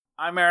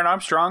I'm Aaron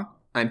Armstrong.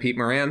 I'm Pete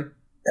Moran.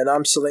 And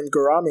I'm Salim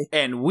Garami.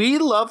 And we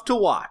love to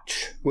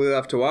watch. We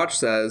Love to Watch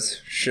says,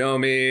 show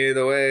me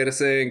the way to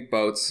sink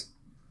boats.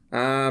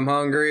 I'm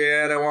hungry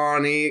and I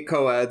want to eat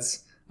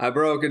co-eds. I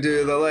broke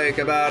into the lake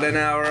about an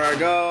hour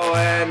ago,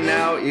 and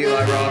now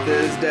Eli Roth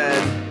is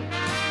dead.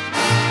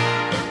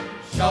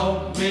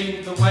 Show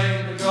me the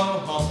way to go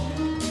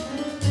home.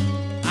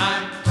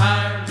 I'm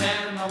tired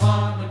and I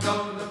want to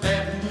go to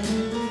bed.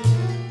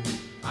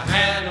 I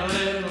had a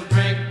little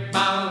drink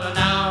about an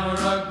hour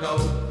ago,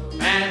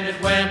 and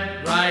it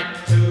went right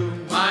to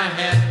my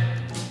head.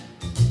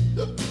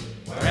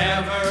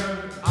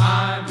 Wherever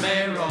I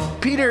may roam.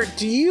 Peter,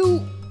 do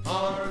you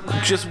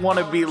just want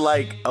to be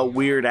like a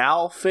Weird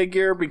Al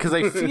figure? Because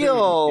I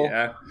feel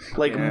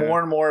more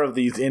and more of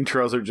these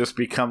intros are just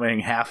becoming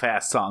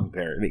half-assed song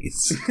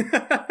parodies.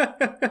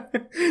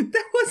 That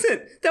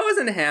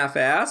wasn't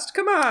half-assed.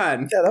 Come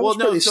on. Yeah, that was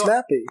pretty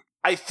snappy.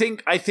 I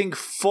think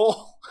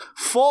full-assed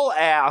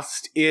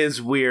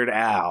is Weird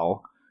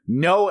Al.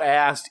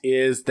 No-assed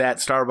is that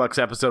Starbucks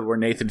episode where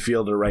Nathan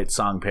Fielder writes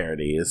song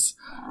parodies.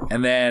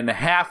 And then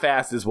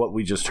half-assed is what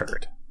we just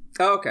heard.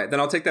 Oh, okay, then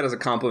I'll take that as a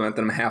compliment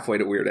that I'm halfway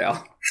to Weird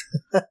Al.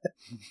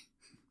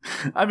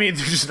 I mean,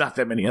 there's just not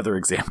that many other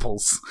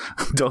examples.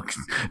 Don't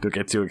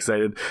get too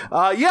excited.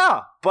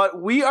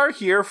 But we are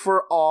here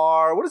for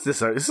our, what is this?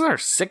 This is our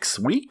 6th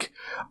week.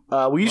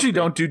 We usually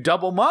don't do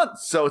double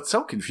months, so it's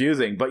so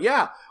confusing. But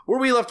yeah, where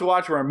We Love to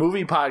Watch, we're a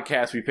movie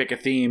podcast. We pick a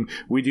theme.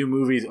 We do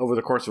movies over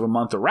the course of a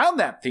month around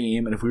that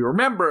theme. And if we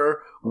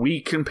remember, we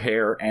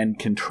compare and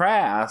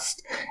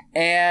contrast.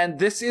 And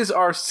this is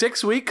our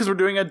 6th week because we're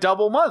doing a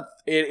double month.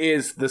 It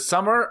is the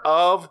summer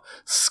of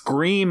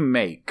Scream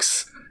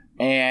Makes.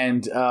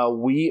 And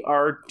we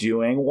are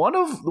doing one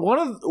of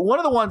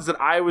the ones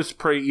that I was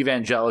pretty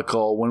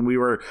evangelical when we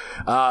were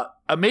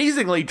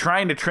amazingly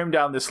trying to trim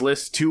down this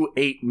list to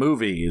 8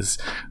 movies.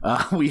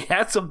 We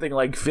had something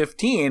like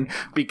 15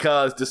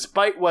 because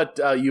despite what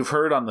you've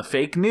heard on the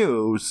fake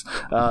news,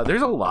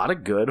 there's a lot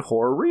of good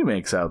horror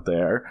remakes out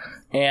there.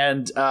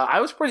 And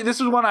this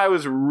was one I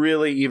was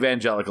really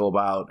evangelical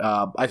about.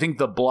 I think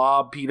The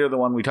Blob, Peter, the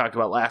one we talked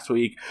about last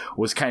week,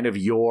 was kind of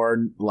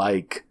your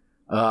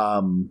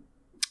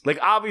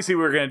obviously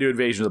we were going to do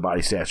Invasion of the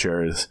Body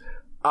Snatchers.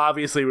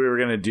 Obviously we were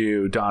going to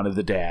do Dawn of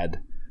the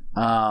Dead.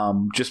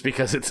 Just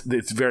because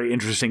it's very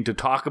interesting to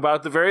talk about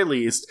at the very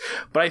least.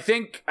 But I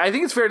think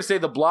it's fair to say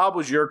The Blob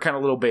was your kind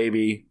of little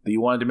baby that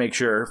you wanted to make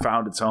sure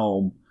found its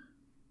home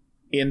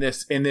in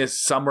this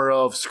summer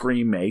of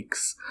Scream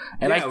Makes.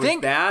 And I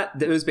think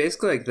it was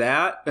basically like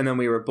that, and then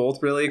we were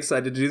both really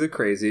excited to do The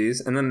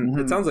Crazies, and then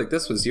it sounds like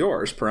this was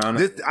yours,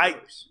 Piranha.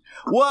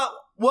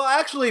 Well,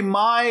 actually,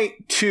 my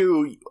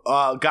 2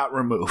 got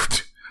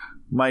removed.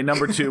 My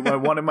number 2,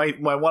 one of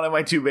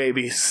my 2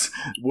 babies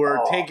were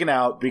taken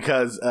out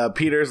because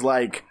Peter's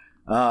like,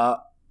 I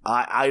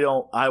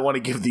want to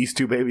give these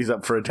 2 babies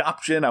up for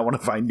adoption. I want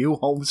to find new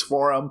homes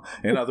for them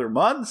in other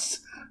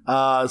months.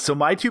 So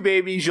my 2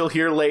 babies you'll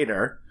hear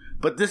later.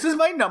 But this is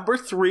my number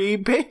 3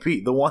 baby,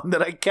 the one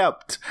that I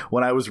kept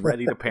when I was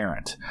ready to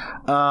parent.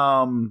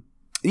 I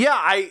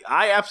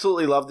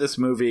absolutely love this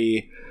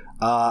movie.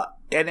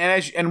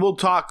 And we'll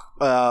talk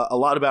a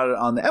lot about it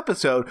on the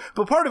episode.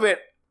 But part of it,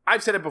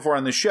 I've said it before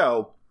on the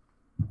show,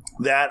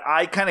 that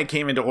I kind of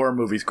came into horror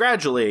movies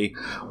gradually,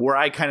 where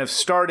I kind of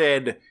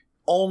started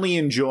only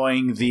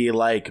enjoying the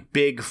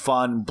big,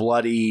 fun,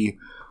 bloody,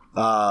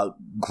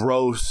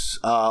 gross,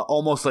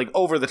 almost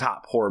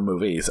over-the-top horror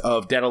movies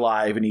of Dead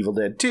Alive and Evil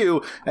Dead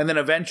 2, and then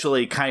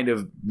eventually kind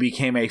of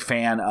became a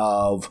fan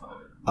of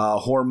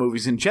horror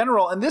movies in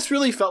general. And this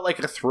really felt like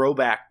a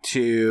throwback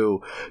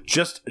to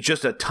just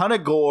a ton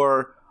of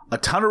gore, a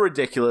ton of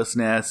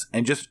ridiculousness,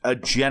 and just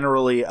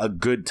generally a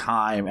good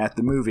time at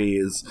the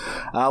movies,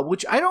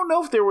 which I don't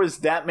know if there was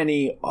that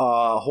many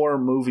horror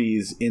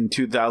movies in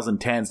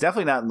 2010s.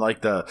 Definitely not in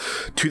the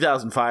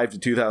 2005 to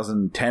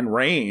 2010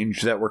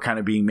 range that were kind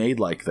of being made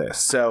like this.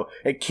 So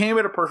it came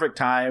at a perfect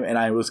time, and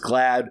I was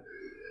glad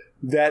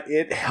that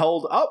it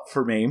held up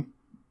for me.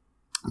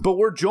 But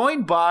we're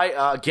joined by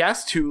a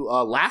guest who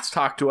last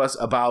talked to us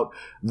about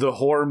the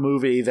horror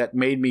movie that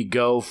made me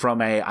go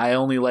from I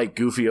only like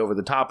goofy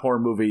over-the-top horror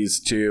movies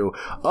to,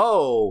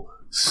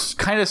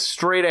 kind of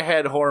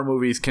straight-ahead horror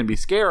movies can be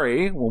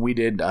scary, when we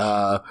did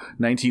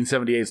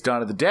 1978's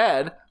Dawn of the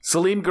Dead.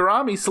 Salim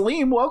Garami.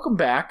 Salim, welcome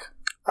back.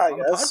 Hi, on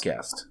the guys.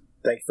 podcast.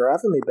 Thank you for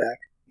having me back.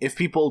 If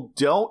people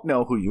don't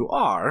know who you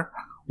are,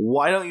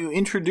 why don't you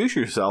introduce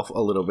yourself a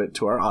little bit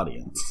to our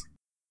audience?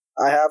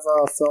 I have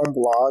a film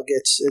blog.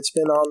 It's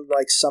been on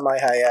semi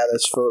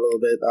hiatus for a little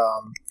bit.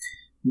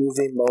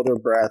 Movie Motor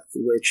Breath,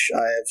 which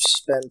I have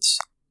spent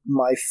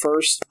my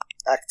first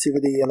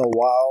activity in a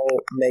while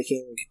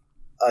making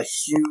a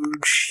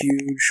huge,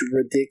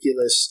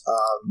 ridiculous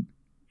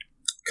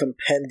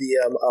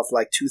compendium of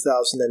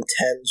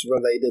 2010s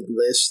related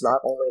lists.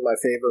 Not only my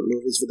favorite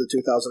movies for the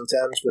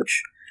 2010s,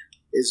 which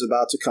is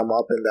about to come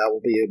up, and that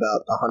will be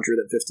about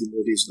 150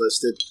 movies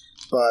listed,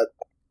 but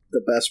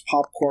the best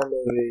popcorn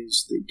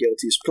movies, the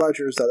guiltiest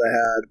pleasures that I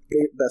had,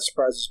 best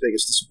surprises,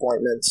 biggest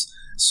disappointments,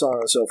 so on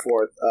and so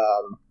forth.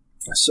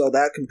 So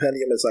that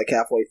compendium is like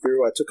halfway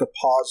through. I took a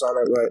pause on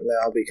it right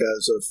now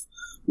because of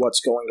what's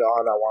going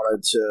on. I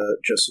wanted to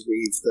just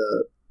leave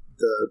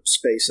the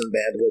space and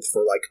bandwidth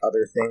for like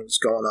other things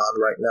going on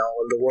right now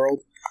in the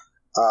world.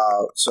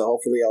 So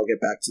hopefully I'll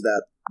get back to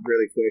that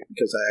really quick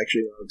because I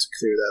actually wanted to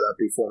clear that up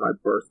before my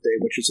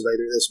birthday, which is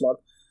later this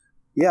month.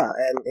 Yeah,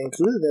 and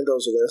included in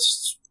those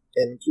lists,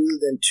 included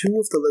in two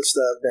of the lists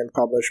that have been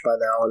published by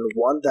now, and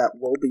one that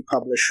will be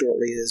published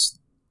shortly is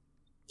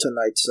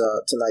tonight's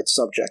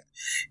subject.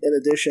 In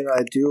addition,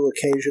 I do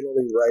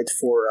occasionally write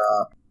for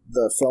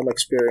the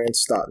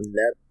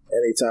filmexperience.net.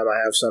 Anytime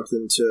I have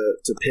something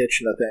to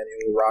pitch,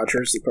 Nathaniel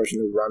Rogers, the person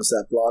who runs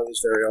that blog,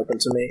 is very open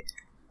to me.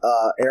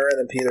 Aaron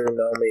and Peter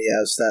know me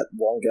as that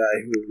one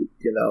guy who,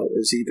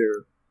 is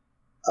either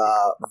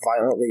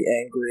violently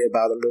angry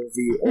about a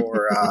movie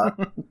or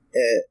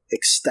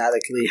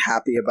ecstatically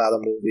happy about a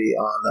movie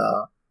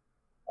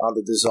on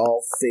the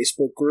Dissolve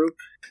Facebook group.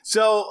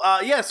 So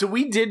so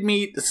we did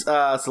meet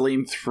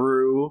Salim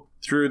through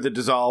the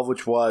Dissolve,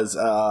 which was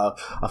a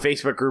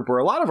Facebook group where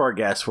a lot of our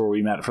guests where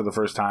we met for the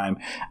first time.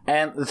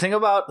 And the thing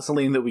about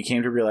Salim that we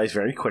came to realize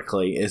very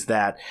quickly is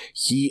that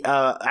he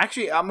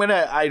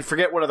I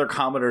forget what other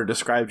commenter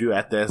described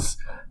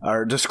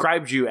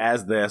you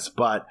as this,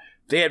 but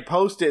they had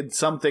posted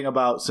something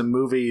about some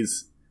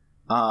movies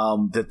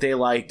that they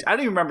liked. I don't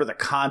even remember the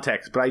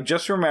context, but I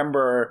just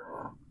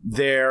remember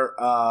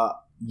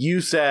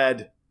you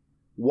said,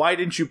 why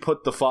didn't you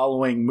put the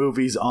following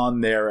movies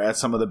on there as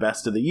some of the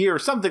best of the year, or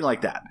something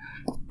like that?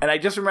 And I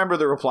just remember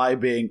the reply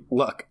being,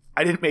 look,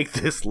 I didn't make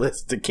this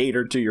list to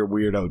cater to your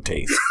weirdo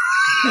taste.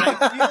 And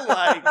I feel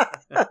like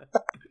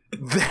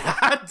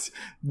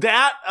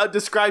that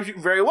describes you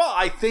very well.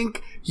 I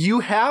think you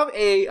have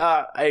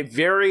a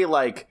very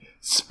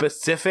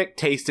specific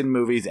taste in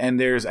movies,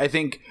 and I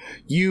think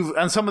you've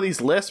on some of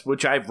these lists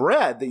which I've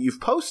read that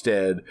you've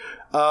posted,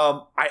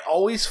 I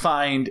always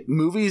find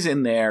movies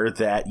in there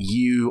that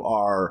you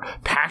are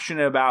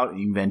passionate about,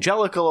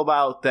 evangelical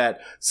about, that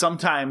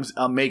sometimes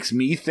makes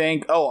me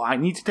think, oh, I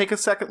need to take a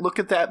second look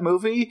at that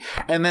movie,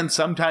 and then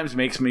sometimes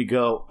makes me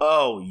go,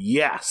 oh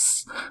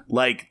yes,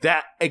 like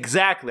that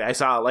exactly. I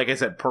saw, like I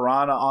said,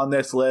 Piranha on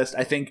this list.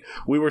 I think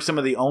we were some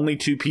of the only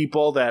two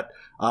people that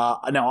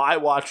now I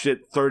watched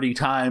it 30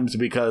 times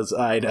because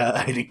I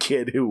had a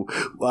kid who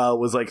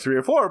was like 3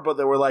 or 4, but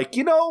they were like,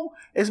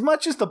 as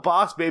much as The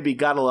Boss Baby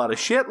got a lot of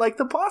shit, like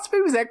The Boss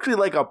Baby is actually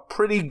like a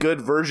pretty good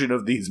version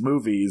of these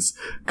movies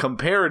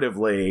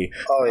comparatively.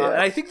 Oh yeah.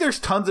 And I think there's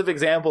tons of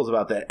examples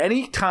about that.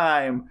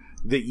 Anytime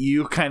that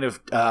you kind of,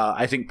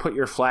 I think, put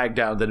your flag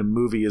down that a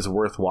movie is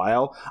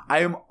worthwhile, I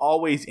am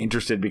always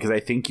interested because I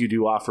think you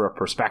do offer a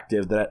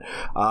perspective that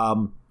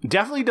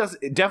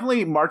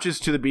definitely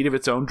marches to the beat of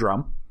its own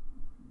drum.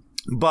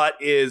 But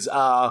is,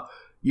 I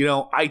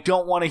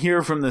don't want to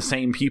hear from the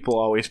same people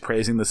always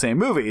praising the same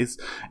movies.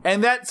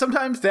 And that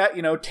sometimes that,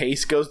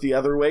 taste goes the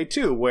other way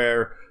too,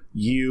 where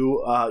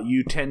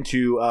you tend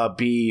to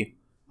be,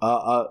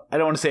 I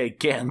don't want to say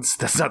against,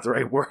 that's not the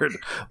right word,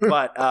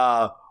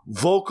 but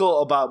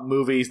vocal about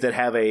movies that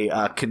have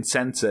a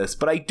consensus.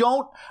 But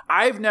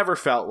I've never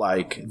felt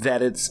like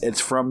that it's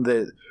from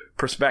the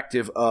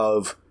perspective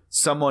of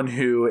someone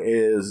who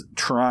is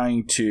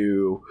trying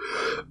to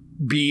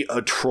be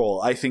a troll.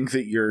 I think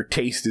that your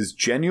taste is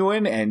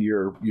genuine and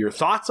your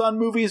thoughts on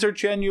movies are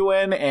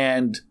genuine,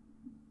 and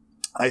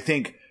I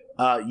think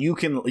you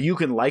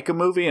can like a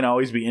movie and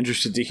always be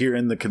interested to hear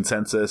in the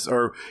consensus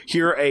or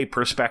hear a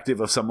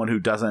perspective of someone who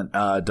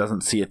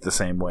doesn't see it the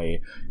same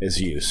way as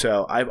you.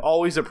 So I've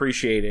always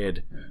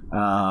appreciated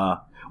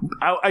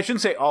I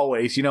shouldn't say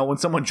always, when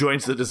someone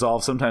joins the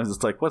Dissolve, sometimes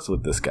it's like, what's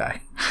with this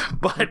guy?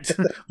 But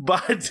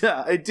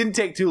it didn't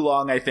take too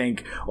long, I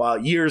think,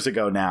 years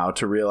ago now,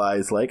 to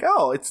realize like,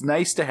 oh, it's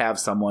nice to have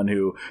someone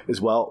who is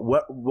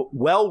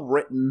well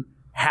written,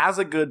 has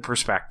a good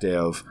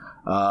perspective,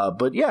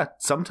 but yeah,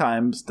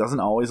 sometimes doesn't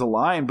always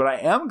align. But I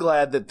am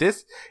glad that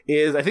this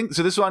is, I think,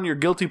 so this was on your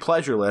guilty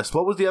pleasure list.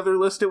 What was the other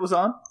list it was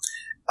on?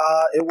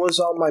 It was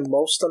on my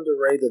most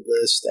underrated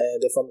list,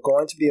 and if I'm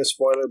going to be a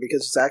spoiler,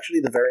 because it's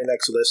actually the very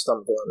next list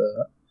I'm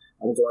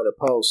going to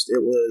post,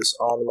 it was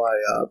on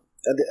my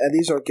and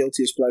these are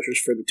guiltiest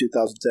pleasures for the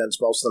 2010s,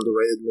 most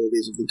underrated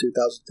movies of the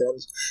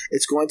 2010s.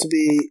 It's going to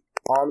be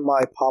on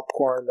my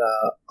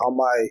on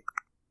my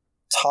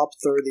top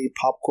 30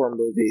 popcorn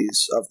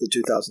movies of the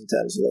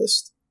 2010s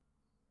list.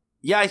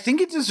 Yeah, I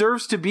think it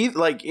deserves to be,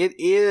 like, it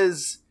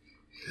is.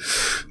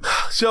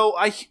 So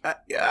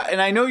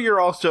I know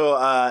you're also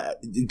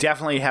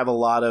definitely have a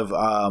lot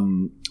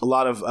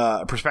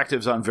of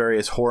perspectives on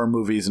various horror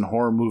movies and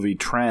horror movie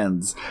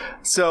trends.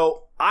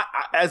 So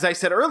as I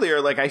said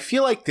earlier, like, I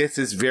feel like this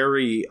is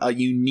very a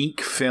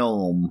unique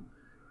film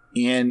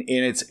in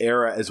its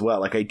era as well.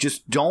 Like, I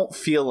just don't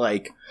feel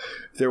like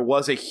there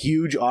was a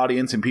huge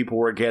audience and people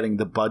were getting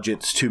the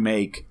budgets to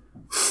make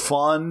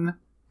fun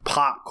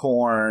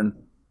popcorn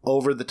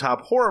over the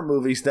top horror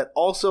movies that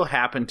also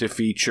happen to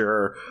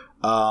feature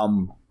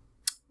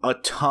a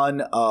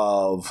ton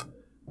of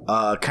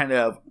kind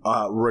of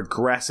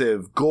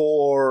regressive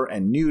gore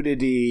and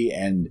nudity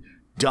and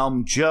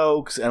dumb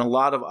jokes and a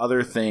lot of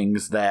other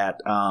things that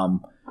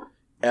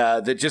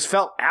that just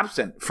felt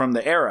absent from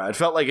the era. It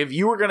felt like if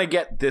you were going to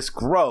get this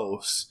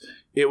gross,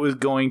 it was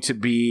going to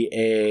be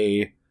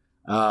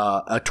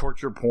a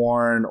torture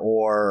porn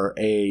or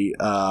a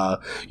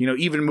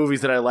even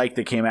movies that I like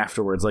that came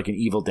afterwards, like an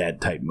Evil Dead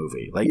type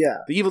movie. Like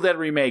the Evil Dead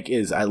remake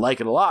I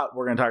like it a lot.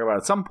 We're going to talk about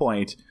it at some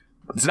point.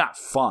 It's not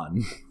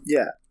fun.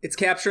 Yeah. It's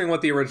capturing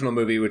what the original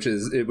movie, which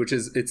is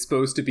it's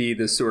supposed to be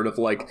this sort of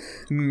like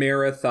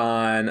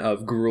marathon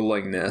of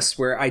gruelingness,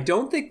 where I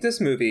don't think this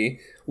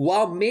movie,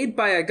 while made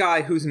by a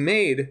guy who's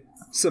made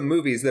some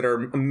movies that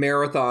are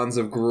marathons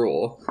of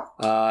gruel,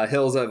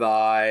 Hills Have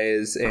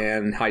Eyes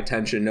and High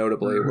Tension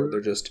notably, where they're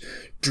just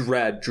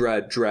dread.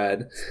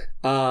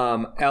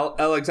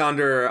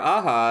 Alexander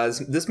Aja's,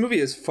 this movie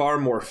is far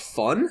more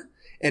fun.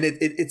 And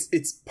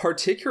it's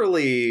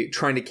particularly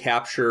trying to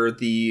capture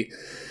the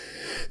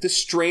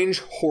strange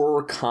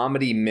horror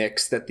comedy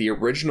mix that the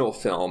original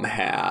film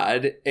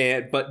had,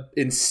 but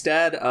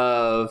instead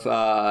of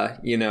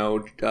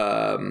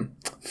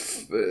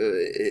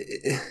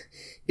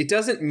it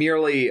doesn't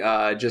merely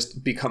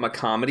just become a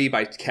comedy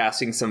by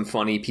casting some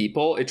funny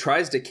people. It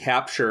tries to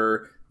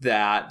capture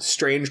that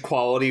strange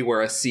quality where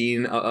a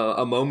scene,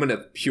 a moment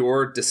of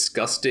pure,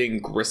 disgusting,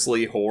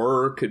 grisly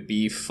horror could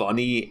be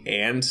funny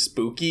and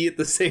spooky at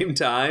the same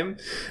time,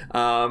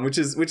 which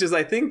is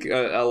I think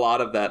a lot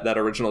of that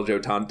original Joe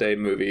Dante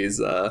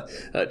movie's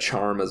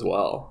charm as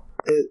well.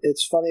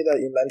 It's funny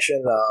that you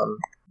mentioned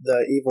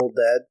the Evil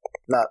Dead.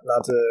 Not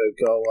to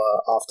go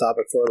off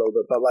topic for a little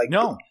bit, but like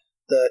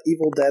the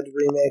Evil Dead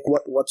remake.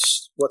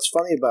 What's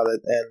funny about it,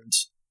 and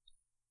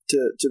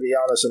to be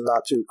honest, I'm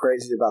not too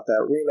crazy about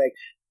that remake.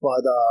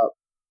 But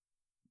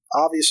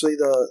obviously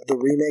the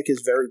remake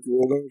is very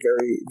grueling,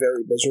 very,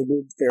 very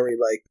miserable, very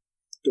like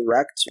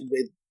direct,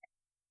 with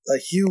a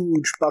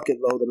huge bucket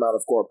load amount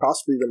of gore,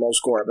 possibly the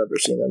most gore I've ever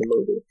seen in a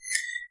movie.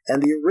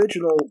 And the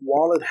original,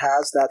 while it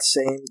has that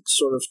same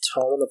sort of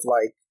tone of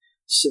like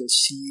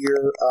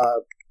sincere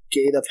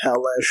gate of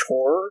hellish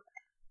horror,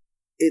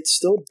 it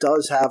still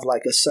does have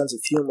like a sense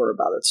of humor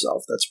about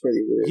itself. That's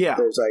pretty weird. Yeah.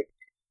 There's like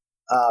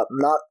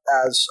not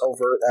as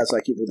overt as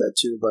like Evil Dead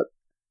 2, but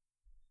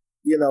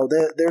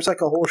there's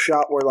like a whole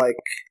shot where like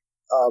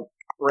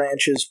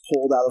branch is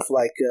pulled out of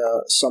like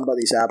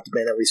somebody's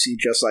abdomen, and we see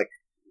just like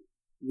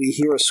we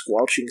hear a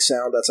squelching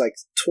sound that's like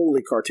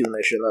totally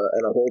cartoonish,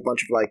 and a whole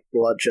bunch of like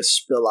blood just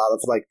spill out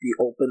of like the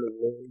open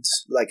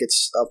wounds, like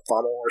it's a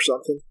funnel or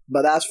something.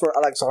 But as for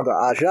Alexander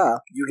Aja,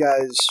 you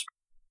guys,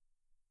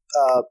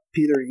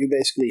 Peter, you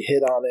basically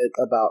hit on it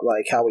about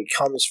like how he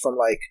comes from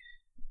like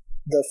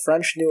the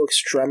French New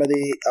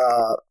Extremity.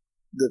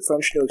 The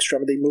French New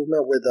Extremity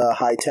movement with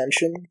High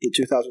Tension, the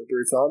 2003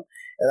 film,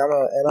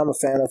 and I'm a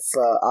fan of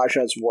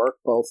Aja's work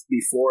both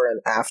before and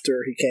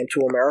after he came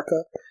to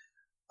America.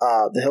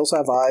 The Hills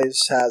Have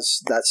Eyes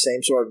has that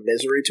same sort of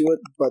misery to it,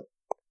 but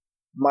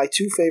my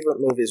two favorite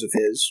movies of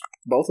his,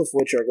 both of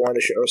which are going to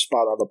show a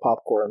spot on the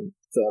Popcorn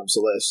Films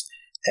list,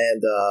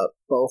 and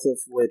both of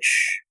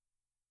which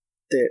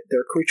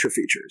they're creature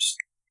features.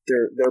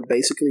 They're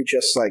basically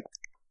just like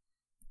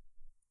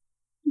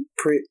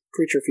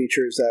creature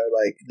features that are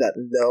like that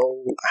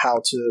know how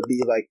to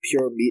be like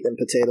pure meat and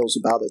potatoes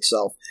about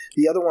itself.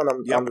 The other one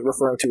I'm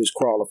referring to is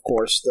Crawl, of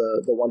course,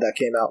 the one that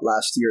came out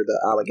last year,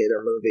 the alligator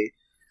movie.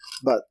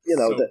 But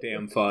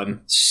damn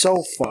fun,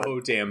 so fun, so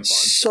damn fun,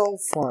 so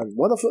fun.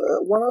 One of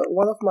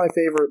my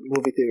favorite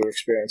movie theater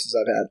experiences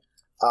I've had.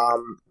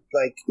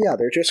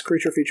 They're just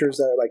creature features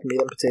that are like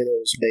meat and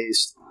potatoes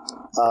based.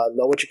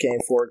 Know what you came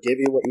for, give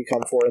you what you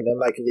come for, and then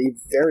like leave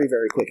very,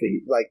 very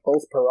quickly. Like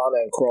both Piranha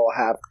and Crawl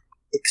have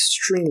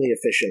extremely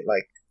efficient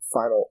like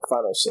final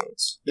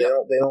scenes. They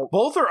don't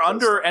both are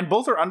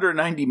under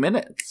 90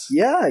 minutes.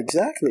 Yeah,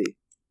 exactly.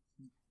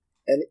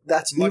 And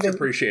that's much even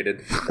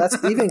appreciated.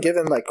 That's even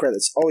given like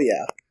credits. Oh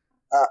yeah.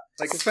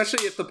 Like,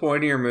 especially if the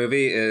point of your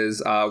movie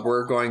is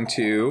we're going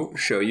to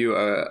show you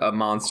a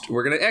monster.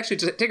 We're going to actually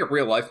just take a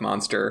real life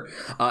monster,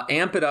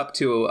 amp it up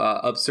to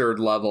absurd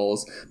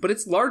levels, but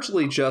it's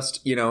largely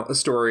just, a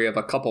story of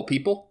a couple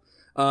people.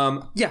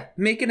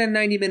 Make it a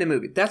 90-minute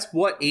movie. That's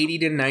what 80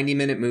 to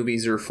 90-minute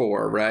movies are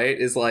for, right?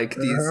 Is like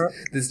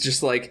this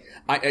just like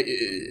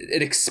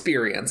an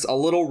experience, a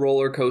little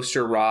roller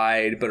coaster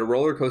ride, but a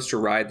roller coaster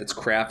ride that's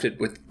crafted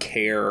with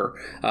care,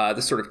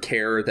 the sort of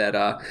care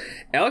that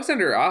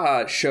Alexander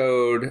Aja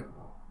showed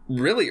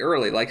really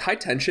early. Like High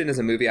Tension is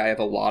a movie I have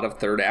a lot of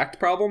third act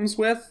problems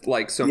with,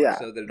 like so much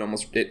so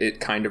that it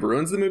kind of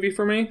ruins the movie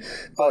for me.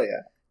 Oh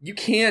yeah. You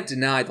can't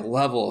deny the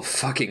level of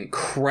fucking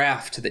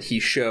craft that he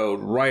showed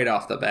right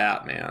off the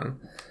bat, man.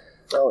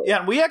 Oh, Yeah,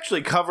 and we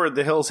actually covered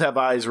the Hills Have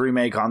Eyes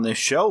remake on this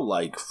show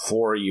like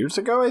 4 years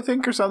ago, I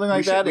think, or something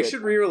like that. We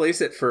should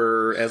re-release it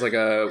as like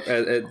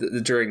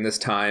during this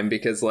time,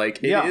 because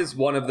like it is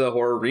one of the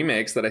horror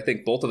remakes that I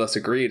think both of us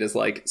agreed is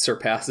like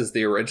surpasses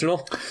the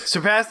original.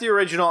 Surpass the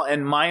original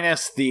and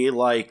minus the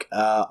like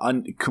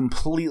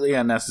completely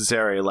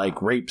unnecessary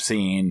like rape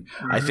scene.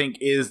 I think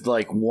is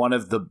like one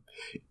of the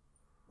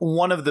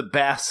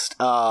best,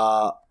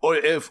 or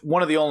if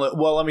one of the only.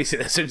 Well, let me say.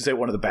 I shouldn't say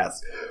one of the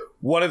best.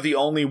 One of the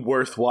only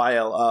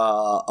worthwhile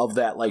of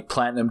that like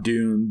Platinum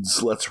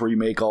Dunes. Let's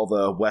remake all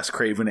the Wes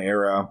Craven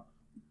era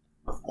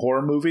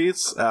horror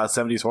movies,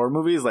 70s horror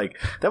movies. Like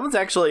that one's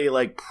actually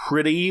like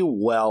pretty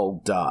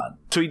well done.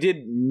 So he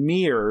did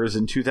Mirrors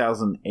in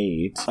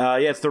 2008. Yeah,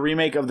 it's the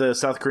remake of the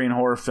South Korean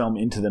horror film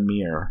Into the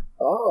Mirror.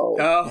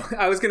 Oh,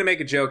 I was gonna make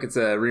a joke. It's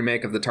a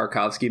remake of the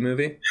Tarkovsky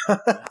movie.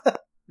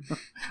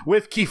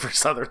 With Kiefer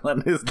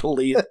Sutherland is the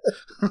lead.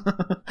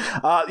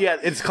 Yeah,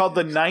 it's called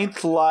The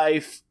Ninth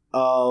Life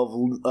of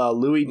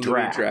Louis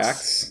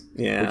Drax.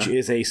 Yeah. Which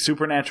is a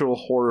supernatural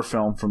horror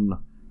film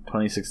from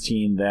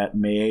 2016 that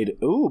made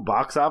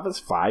box office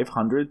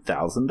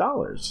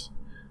 $500,000.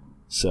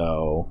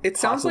 So it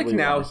sounds like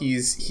possibly now wrong.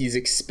 he's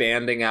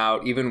expanding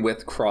out, even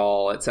with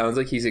Crawl. It sounds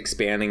like he's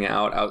expanding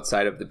out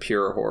outside of the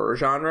pure horror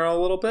genre a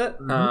little bit,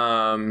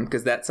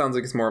 because that sounds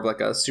like it's more of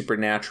like a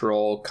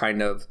supernatural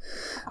kind of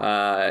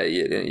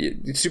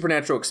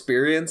supernatural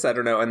experience. I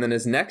don't know. And then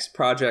his next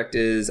project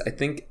is, I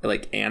think,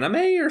 like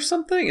anime or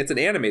something. It's an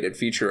animated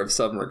feature of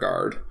some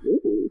regard.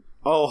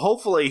 Oh,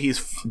 hopefully he's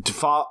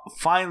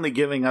finally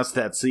giving us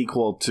that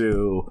sequel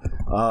to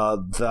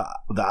the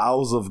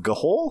Owls of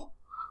Gahul,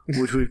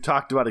 which we've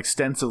talked about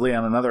extensively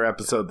on another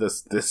episode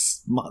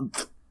this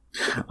month.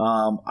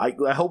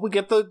 I hope we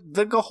get the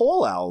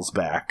Gahul owls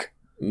back.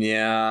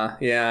 Yeah.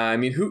 I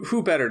mean,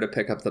 who better to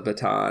pick up the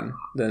baton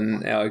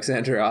than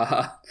Alexander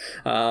Aha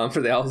for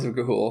the Owls of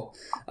Gahul?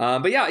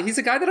 But yeah, he's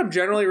a guy that I'm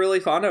generally really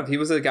fond of. He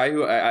was a guy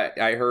who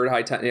I heard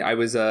I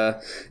was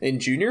in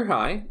junior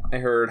high. I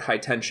heard High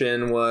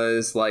Tension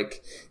was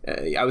like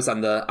I was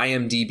on the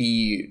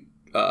IMDb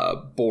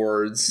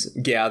boards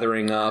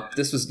gathering up.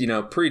 This was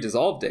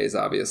pre-Dissolve days,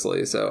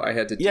 obviously, so I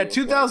had to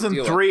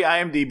 2003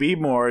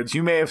 IMDb boards.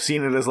 You may have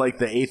seen it as like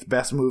the 8th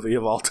best movie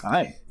of all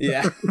time.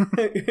 Yeah.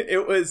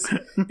 it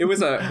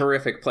was a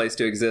horrific place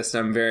to exist.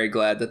 I'm very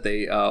glad that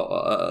they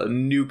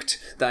nuked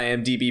the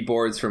IMDb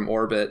boards from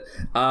orbit.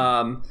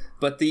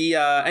 But the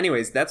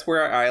anyways, that's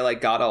where I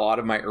like got a lot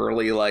of my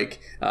early like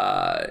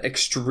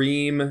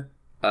extreme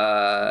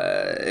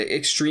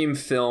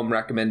film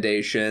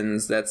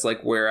recommendations. That's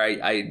like where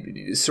I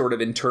sort of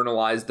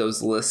internalized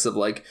those lists of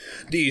like,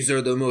 these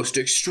are the most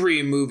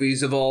extreme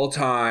movies of all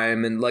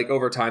time, and like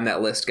over time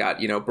that list got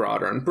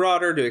broader and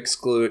broader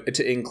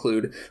to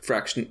include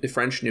French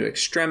New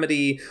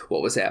Extremity,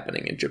 what was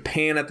happening in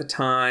Japan at the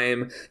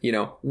time,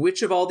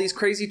 which of all these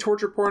crazy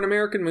torture porn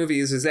American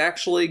movies is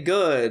actually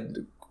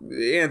good.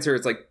 The answer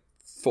is like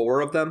 4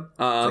 of them.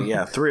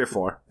 3 or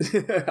 4.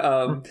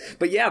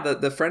 But yeah,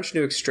 the French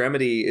New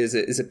Extremity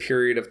is a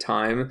period of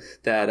time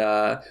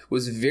that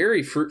was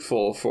very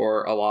fruitful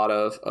for a lot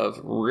of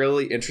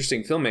really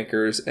interesting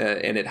filmmakers,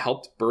 and it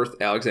helped birth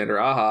Alexander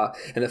Aha.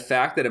 And the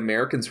fact that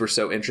Americans were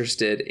so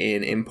interested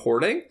in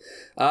importing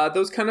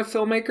those kind of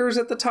filmmakers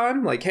at the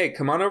time, like, hey,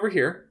 come on over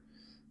here.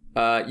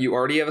 You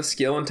already have a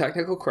skill and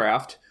technical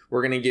craft.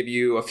 We're going to give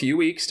you a few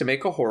weeks to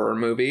make a horror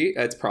movie.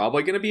 It's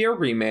probably going to be a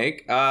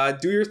remake.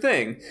 Do your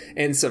thing.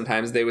 And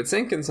sometimes they would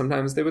sink and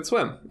sometimes they would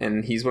swim.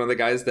 And he's one of the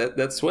guys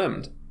that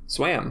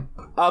swam.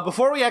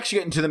 Before we actually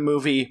get into the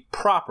movie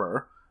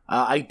proper,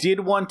 I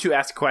did want to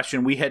ask a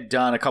question. We had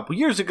done a couple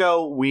years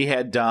ago, we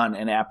had done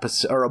an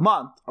episode or a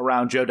month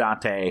around Joe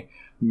Dante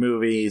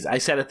movies. I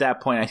said at that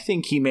point, I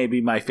think he may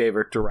be my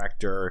favorite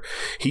director.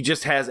 He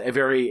just has a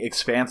very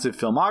expansive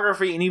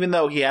filmography, and even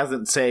though he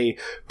hasn't, say,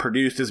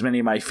 produced as many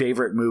of my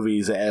favorite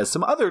movies as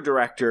some other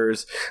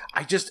directors,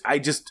 I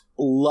just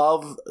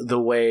love the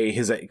way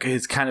his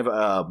kind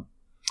of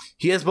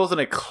he has both an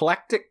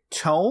eclectic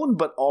tone,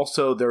 but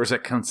also there's a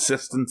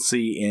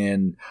consistency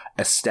in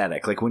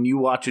aesthetic. Like when you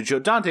watch a Joe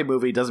Dante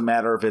movie, it doesn't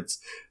matter if it's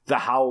The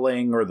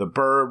Howling or The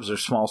Burbs or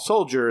Small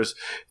Soldiers,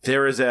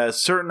 there is a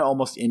certain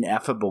almost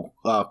ineffable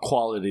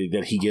quality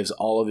that he gives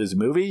all of his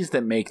movies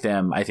that make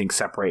them, I think,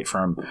 separate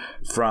from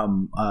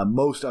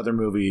most other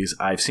movies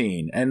I've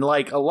seen. And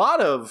like a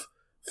lot of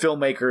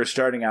filmmakers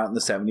starting out in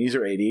the 70s or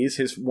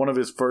 80s, one of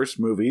his first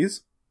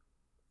movies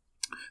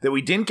that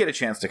we didn't get a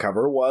chance to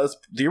cover was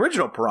the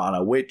original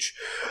Piranha, which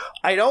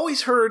I'd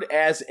always heard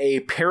as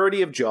a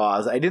parody of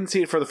Jaws. I didn't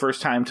see it for the first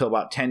time until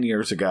about 10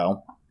 years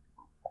ago.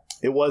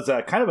 It was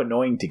kind of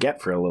annoying to get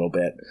for a little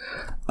bit,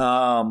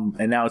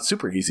 and now it's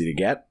super easy to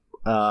get.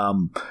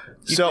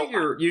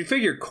 You'd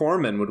figure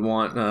Corman would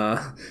want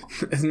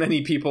as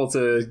many people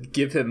to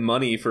give him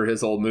money for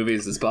his old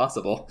movies as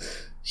possible.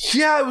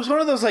 Yeah, it was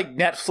one of those like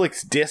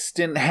Netflix discs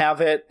didn't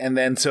have it, and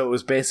then so it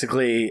was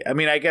basically, I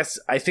mean, I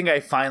think I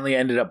finally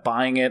ended up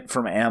buying it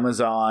from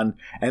Amazon,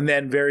 and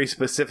then very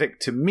specific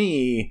to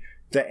me,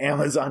 the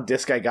Amazon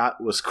disc I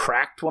got was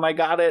cracked when I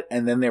got it,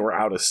 and then they were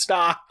out of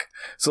stock.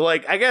 So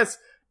like, I guess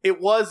it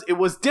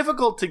was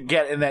difficult to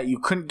get in that you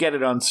couldn't get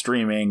it on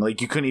streaming.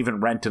 Like, you couldn't even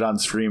rent it on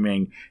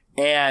streaming.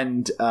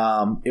 And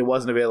it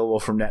wasn't available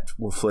from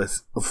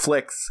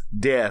Netflix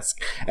disc.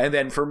 And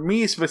then for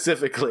me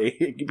specifically,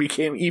 it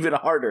became even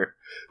harder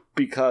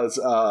because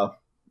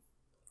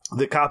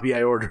the copy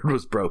I ordered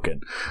was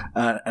broken,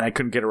 and I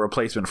couldn't get a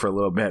replacement for a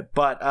little bit.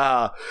 But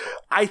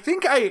I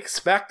think I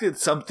expected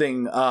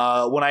something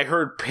when I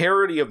heard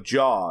parody of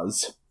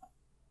Jaws.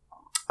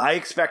 I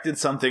expected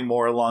something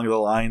more along the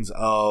lines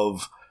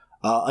of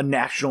a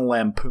National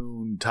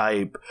Lampoon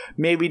type,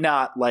 maybe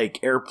not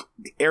like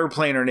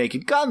Airplane or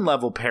Naked Gun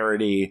level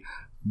parody,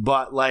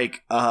 but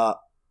like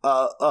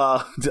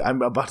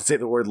I'm about to say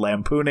the word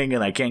lampooning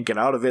and I can't get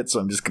out of it, so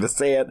I'm just going to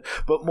say it,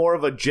 but more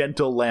of a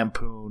gentle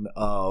lampoon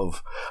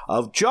of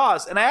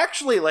Jaws. And I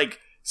actually like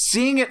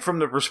seeing it from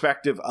the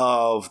perspective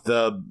of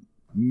the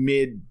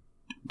mid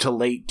to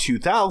late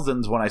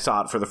 2000s when I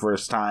saw it for the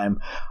first time.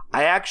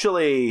 I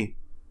actually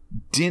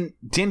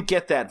didn't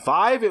get that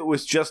vibe. It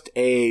was just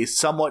a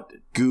somewhat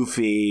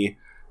goofy,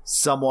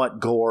 somewhat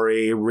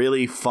gory,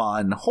 really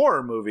fun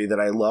horror movie that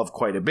I love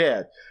quite a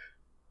bit.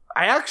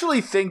 I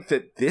actually think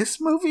that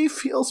this movie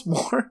feels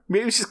more,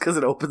 maybe it's just because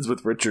it opens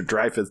with Richard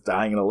Dreyfuss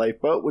dying in a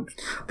lifeboat, which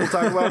we'll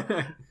talk about.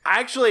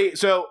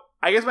 So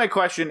I guess my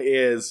question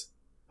is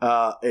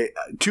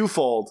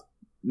twofold,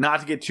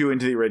 not to get too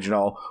into the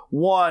original.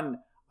 One,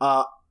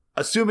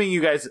 assuming you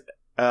guys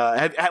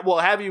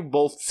have you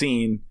both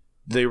seen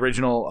the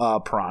original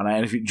Piranha,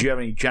 and do you have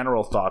any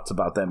general thoughts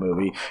about that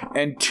movie?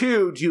 And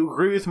two, do you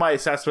agree with my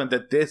assessment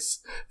that this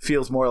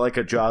feels more like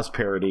a Jaws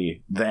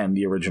parody than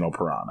the original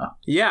Piranha?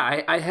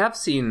 Yeah, I have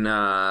seen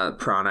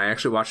Piranha. I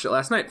actually watched it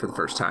last night for the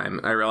first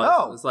time. I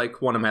realized it was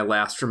like one of my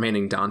last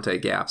remaining Dante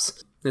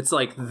gaps. It's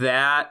like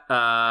that,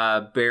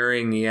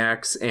 Burying the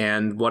X,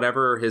 and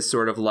whatever his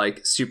sort of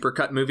like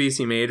supercut movies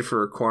he made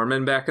for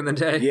Corman back in the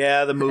day.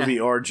 Yeah, the movie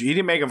Orgy. He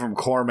didn't make them from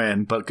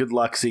Corman, but good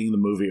luck seeing the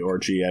movie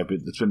Orgy.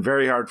 It's been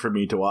very hard for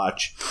me to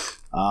watch.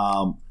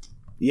 And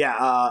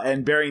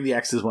Burying the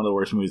X is one of the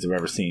worst movies I've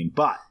ever seen.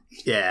 But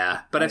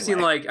yeah, but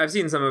anyway. I've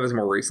seen some of his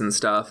more recent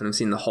stuff, and I've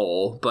seen The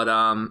Hole. But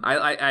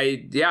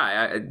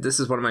this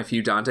is one of my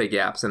few Dante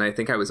gaps, and I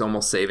think I was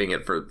almost saving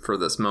it for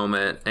this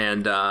moment.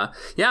 And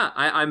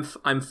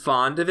I'm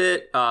fond of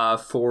it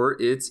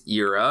for its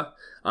era.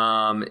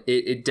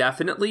 It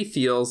definitely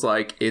feels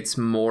like it's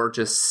more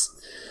just.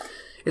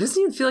 It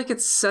doesn't even feel like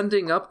it's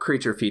sending up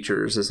creature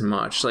features as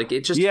much. Like,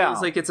 it just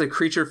feels like it's a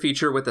creature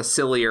feature with a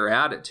sillier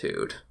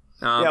attitude.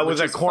 With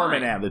a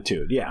Corman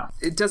attitude, yeah.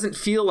 It doesn't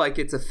feel like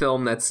it's a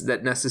film that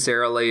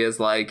necessarily is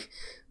like,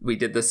 we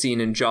did the scene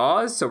in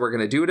Jaws, so we're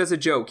going to do it as a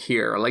joke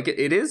here. Like,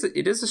 it is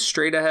a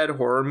straight-ahead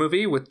horror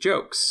movie with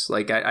jokes.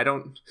 Like,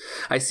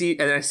 I see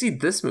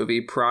this movie,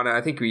 Piranha,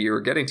 I think you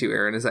were getting to,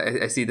 Aaron, is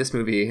I see this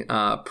movie,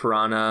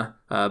 Piranha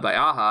by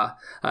Aja,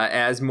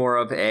 as more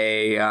of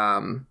a...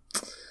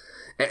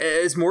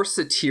 is more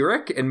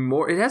satiric and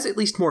more. It has at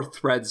least more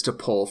threads to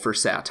pull for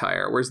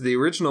satire. Whereas the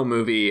original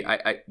movie,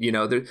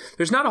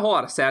 there's not a whole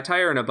lot of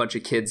satire and a bunch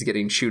of kids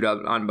getting chewed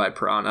up on by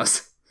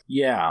piranhas.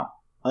 Yeah,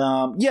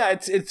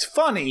 it's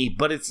funny,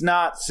 but it's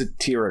not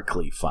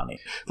satirically funny.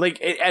 Like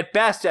at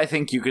best, I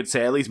think you could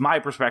say, at least my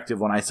perspective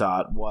when I saw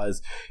it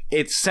was,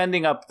 it's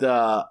sending up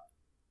the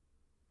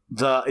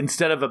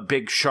instead of a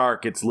big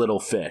shark, it's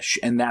little fish,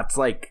 and that's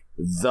like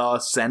the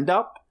send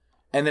up,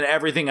 and then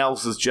everything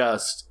else is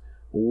just.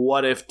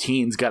 What if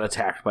teens got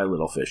attacked by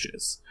little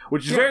fishes?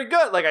 Which is very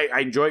good. Like,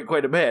 I enjoy it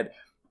quite a bit,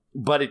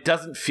 but it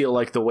doesn't feel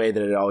like the way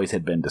that it always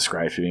had been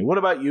described to me. What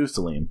about you,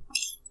 Salim?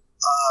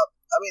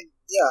 I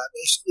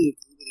basically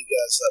agree with you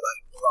guys that,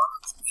 like,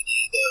 Piranha 3D,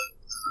 the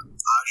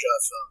Aja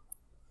film,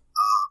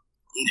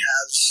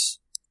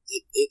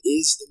 it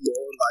is the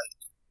more, like,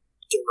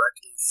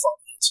 directly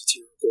funny and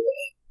satirical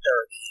and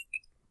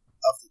parodying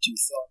of the two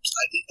films.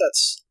 I think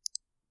that's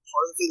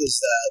part of it is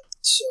that,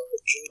 so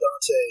Joe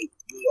Dante,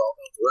 we all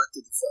know,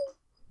 directed the film,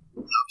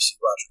 and obviously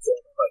Roger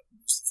Corman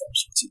used the film,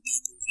 so it's a B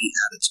movie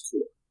at its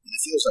core. And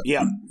it feels like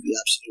a B movie,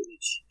 absolutely.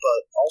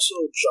 But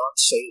also John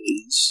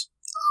Sayles,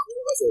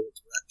 one of my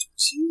favorite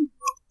directors, he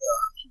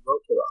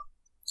wrote Piranha.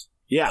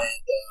 Yeah.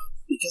 And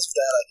because of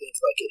that, I think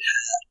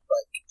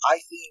I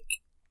think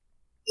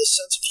the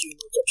sense of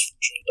humor comes from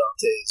Joe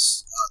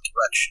Dante's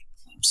direction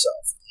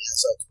himself. He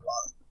has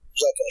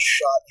there's a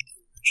shot in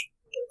the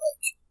original where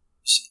you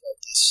see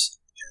this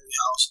hairy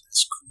house and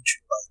this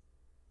creature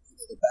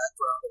in the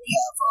background, and we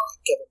have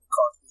Kevin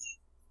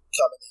McCarthy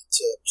coming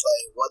into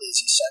play what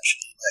is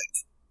essentially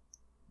like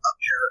a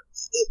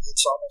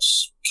it's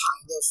almost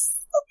kind of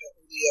a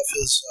parody of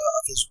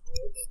his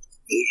role in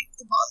Invasion of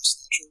the Body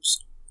Snatchers.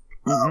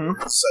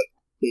 It's like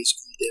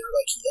basically they're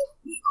like he had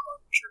being a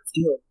harbinger of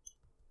doom.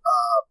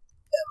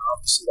 And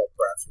obviously like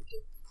Bradford he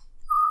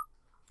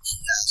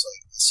has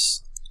like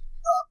this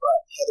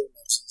Heather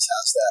Menzies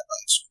has that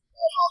like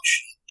Hawk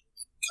Sheen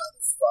kind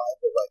of vibe,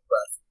 but like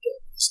Bradford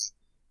is like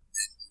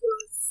and the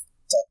earth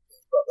type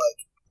thing. But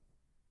like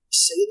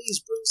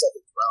Sayles brings like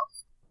a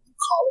grounded new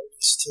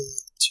colors to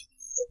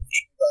the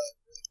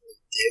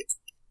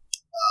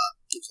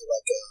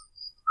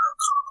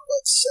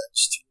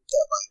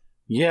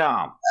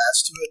Yeah.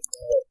 adds to it.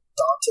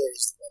 Dante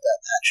is the one that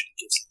actually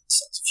gives it a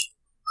sense of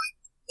humor, like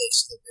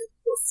makes it a bit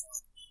more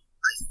fun.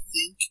 I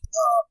think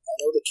I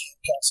know the camp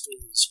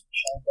counselor is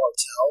Paul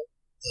Bartel,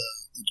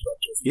 the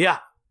director of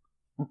Yeah.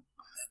 and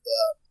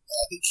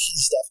I think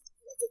he's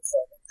definitely like a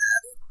common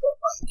addict, but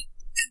like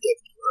and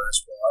Dick Muir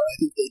as well. And I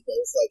think they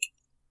both like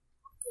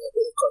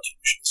with a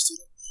cartoonist to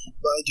them.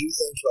 But I do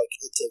think like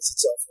it takes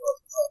itself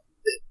a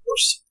bit more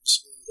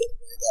seriously in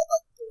a way that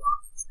like the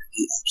Rock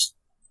 3D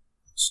absolutely.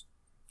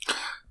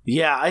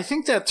 Yeah, I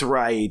think that's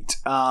right.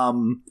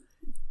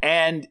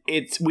 And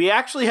we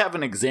actually have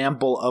an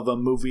example of a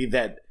movie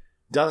that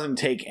doesn't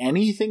take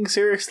anything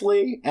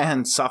seriously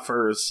and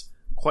suffers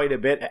quite a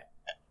bit.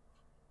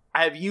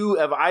 Have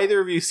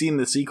either of you seen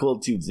the sequel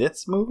to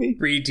this movie?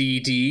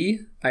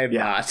 3DD? I have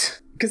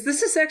not. Because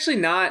this is actually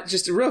not,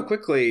 just real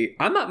quickly,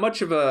 I'm not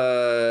much of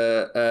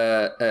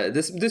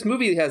this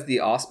movie has the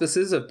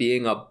auspices of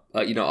being a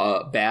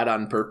bad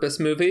on purpose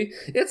movie.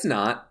 It's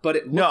not, but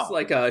it looks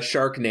like a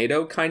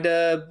Sharknado kind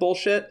of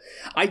bullshit.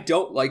 I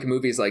don't like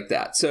movies like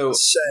that. So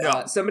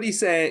somebody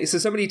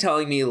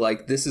telling me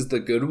like this is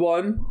the good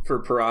one for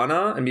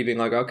Piranha, and me being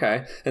like, okay,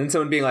 and then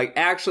someone being like,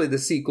 actually the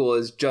sequel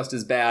is just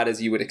as bad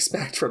as you would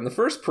expect from the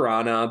first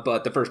Piranha,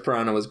 but the first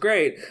Piranha was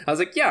great. I was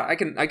like, yeah, I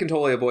can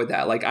totally avoid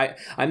that. Like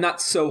I'm not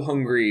so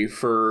hungry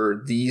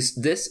for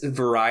this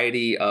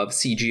variety of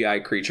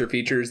CGI creature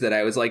features that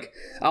I was like,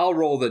 I'll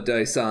roll the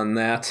dice on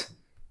that.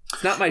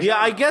 It's not my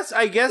genre. I guess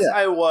I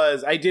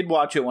did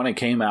watch it when it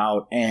came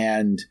out,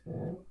 and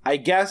I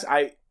guess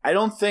I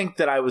don't think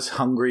that I was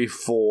hungry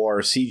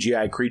for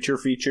CGI creature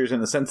features in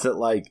the sense that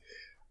like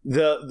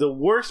the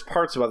worst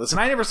parts about this, and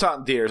I never saw it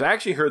in theaters. I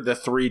actually heard the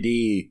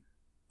 3D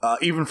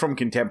even from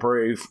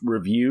contemporary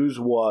reviews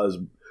was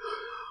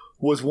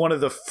one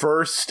of the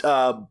first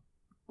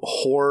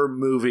horror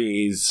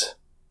movies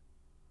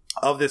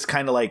of this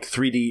kind of like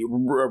 3D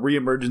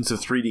reemergence of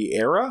 3D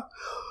era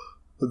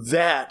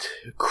that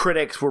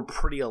critics were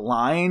pretty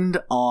aligned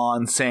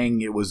on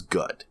saying it was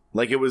good.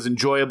 Like it was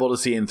enjoyable to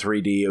see in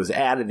 3D. It was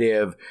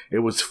additive.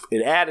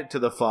 It added to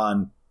the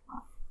fun.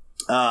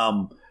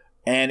 And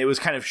it was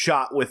kind of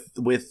shot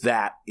with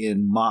that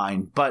in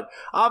mind. But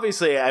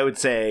obviously I would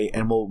say,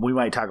 and we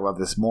might talk about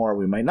this more,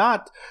 we might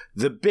not,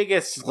 the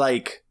biggest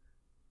like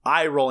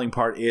eye-rolling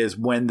part is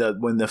when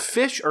the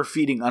fish are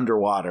feeding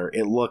underwater,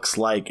 it looks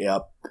like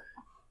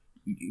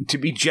to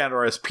be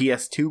generous,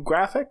 PS2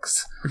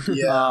 graphics.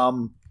 Yeah.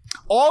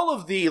 All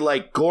of the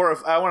like gore,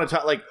 I want to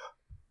talk like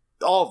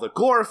all of the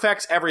gore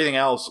effects, everything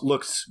else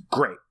looks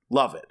great.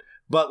 Love it.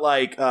 But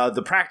like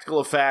the practical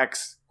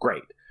effects,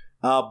 great.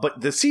 But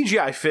the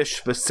CGI fish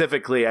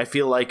specifically, I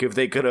feel like if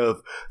they could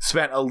have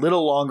spent a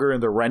little longer in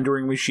the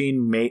rendering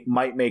machine,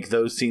 might make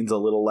those scenes a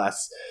little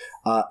less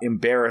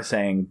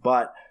embarrassing.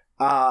 But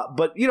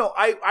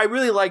I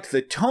really liked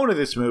the tone of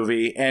this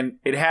movie, and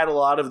it had a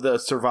lot of the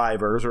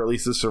survivors, or at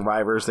least the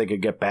survivors they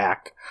could get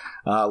back,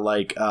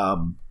 like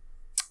Ving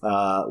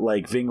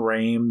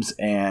Rhames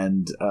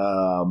and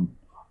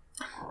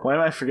why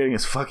am I forgetting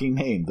his fucking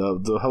name?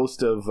 The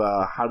host of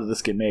How Did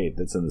This Get Made?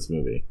 That's in this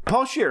movie,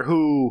 Paul Scheer,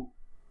 who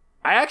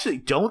I actually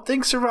don't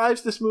think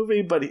survives this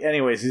movie, but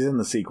anyways, he's in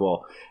the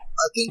sequel.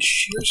 I think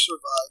Scheer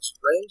survives.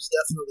 Rhames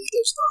definitely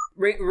does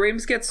not.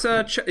 Rhames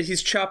gets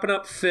he's chopping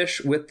up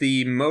fish with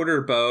the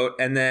motorboat,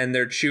 and then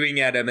they're chewing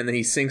at him, and then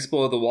he sinks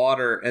below the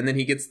water, and then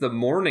he gets the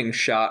morning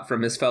shot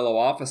from his fellow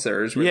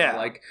officers, where they're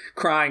like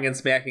crying and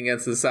smacking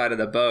against the side of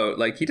the boat.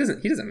 Like he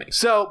doesn't make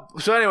so.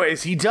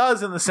 Anyways, he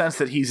does in the sense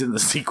that he's in the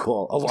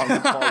sequel along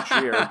with Paul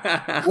Scheer.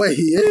 Wait,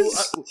 he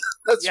is?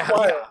 That's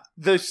wild. Yeah.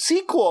 The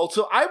sequel,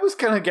 so I was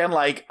kind of again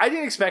like I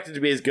didn't expect it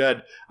to be as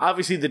good.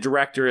 Obviously, the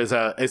director is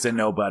a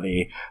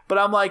nobody, but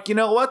I'm like, you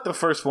know what? The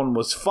first one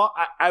was fun.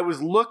 I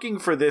was looking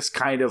for this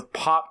kind of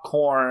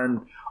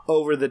popcorn,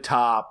 over the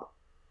top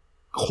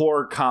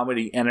horror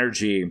comedy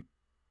energy,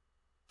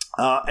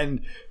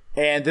 and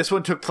this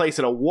one took place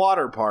at a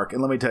water park.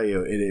 And let me tell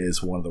you, it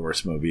is one of the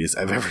worst movies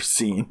I've ever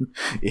seen.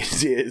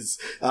 It is.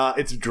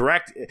 It's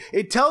direct.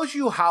 It tells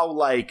you how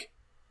like.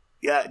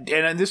 Yeah,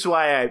 and this is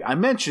why I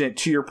mention it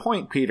to your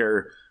point,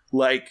 Peter.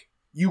 Like,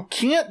 you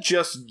can't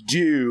just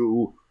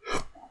do,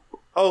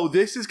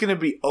 this is going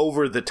to be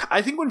over the top.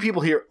 I think when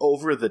people hear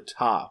over the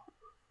top,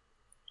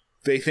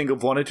 they think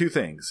of one of two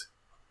things.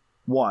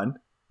 One,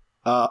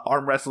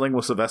 arm wrestling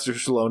with Sylvester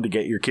Stallone to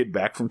get your kid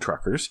back from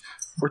truckers.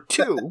 Or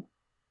two,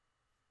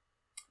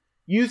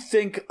 you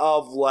think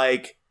of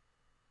like,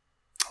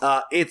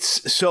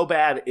 it's so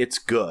bad it's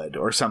good,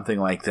 or something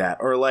like that,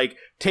 or like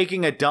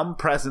taking a dumb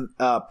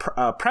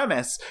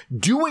premise,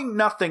 doing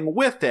nothing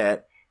with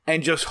it,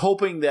 and just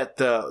hoping that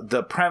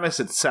the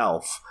premise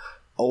itself,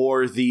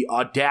 or the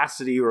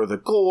audacity, or the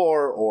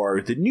gore,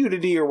 or the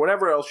nudity, or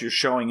whatever else you're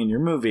showing in your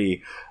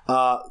movie,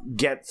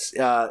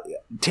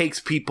 takes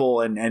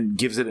people and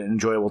gives it an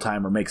enjoyable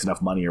time, or makes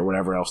enough money, or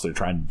whatever else they're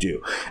trying to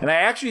do. And I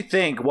actually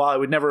think, while I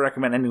would never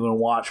recommend anyone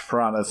watch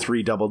Piranha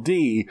 3 Double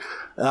D,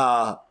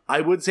 I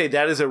would say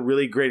that is a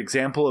really great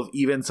example of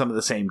even some of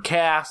the same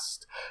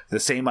cast, the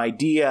same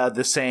idea,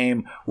 the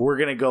same, we're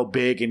going to go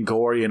big and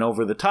gory and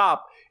over the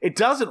top. it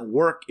doesn't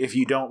work if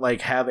you don't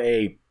like have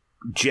a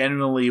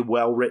genuinely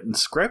well written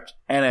script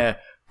and a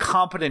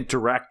competent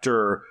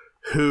director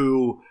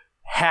who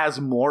has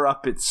more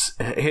up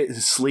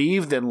his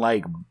sleeve than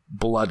like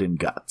blood and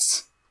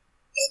guts.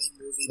 Any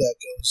movie that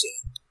goes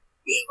in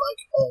being like,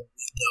 oh,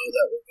 we know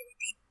that we're going to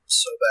be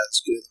so bad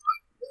it's good,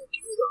 like we're going to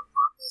do it on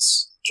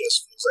purpose,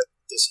 just feels like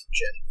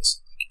disingenuous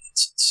and like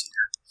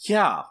insincere.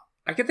 Yeah.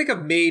 I can think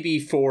of maybe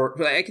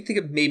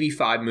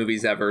 5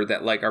 movies ever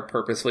that like are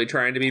purposefully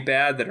trying to be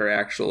bad that are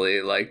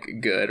actually like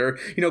good, or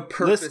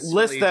purposefully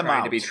list them trying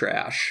out. to be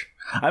trash.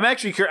 I'm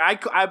actually curious.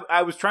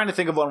 I was trying to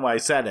think of one when I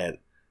said it.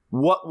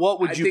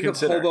 What would you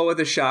consider? I think of Hobo with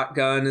a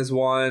Shotgun is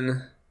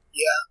one.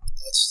 Yeah,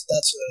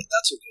 that's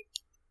a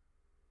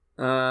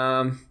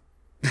good.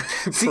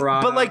 See,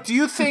 but like, do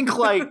you think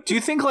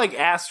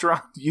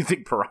Astron? You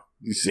think Piranha?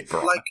 You say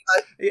Piranha? Like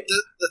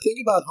the thing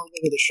about Hobo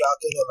with a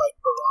Shotgun and like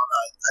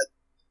Piranha,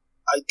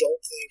 I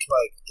don't think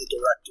like the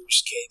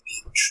directors came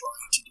in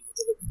trying to do a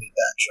deliberately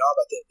bad job.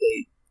 I think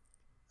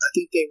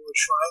they were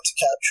trying to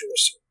capture a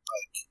certain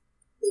like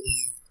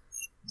really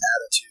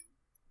attitude.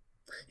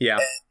 Yeah.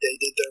 And they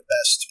did their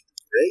best to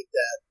create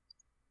that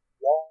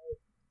while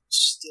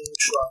still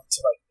trying to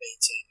like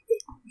maintain a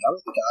good movie. I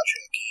don't think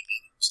Aja came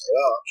in and was like,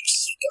 oh, I'm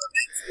just gonna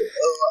make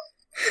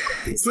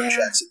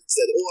French accent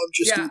instead. Oh, I'm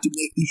just going to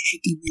make this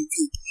shitty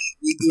movie.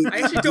 I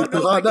actually don't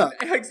know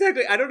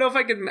exactly. I don't know if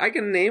I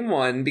can name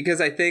one,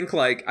 because I think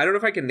like I don't know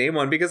if I can name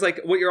one, because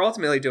like what you're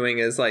ultimately doing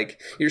is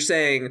like you're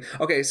saying,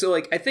 okay, so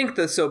like I think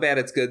the so bad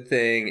it's good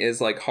thing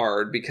is like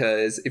hard,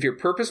 because if you're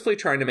purposefully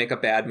trying to make a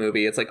bad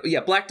movie, it's like, yeah,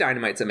 Black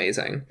Dynamite's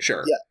amazing,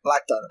 sure. Yeah,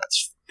 Black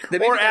Dynamite's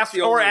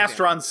or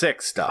Astron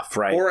 6 stuff,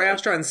 right? Or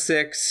Astron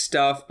 6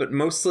 stuff, but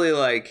mostly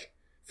like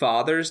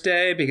Father's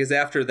Day, because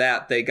after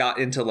that they got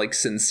into like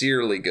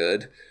sincerely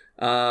good.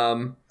 I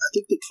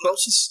think the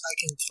closest I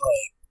can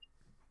claim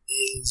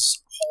is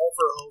Paul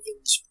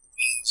Verhoeven's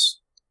movies,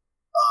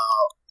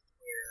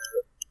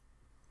 where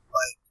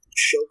like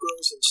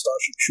Showgirls and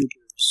Starship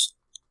Troopers.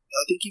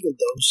 I think even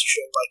those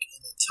show like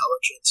an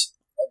intelligent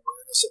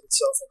awareness of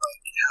itself and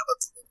like have a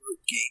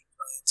deliberate game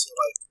plan to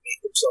like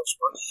make themselves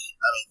work.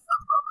 I mean,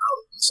 I'm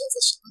outing myself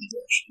as somebody who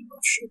actually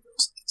loves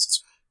Showgirls and thinks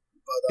it's great.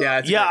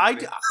 But,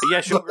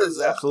 Showgirls is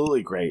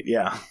absolutely great.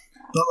 Yeah,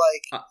 but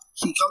like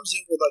he comes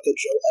in with like a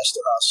Joe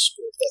Esterhazy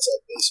script that's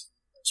like basically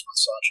the most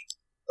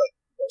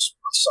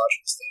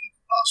misogynist thing it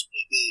could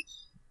possibly be.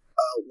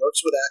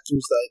 Works with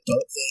actors that I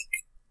don't think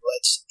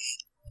lets in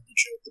on the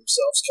joke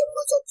themselves, kind of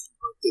like how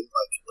Kubrick didn't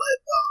like let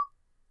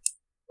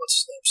what's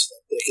his name,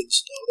 Slim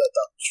Pickens, know that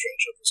Doctor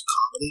Strangelove was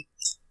comedy.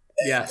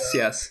 And,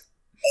 yes.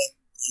 And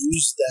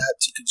use that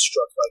to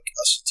construct like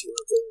a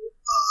satirical,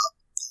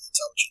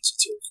 intelligent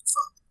satirical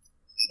film.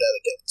 That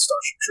again in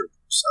Starship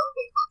Troopers. I don't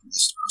know about the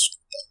Esterhazy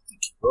script. I don't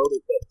think he wrote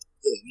it, but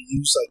yeah, he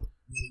used like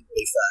really,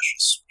 really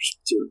fascist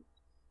material.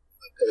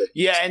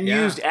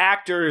 Used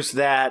actors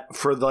that,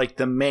 for like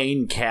the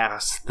main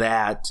cast,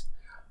 that,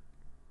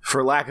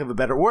 for lack of a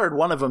better word,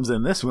 one of them's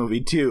in this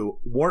movie too,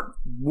 weren't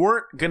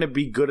going to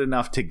be good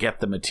enough to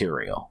get the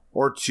material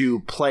or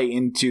to play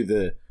into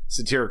the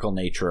satirical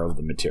nature of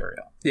the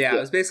material. Yeah, it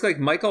was basically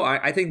like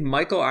I think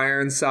Michael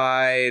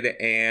Ironside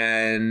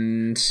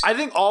and I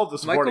think all the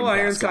supporting Michael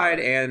Ironside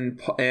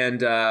and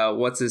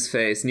what's his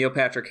face, Neil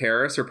Patrick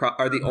Harris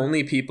are the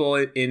only people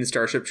in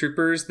Starship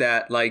Troopers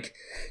that like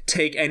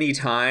take any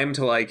time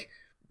to like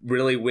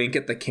really wink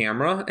at the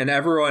camera, and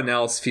everyone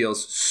else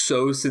feels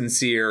so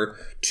sincere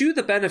to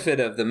the benefit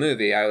of the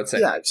movie. I would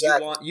say, yeah,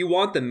 exactly. You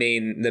want the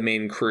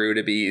main crew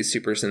to be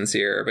super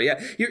sincere, but yeah,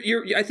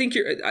 I think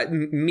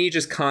me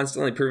just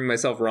constantly proving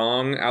myself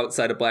wrong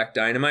outside of Black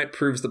Dynamite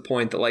proves the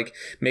point that like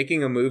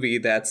making a movie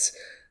that's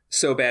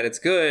so bad it's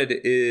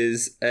good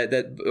is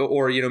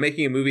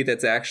making a movie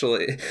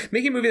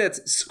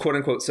that's quote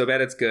unquote so bad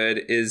it's good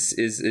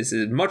is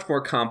a much more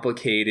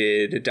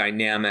complicated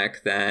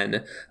dynamic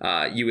than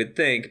you would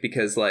think,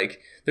 because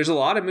like there's a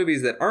lot of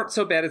movies that aren't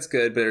so bad it's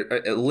good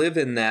but live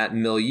in that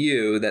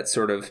milieu, that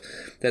sort of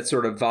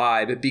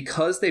vibe,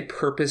 because they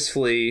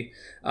purposefully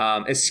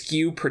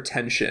eschew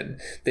pretension.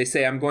 They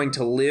say, I'm going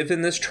to live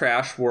in this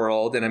trash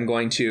world and I'm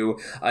going to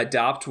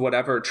adopt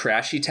whatever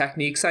trashy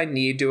techniques I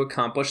need to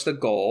accomplish the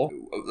goal,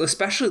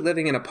 especially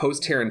living in a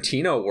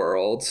post-Tarantino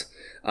world.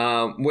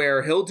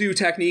 Where he'll do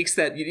techniques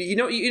that you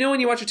know when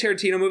you watch a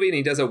Tarantino movie and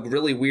he does a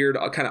really weird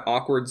kind of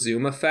awkward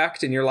zoom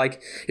effect and you're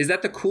like, is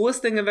that the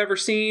coolest thing I've ever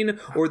seen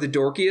or the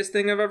dorkiest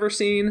thing I've ever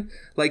seen?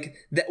 Like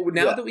that,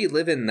 now that we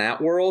live in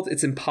that world,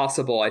 it's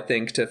impossible, I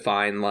think, to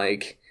find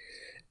like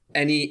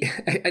any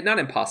not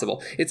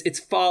impossible, it's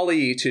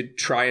folly to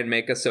try and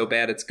make a so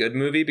bad it's good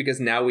movie, because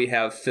now we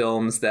have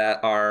films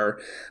that are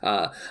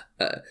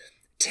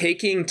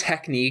taking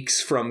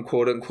techniques from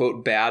quote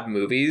unquote bad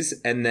movies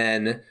and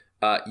then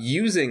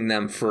using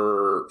them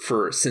for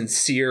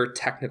sincere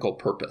technical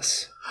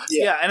purpose.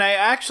 Yeah, and I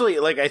actually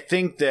I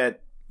think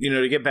that,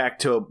 to get back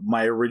to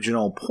my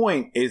original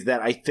point, is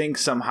that I think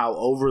somehow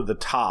Over the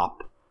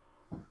Top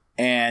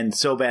and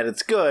So Bad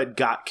It's Good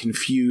got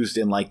confused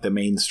in like the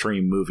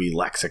mainstream movie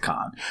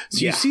lexicon.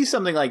 So you see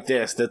something like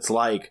this that's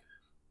like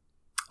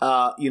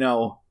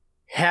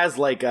has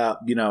like a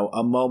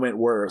moment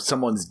where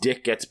someone's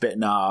dick gets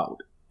bitten out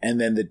and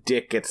then the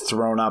dick gets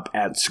thrown up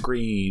at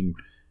screen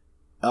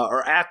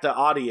or at the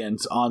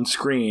audience on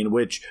screen,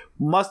 which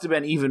must have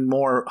been even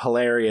more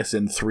hilarious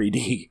in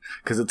 3D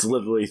because it's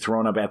literally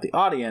thrown up at the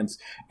audience.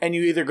 And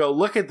you either go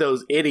look at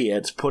those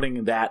idiots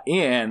putting that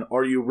in,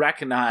 or you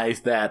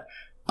recognize that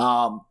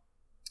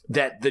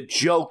that the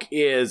joke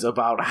is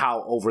about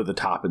how over the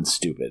top and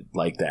stupid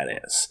like that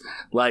is.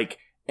 Like,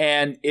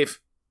 and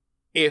if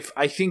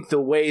I think the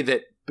way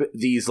that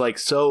these like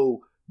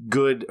so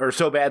good or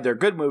so bad they're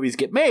good movies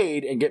get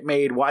made,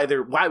 why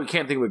we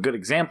can't think of a good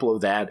example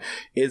of that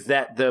is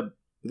that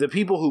the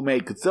people who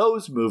make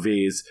those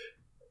movies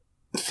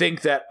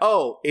think that,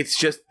 oh, it's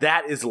just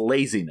that is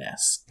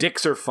laziness.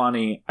 Dicks are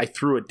funny. I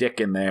threw a dick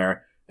in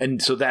there,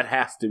 and so that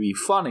has to be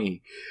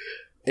funny.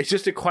 It's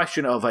just a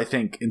question of, I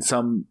think, in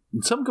some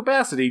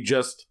capacity,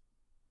 just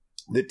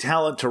the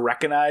talent to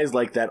recognize,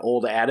 like that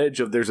old adage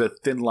of there's a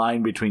thin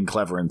line between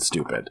clever and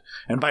stupid.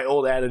 And by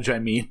old adage, I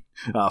mean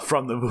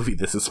from the movie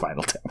This is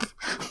Spinal Tap.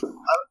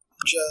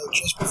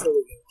 Just before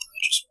we go on, I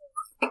just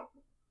want to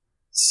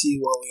see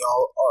where we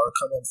all are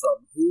coming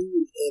from.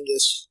 Who in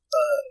this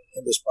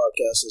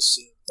podcast has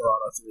seen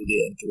Piranha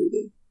 3D and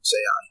 3D? Say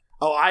aye.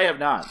 Oh, I have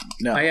not.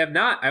 No, I have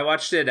not. I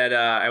watched it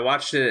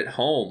at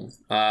home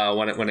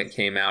when it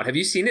came out. Have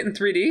you seen it in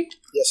 3D?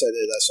 Yes, I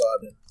did. I saw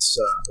it in its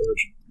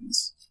original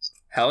release.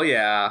 Hell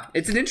yeah.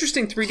 It's an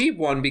interesting 3D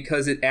one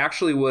because it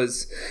actually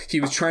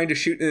he was trying to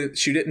shoot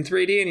it in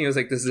 3D and he was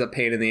like, this is a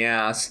pain in the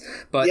ass.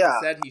 But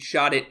instead he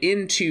shot it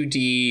in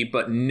 2D,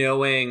 but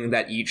knowing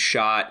that each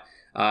shot,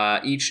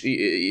 each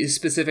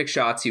specific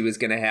shots he was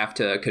going to have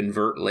to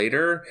convert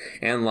later.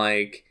 And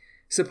like,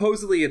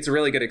 supposedly it's a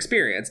really good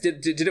experience.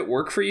 Did it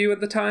work for you at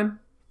the time?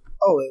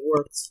 Oh, it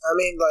worked. I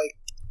mean, like,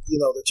 the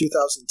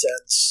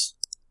 2010s,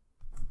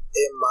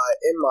 in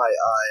my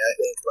eye, I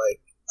think,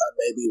 like, I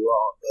may be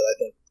wrong, but I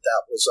think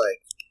that was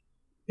like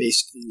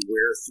basically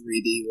where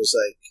 3D was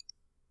like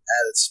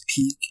at its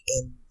peak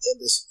in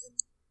this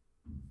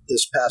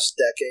past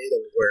decade,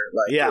 and where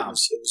like it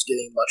was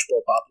getting much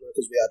more popular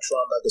because we had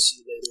Tron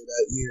Legacy later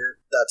that year.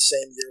 That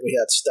same year we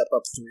had Step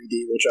Up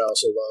 3D, which I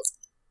also loved.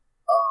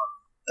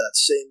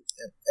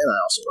 And I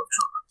also love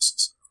Tron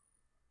Legacy.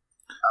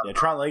 So,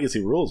 Tron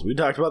Legacy rules. We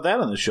talked about that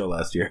on the show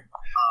last year.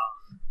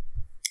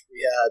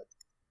 We had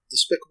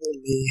Despicable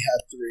Me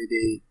had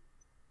 3D.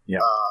 Yeah.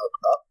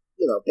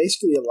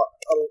 Basically a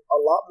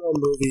lot more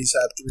movies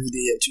had 3D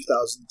in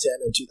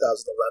 2010 and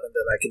 2011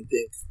 than I can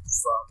think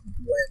from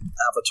when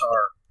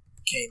Avatar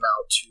came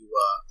out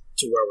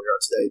to where we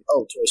are today.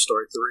 Oh, Toy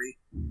Story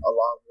 3,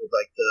 along with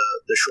like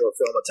the short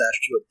film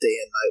attached to it, Day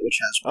and Night, which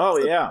has one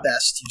of the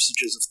best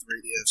usages of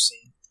 3D I've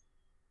seen.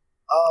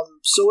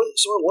 So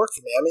it worked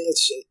for me. I mean,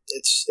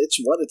 it's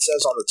what it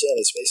says on the tin.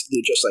 It's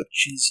basically just like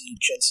cheesy,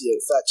 chintzy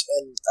effects,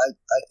 and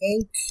I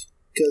think,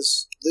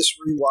 because this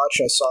rewatch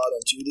I saw it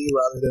in 2D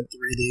rather than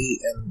 3D,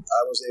 and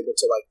I was able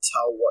to like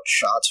tell what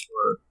shots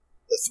were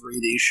the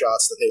 3D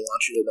shots that they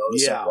want you to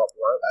notice and what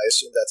weren't. I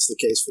assume that's the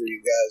case for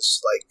you guys.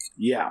 Like,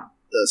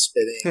 the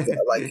spitting,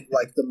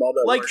 like the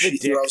moment like where she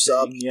throws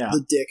up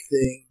the dick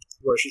thing,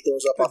 where she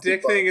throws up the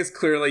dick thing is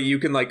clearly you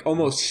can like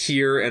almost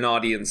hear an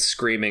audience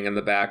screaming in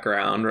the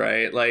background,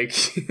 right? Like,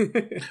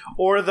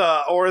 or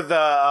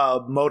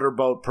the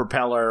motorboat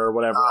propeller or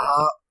whatever.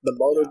 The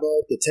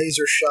motorboat, the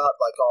taser shot,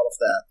 like all of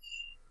that.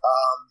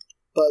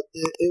 But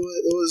it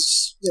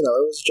was it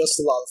was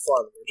just a lot of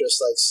fun. We're just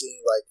like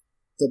seeing like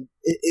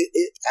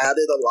it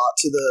added a lot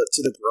to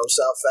the gross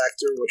out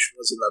factor, which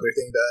was another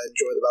thing that I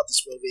enjoyed about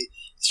this movie.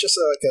 It's just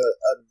like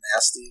a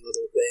nasty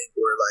little thing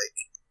where like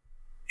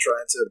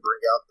trying to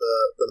bring out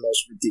the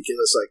most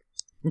ridiculous like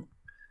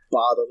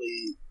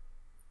bodily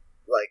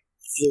like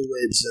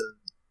fluids and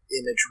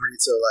imagery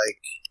to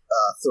like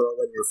throw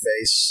in your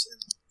face.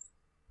 And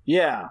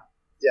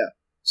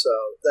so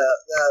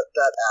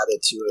that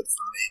added to it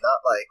for me.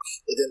 Not like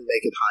it didn't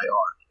make it high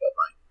art, but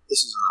like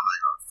this isn't a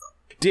high art film.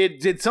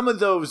 Did some of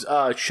those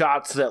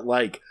shots that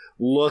like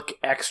look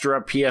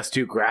extra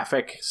PS2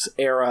 graphics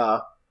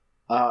era,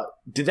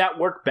 did that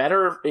work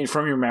better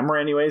from your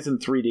memory anyways in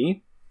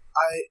 3D?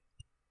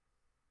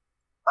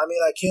 I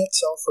mean, I can't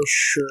tell for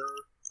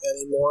sure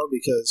anymore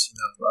because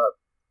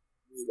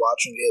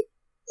rewatching it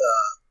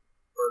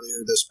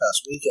earlier this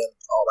past weekend,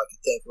 all I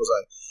could think was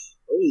like,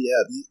 oh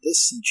yeah,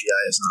 this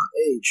CGI is not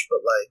aged,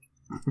 but like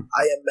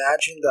I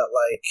imagine that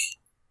like,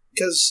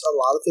 because a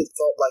lot of it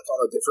felt like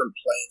on a different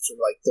plane from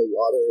like the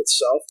water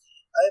itself,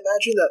 I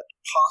imagine that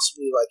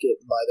possibly like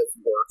it might have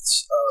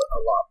worked a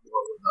lot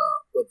more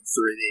with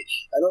 3D.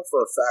 I know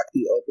for a fact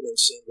the opening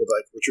scene with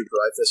like Richard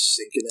Dreyfuss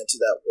sinking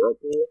into that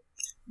whirlpool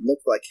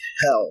looked like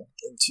hell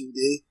in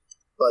 2D,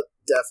 but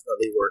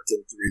definitely worked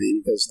in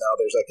 3D because now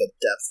there's like a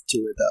depth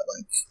to it that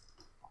like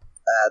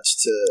adds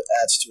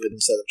to it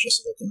instead of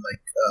just looking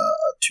like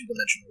a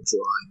two-dimensional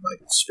drawing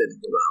like spinning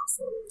around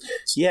for a little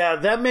bit. Yeah,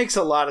 that makes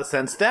a lot of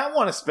sense. That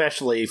one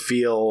especially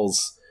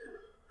feels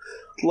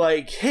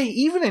like, hey,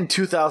 even in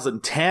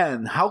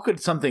 2010, how could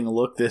something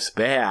look this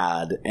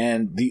bad?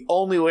 And the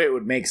only way it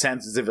would make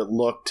sense is if it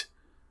looked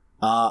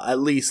at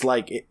least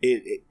like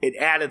it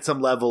added some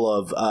level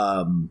of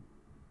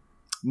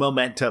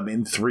momentum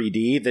in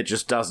 3D that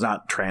just does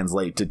not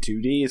translate to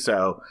 2D.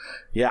 So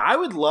yeah, I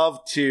would love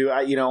to,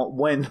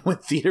 when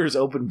theaters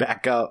open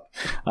back up,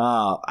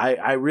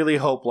 I really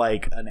hope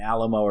like an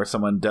Alamo or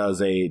someone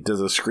does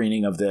a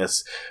screening of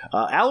this.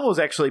 Alamo's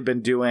actually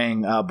been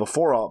doing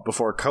before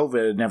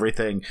COVID and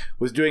everything,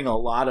 was doing a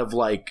lot of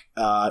like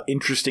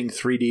interesting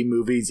 3D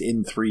movies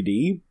in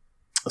 3D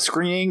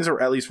screenings,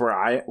 or at least where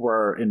I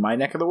were in my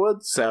neck of the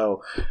woods.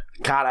 So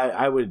God,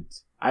 I would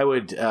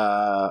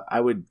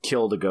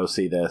kill to go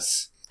see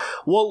this.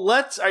 Well,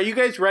 are you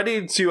guys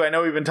ready to, I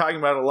know we've been talking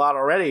about it a lot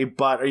already,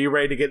 but are you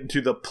ready to get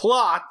into the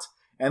plot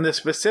and the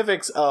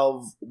specifics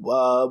of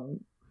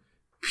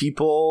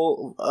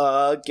people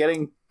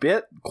getting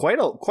bit quite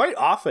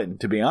often,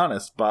 to be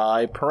honest,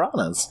 by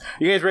piranhas?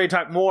 You guys ready to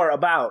talk more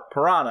about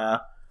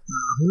Piranha,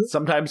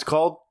 sometimes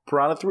called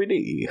Piranha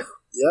 3D?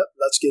 Yep,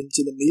 let's get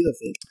into the meat of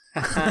it.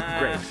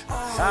 Great.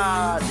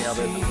 Nailed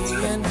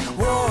it.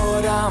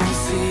 What I'm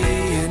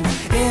seeing,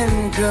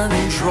 in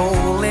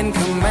control, in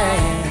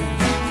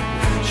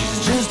command.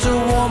 She's just a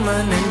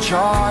woman in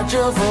charge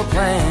of a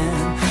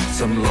plan.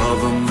 Some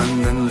love 'em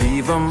and then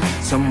leave 'em,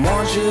 some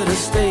want you to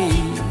stay.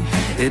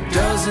 It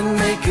doesn't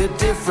make a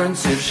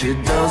difference if she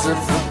does it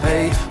for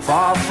pay.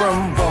 Far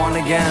from born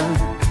again,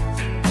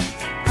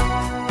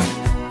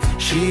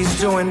 she's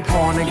doing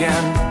porn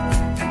again.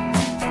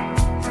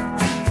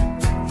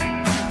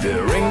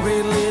 They're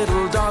angry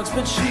little dogs,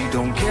 but she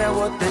don't care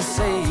what they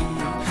say.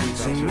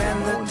 Same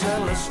men that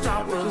tell her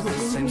stop with the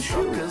same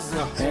truckers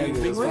that take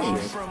the way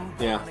from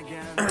Yeah.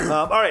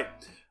 All right.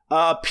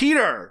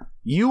 Peter,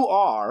 you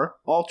are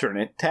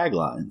alternate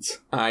taglines.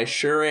 I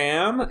sure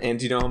am. And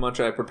do you know how much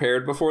I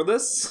prepared before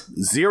this?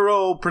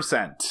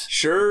 0%.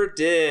 Sure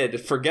did.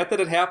 Forget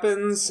that it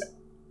happens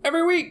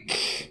every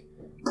week.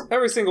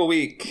 Every single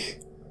week.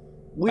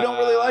 We don't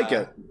really like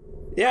it.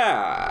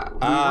 Yeah. We're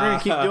going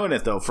to keep doing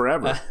it, though,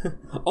 forever.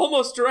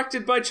 Almost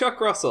directed by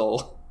Chuck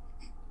Russell.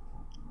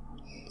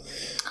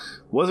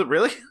 Was it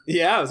really?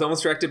 Yeah, it was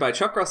almost directed by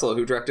Chuck Russell,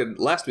 who directed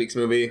last week's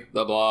movie,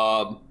 The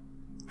Blob.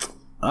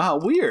 Ah,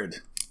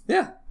 weird.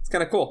 Yeah, it's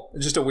kind of cool.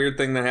 It's just a weird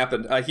thing that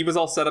happened. He was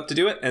all set up to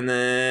do it, and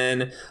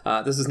then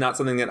this is not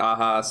something that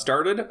AHA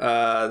started,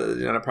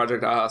 not a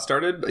project AHA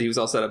started, but he was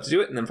all set up to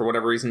do it, and then for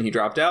whatever reason he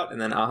dropped out, and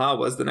then AHA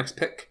was the next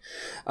pick.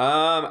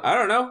 I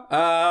don't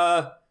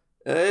know.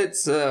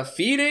 It's a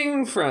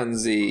feeding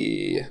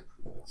frenzy.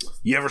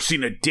 You ever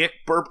seen a dick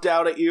burped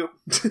out at you?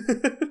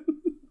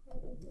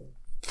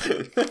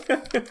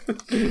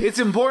 It's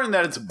important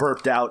that it's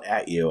burped out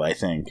at you, I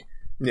think.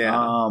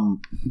 Yeah.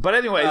 But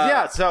anyways,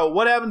 yeah, so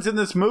what happens in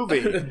this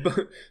movie?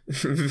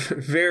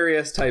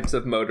 Various types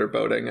of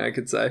motorboating, I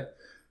could say.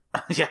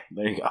 Yeah,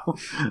 there you go.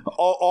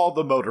 All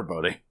the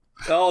motorboating.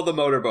 All the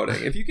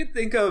motorboating. If you could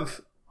think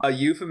of a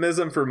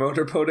euphemism for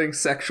motorboating,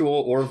 sexual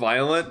or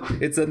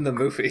violent, it's in the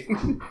movie.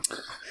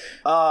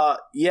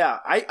 Yeah,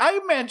 I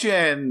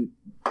imagine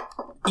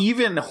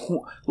even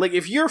like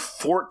if you're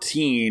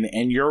 14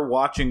 and you're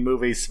watching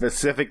movies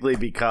specifically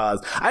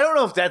because I don't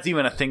know if that's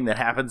even a thing that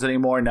happens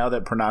anymore now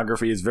that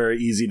pornography is very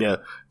easy to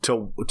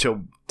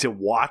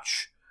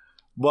watch,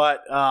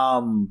 but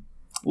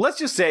let's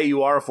just say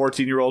you are a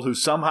 14-year-old who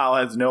somehow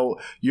has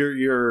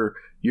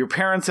your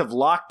parents have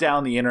locked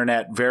down the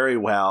internet very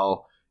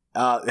well.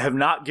 Have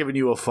not given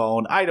you a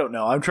phone. I don't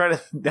know. I'm trying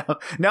to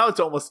now it's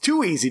almost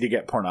too easy to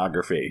get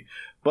pornography.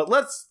 But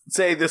let's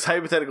say this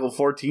hypothetical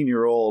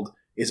 14-year-old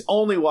is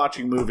only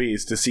watching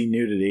movies to see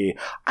nudity.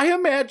 I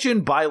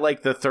imagine by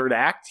like the third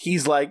act,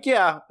 he's like,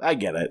 yeah, I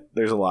get it.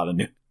 There's a lot of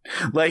nudity.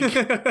 Like,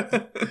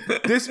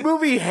 this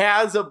movie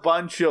has a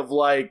bunch of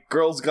like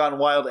Girls Gone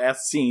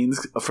Wild-esque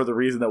scenes for the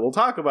reason that we'll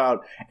talk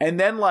about. And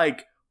then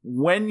like,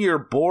 when you're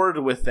bored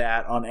with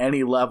that on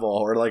any level,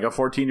 or like a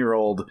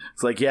 14-year-old,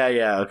 it's like,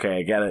 yeah, okay,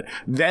 I get it.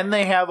 Then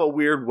they have a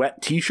weird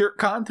wet t-shirt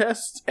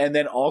contest, and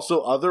then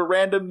also other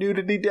random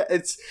nudity.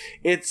 It's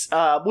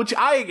which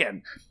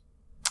I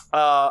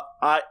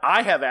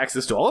have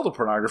access to all the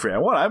pornography I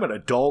want. I'm an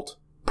adult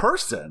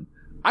person.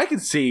 I can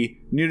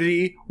see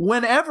nudity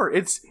whenever.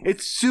 It's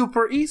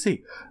super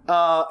easy,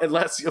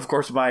 unless of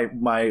course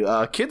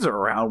my kids are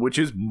around, which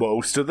is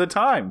most of the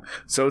time.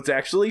 So it's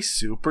actually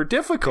super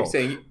difficult.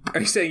 Are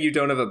you saying you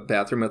don't have a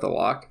bathroom with a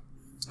lock?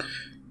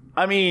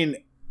 I mean,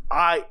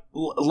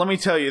 let me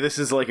tell you, this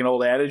is like an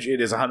old adage. It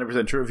is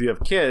 100% true. If you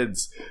have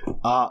kids,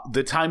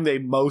 the time they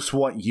most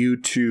want you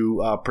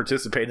to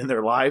participate in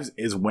their lives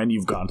is when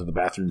you've gone to the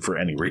bathroom for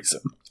any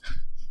reason.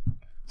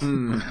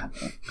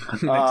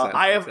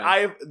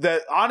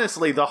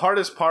 Honestly, the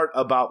hardest part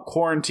about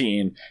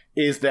quarantine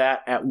is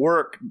that at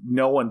work,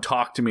 no one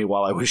talked to me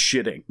while I was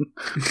shitting.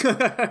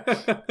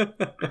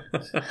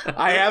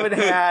 I haven't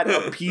had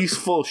a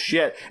peaceful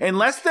shit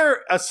unless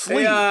they're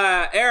asleep.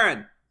 Hey,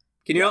 Aaron,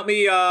 can you help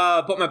me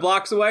put my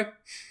blocks away?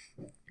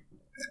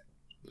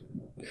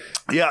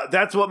 Yeah,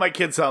 that's what my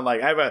kids sound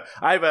like. I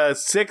have a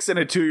 6 and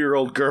a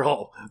 2-year-old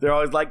girl. They're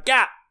always like,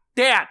 yeah,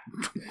 Dad,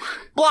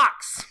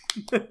 blocks.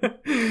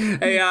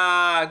 Hey,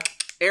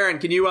 Aaron,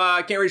 can you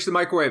can't reach the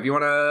microwave? You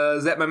want to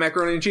zap my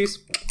macaroni and cheese?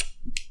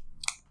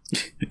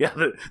 Yeah,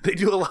 they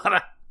do a lot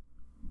of.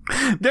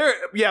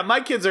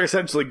 My kids are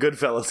essentially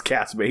Goodfellas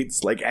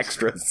castmates, like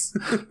extras.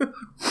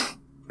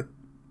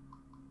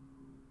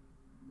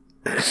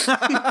 That's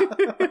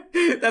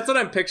what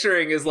I'm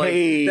picturing is like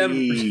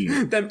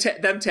them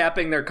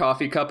tapping their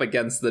coffee cup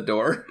against the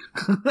door.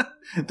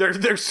 They're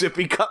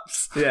sippy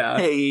cups. Yeah.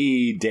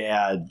 Hey,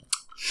 Dad,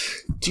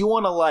 do you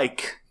want to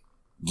like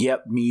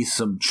get me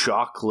some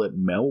chocolate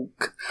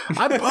milk?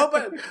 I'm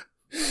pumping.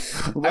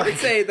 I would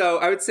say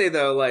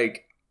though,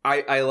 like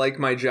I like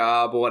my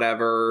job,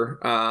 whatever.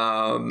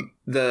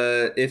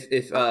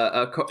 If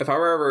I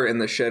were ever in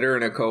the shitter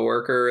and a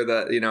coworker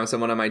that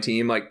someone on my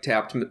team like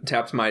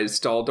tapped my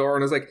stall door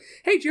and was like,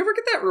 "Hey, did you ever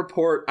get that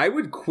report?" I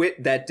would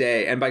quit that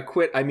day, and by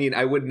quit I mean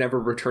I would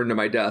never return to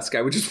my desk.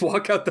 I would just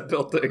walk out the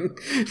building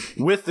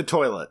with the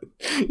toilet.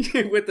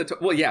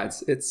 Well, yeah,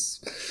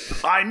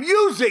 it's. I'm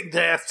using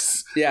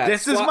this. Yeah,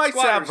 this is my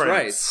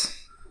severance.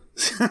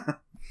 Right.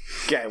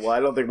 Okay, well, I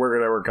don't think we're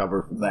going to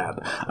recover from that.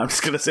 I'm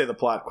just going to say the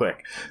plot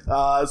quick.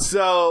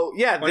 So,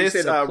 yeah, this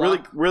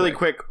really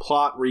quick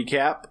plot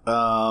recap.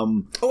 I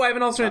have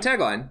an alternate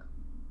tagline.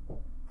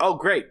 Oh,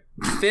 great.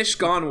 Fish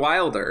gone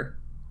wilder.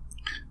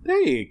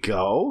 There you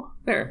go.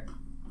 There.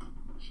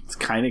 It's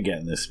kind of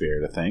getting the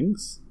spirit of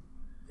things.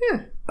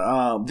 Yeah.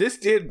 This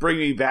did bring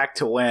me back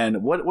to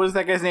when... What was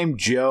that guy's name?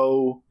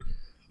 Joe...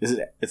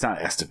 It's not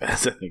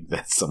Estevez. I think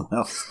that's someone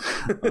else.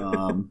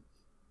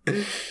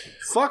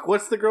 Fuck,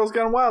 what's the Girls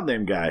Gone Wild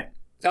name guy?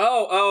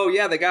 Oh,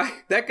 yeah, the guy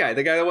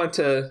that went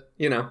to,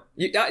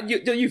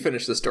 you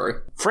finish the story.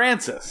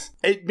 Francis.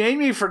 It made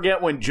me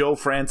forget when Joe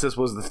Francis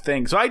was the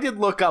thing. So I did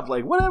look up,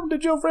 like, what happened to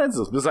Joe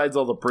Francis? Besides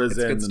all the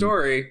prison. It's a good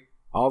story.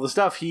 All the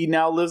stuff. He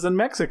now lives in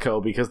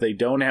Mexico because they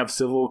don't have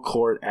civil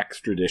court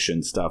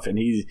extradition stuff. But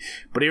if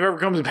he ever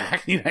comes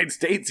back in the United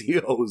States,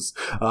 he owes,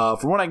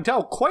 from what I can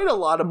tell, quite a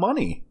lot of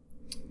money.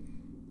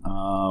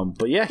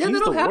 But yeah, he's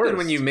that'll the happen worst.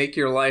 when you make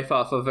your life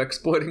off of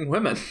exploiting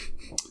women.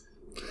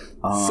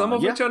 Some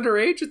of which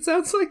underage, it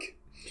sounds like.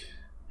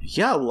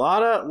 Yeah, a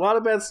lot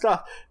of bad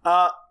stuff.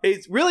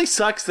 It really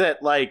sucks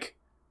that like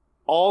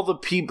all the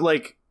people,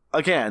 like,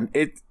 again,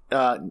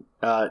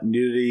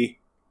 nudity,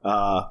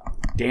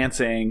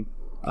 dancing,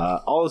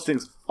 all those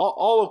things,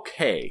 all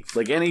okay.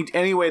 Like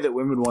any way that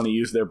women want to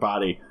use their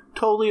body,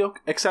 totally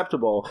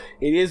acceptable.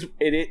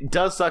 It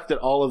does suck that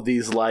all of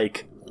these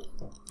like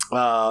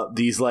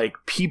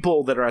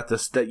people that are at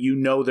this, that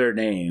their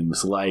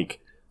names, like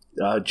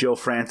Joe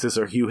Francis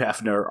or Hugh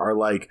Hefner, are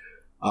like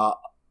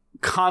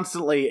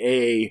constantly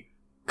a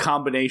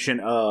combination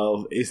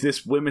of, is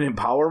this women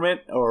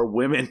empowerment or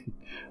women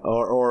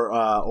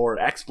or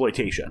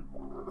exploitation,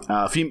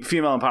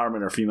 female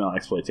empowerment or female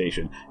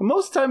exploitation, and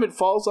most of the time it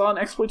falls on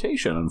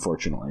exploitation,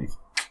 unfortunately.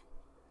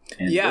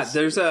 And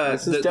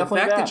the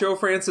fact that Joe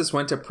Francis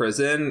went to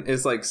prison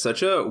is like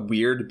such a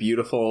weird,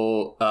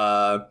 beautiful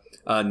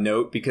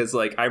note, because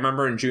like I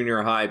remember in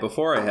junior high,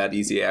 before I had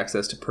easy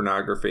access to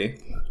pornography,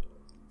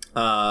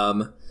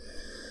 those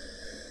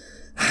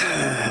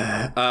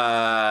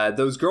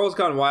Girls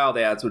Gone Wild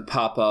ads would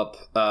pop up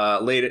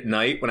late at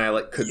night when I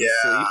like couldn't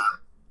sleep.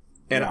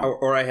 And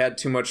or I had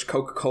too much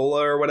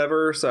Coca-Cola or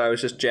whatever, so I was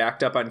just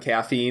jacked up on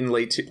caffeine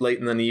late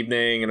in the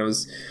evening, and it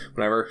was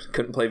whatever,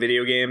 couldn't play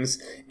video games.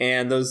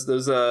 And those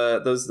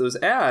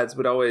ads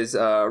would always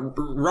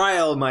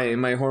rile my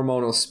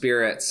hormonal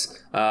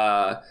spirits,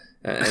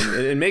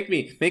 and make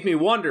me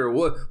wonder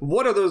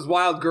what are those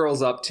wild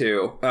girls up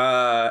to.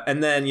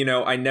 And then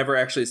I never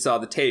actually saw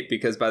the tape,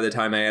 because by the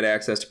time I had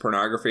access to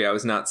pornography, I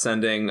was not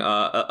sending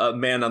a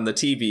man on the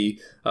TV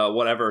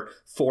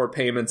 4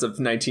 payments of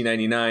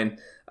 $19.99.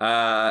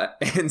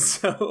 And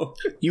so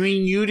you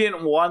mean you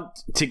didn't want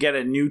to get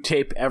a new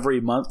tape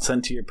every month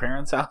sent to your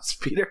parents' house,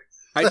 Peter?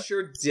 I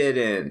sure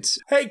didn't.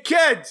 Hey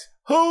kids,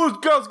 whose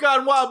Girls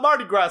Gone Wild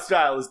Mardi Gras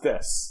style is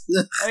this?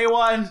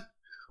 Anyone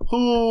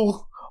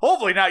who...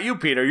 Hopefully not you,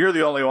 Peter. You're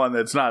the only one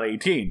that's not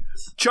 18.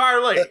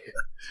 Charlie.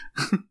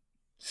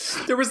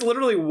 There was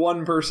literally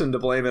one person to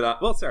blame it on.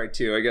 Well, sorry,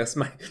 two. I guess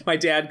my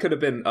dad could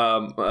have been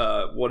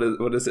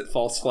what is it?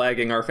 False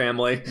flagging our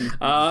family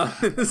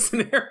in this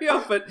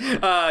scenario. But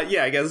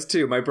yeah, I guess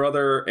two. My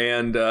brother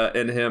and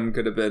him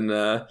could have been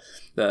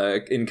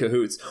in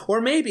cahoots, or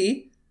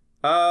maybe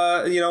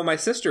my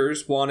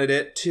sisters wanted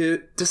it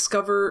to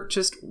discover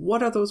just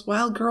what are those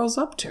wild girls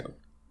up to.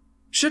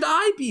 Should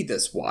I be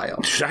this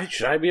wild?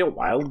 Should I be a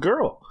wild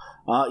girl?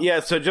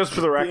 Yeah, so just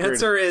for the record... The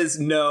answer is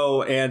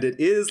no, and it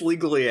is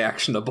legally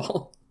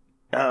actionable.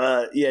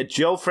 Yeah,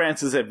 Joe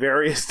Francis at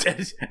various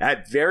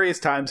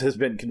times has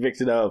been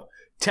convicted of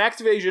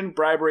tax evasion,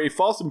 bribery,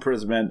 false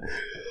imprisonment,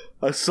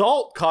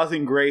 assault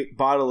causing great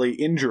bodily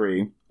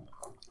injury,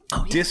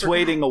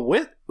 dissuading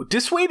a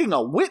dissuading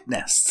a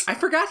witness. I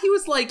forgot he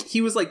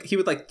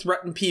would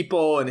threaten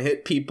people and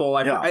hit people.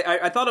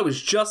 I thought it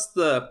was just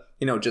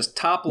just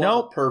top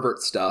level pervert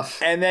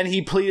stuff. And then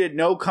he pleaded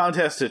no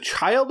contest to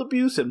child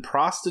abuse and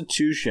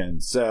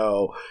prostitution.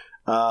 So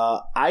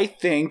I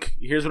think,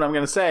 here's what I'm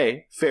going to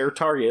say, fair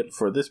target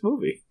for this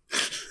movie.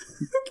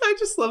 I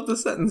just love the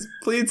sentence.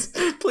 Please,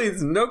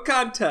 no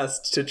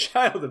contest to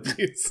child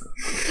abuse.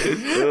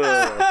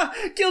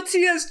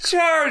 Guilty as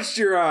charged,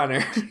 Your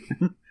Honor.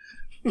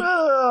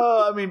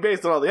 I mean,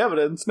 based on all the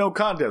evidence, no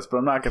contest, but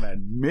I'm not going to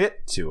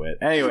admit to it.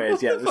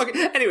 Anyways, yeah.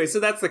 Anyway,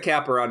 so that's the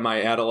capper on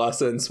my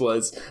adolescence,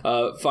 was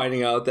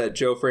finding out that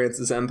Joe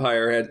Francis'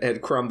 empire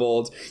had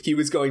crumbled. He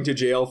was going to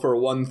jail for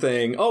one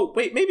thing. Oh,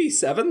 wait, maybe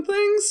 7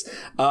 things?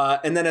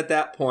 And then at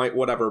that point,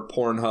 whatever,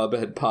 Pornhub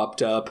had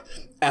popped up.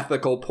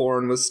 Ethical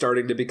porn was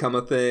starting to become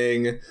a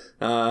thing.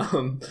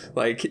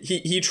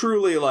 He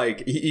truly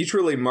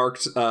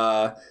marked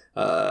a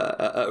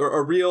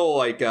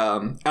real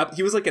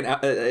he was like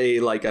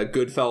a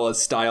Goodfellas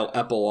style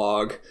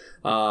epilogue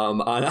on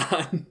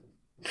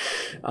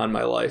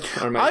my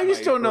life. I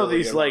just don't know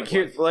these I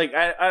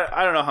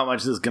don't know how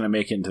much this is going to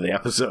make into the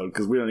episode,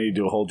 because we don't need to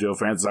do a whole Joe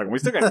Francis argument. We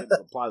still got to get into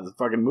the plot of this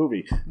fucking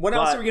movie. What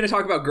else are we going to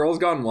talk about? Girls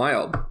Gone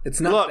Wild.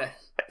 It's not. Look,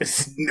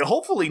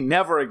 hopefully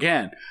never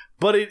again.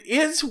 But it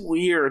is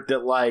weird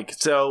that,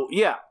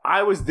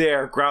 I was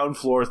there, ground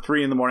floor,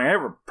 3 a.m. I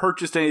never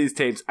purchased any of these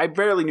tapes. I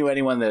barely knew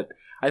anyone that,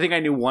 I think I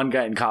knew one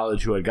guy in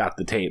college who had got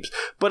the tapes.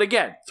 But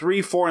again,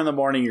 3, 4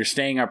 a.m, you're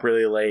staying up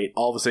really late.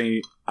 All of a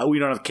sudden, we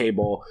don't have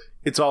cable.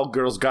 It's all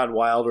Girls Gone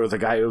Wild, or the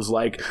guy who's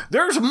like,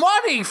 there's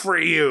money for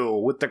you,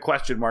 with the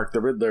question mark,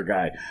 the Riddler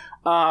guy.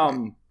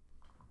 But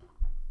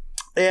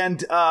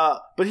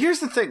here's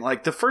the thing,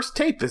 the first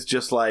tape is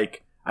just I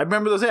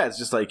remember those ads,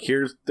 just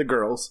here's the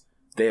girls.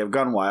 They have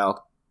gone wild.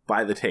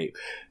 Buy the tape.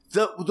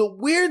 The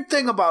weird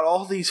thing about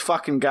all these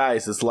fucking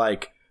guys is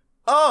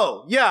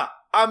oh, yeah,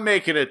 I'm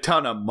making a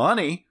ton of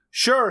money.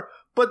 Sure,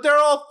 but they're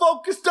all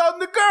focused on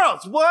the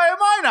girls. Why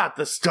am I not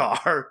the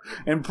star?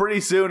 And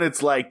pretty soon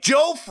it's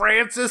Joe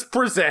Francis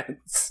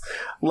presents.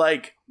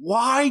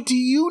 Why do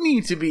you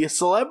need to be a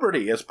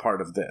celebrity as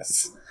part of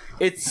this?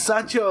 It's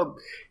such a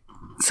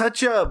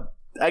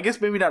I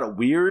guess maybe not a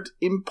weird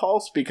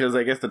impulse, because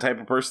I guess the type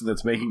of person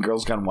that's making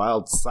Girls Gone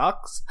Wild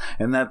sucks,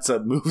 and that's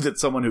a move that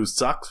someone who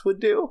sucks would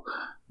do.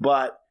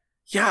 But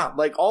yeah,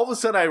 all of a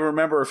sudden I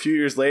remember a few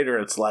years later,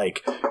 it's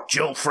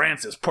Joe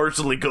Francis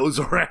personally goes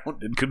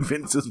around and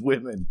convinces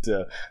women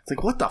to.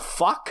 It's what the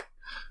fuck?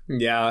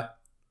 Yeah.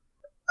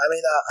 I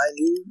mean, I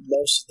knew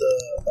most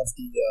of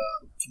the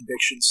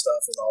conviction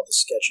stuff and all the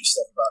sketchy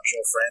stuff about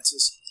Joe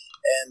Francis,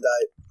 and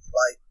I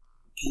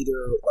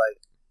Peter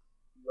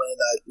when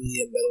I'd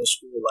be in middle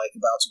school,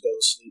 about to go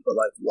to sleep, but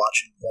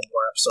watching one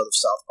more episode of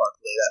South Park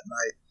late at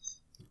night,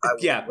 I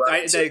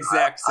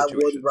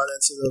would run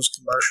into those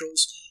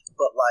commercials.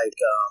 But I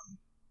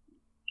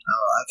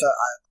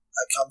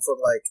come from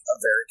a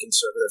very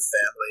conservative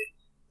family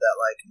that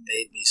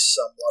made me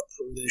somewhat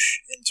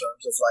prudish in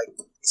terms of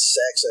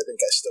sex. I think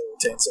I still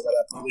retain some of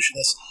that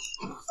prudishness,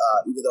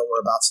 even though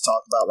we're about to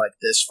talk about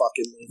this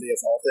fucking movie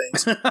of all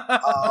things.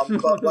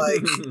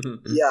 But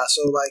yeah,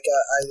 so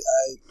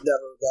I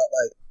never got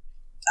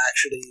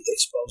actually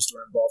exposed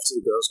or involved to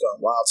the Girls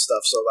Gone Wild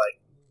stuff. So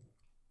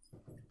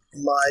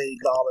my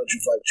knowledge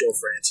of Joe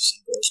Francis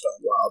and Girls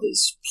Gone Wild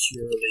is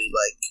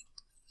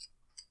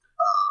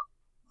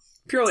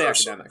purely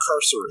academic,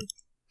 cursory.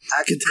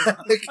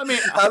 Academic. I mean,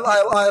 I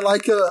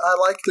like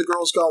the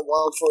Girls Gone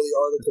Wild for the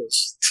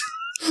articles.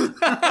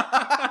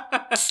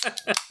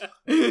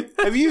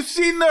 Have you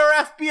seen their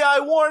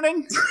FBI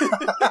warning?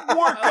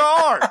 Work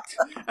hard.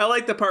 I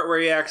like the part where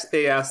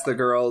they ask the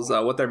girls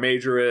what their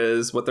major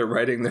is, what they're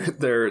writing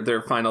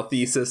their final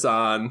thesis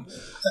on.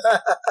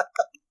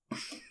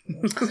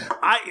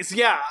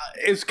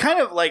 It's kind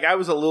of I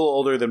was a little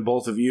older than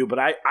both of you, but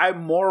I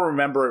more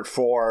remember it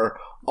for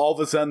all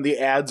of a sudden the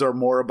ads are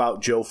more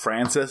about Joe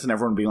Francis and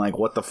everyone being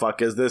what the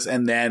fuck is this?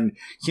 And then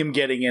him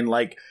getting in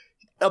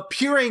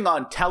appearing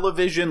on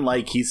television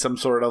he's some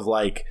sort of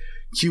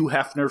Hugh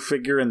Hefner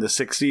figure in the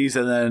 60s,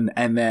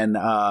 and then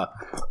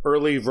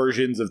early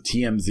versions of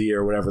TMZ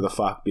or whatever the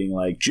fuck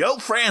being Joe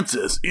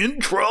Francis in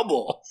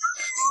trouble.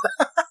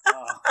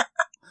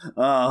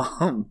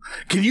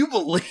 Can you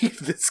believe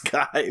this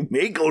guy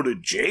may go to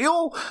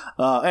jail?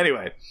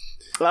 Anyway,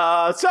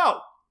 so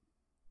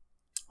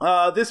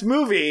this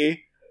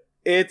movie,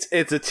 it's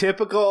a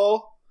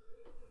typical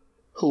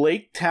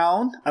lake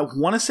town. I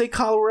want to say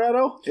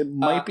Colorado. It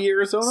might be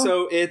Arizona.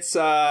 So it's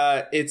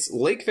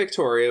Lake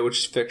Victoria, which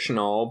is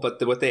fictional,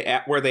 but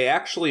where they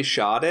actually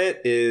shot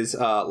it is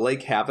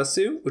Lake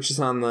Havasu, which is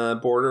on the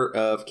border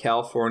of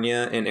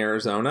California and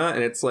Arizona,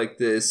 and it's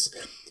this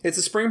It's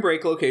a spring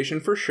break location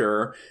for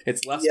sure.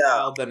 It's less Yeah.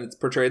 wild than it's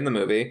portrayed in the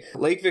movie.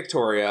 Lake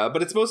Victoria,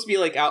 but it's supposed to be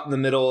like out in the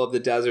middle of the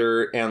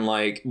desert, and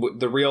like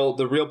the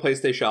real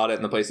place they shot it,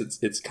 and the place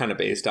it's kind of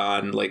based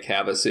on, Lake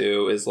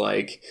Havasu, is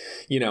like,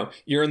 you know,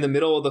 you're in the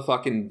middle of the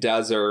fucking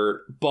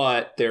desert,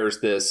 but there's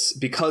this,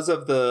 because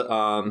of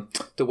the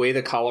way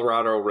the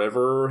Colorado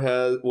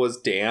River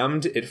was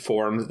dammed, it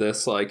formed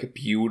this like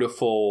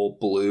beautiful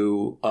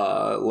blue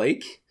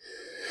lake.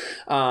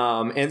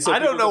 And so I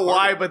don't know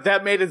why, but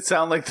that made it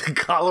sound like the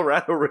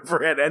Colorado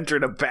River had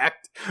entered a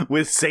pact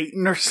with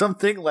Satan or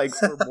something, like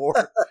for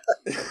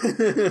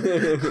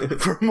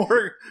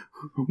more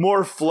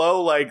more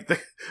flow. Like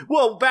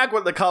back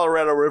when the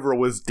Colorado River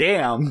was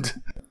damned.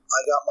 I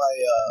got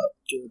my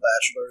dual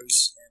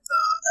bachelor's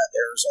at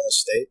Arizona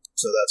State,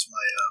 so that's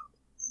my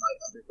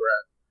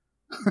undergrad.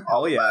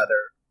 Oh yeah,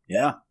 ladder.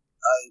 Yeah.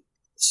 I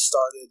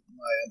started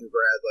my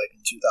undergrad like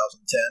in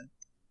 2010.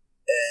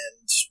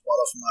 And one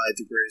of my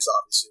degrees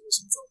obviously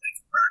was in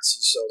filmmaking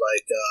practices, so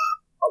like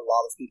a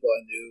lot of people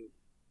I knew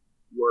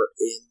were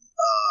in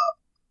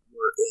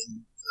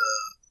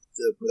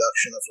the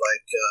production of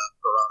like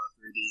Piranha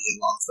 3D. A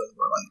lot of them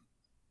were like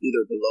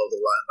either below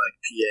the line like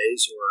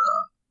PAs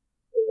or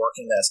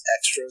working as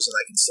extras, and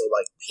I can still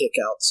like pick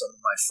out some of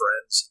my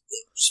friends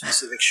in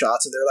specific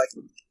shots, and they're like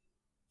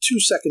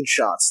 2-second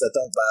shots that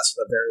don't last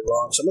that very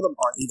long. Some of them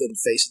aren't even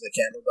facing the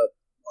camera, but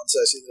once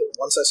I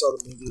saw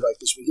the movie like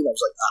this weekend, I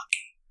was like,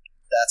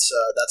 that's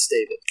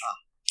David.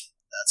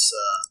 That's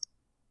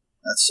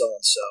so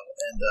and so.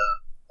 And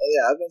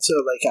yeah, I've been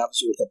to Lake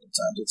Havasu a couple of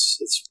times.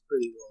 It's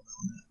pretty well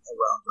known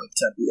around like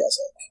Tempe as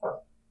like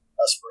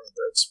a spring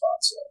break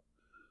spot. So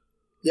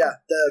yeah,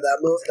 that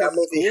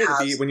movie cool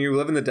has. when you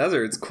live in the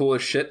desert, it's cool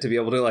as shit to be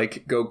able to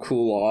like go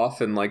cool off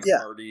and like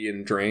party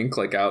and drink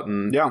like out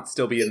and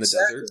still be in the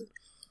desert.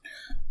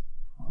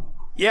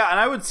 Yeah, and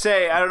I would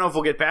say, I don't know if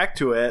we'll get back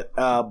to it,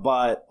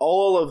 but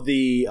all of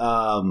the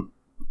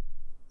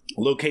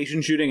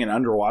location shooting and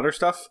underwater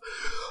stuff,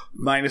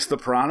 minus the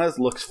piranhas,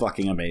 looks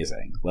fucking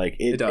amazing. Like,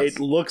 it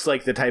looks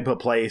like the type of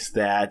place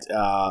that,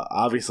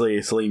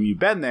 obviously, Salim, you've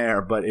been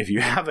there, but if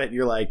you haven't,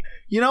 you're like,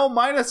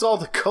 minus all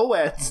the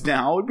co-eds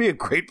now, it would be a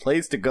great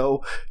place to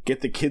go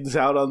get the kids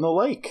out on the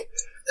lake.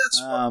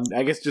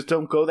 I guess just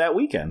don't go that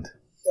weekend.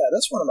 Yeah,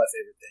 that's one of my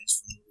favorite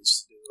things for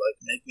movies to do, like,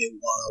 make me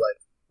want to,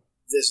 like,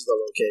 visit the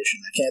location.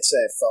 I can't say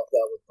I felt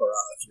that with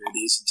Piranha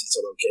 3D since it's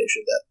a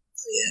location that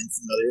I am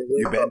familiar with.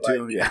 You've been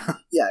to,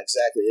 yeah. Yeah,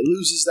 exactly. It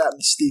loses that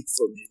mystique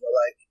for me. But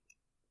like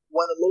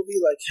when a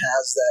movie like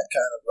has that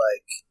kind of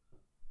like,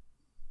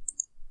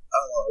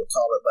 I don't want to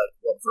call it like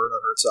what Werner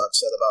Herzog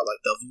said about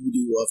like the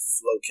voodoo of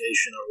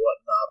location or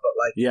whatnot, but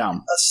like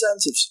a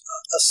sense of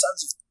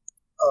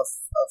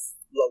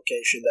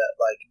location that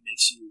like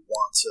makes you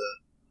want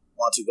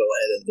to go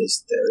ahead and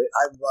visit there.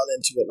 I've run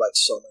into it like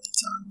so many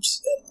times,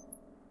 and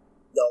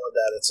knowing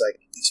that it's like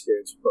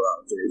experience with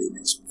Piranha 3D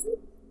makes me feel.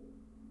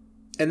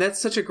 And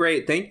that's such a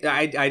great thing.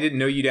 I didn't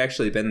know you'd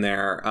actually been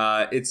there.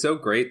 It's so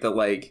great that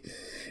like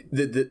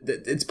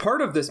it's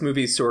part of this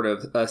movie's sort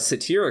of a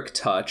satiric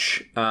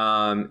touch,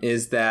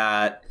 is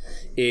that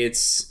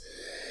it's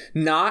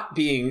not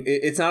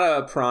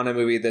a piranha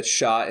movie that's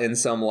shot in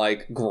some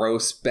like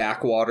gross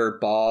backwater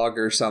bog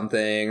or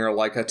something, or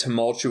like a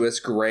tumultuous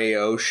gray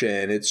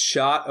ocean. It's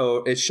shot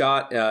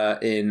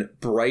in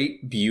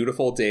bright,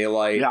 beautiful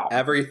daylight. Yeah.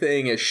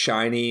 Everything is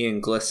shiny and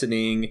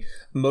glistening.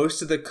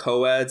 Most of the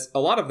co-eds, a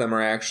lot of them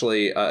are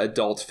actually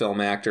adult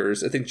film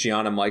actors. I think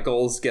Gianna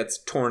Michaels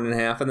gets torn in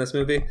half in this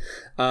movie.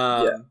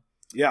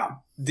 Yeah.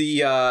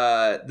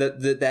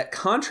 That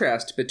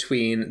contrast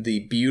between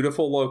the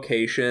beautiful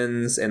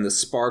locations and the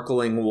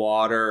sparkling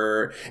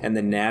water and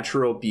the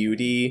natural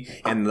beauty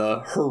and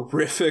the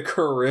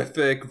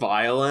horrific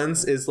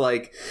violence is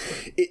like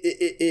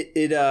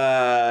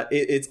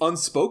it's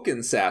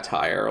unspoken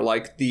satire.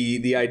 Like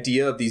the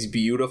idea of these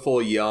beautiful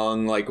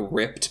young like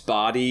ripped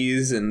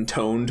bodies and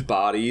toned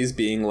bodies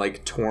being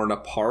like torn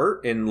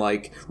apart in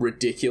like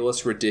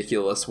ridiculous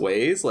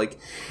ways. Like,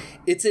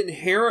 it's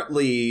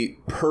inherently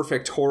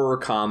perfect horror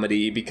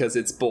comedy because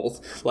it's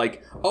both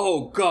like,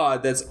 oh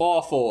god, that's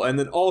awful, and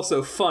then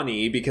also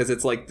funny because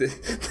it's like the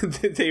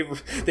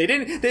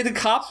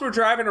cops were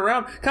driving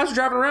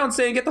around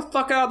saying get the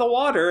fuck out of the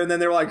water, and then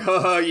they're like,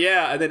 oh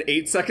yeah, and then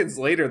 8 seconds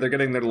later they're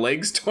getting their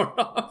legs torn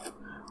off.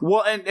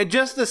 Well, and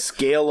just the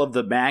scale of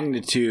the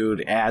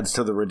magnitude adds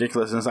to the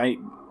ridiculousness.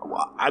 I'm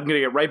going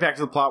to get right back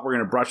to the plot. We're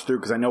going to brush through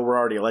because I know we're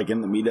already like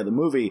in the meat of the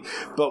movie.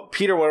 But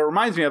Peter, what it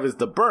reminds me of is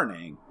The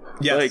Burning.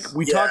 Yes. Like,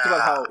 we talked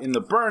about how in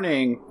The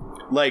Burning,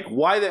 like,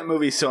 why that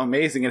movie's so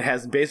amazing. It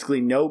has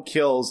basically no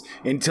kills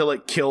until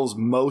it kills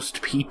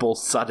most people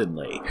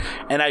suddenly.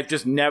 And I've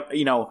just never,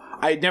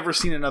 I'd never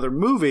seen another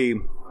movie,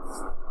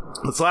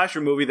 a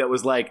slasher movie, that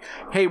was like,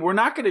 hey, we're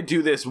not going to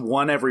do this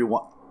one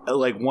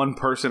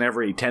person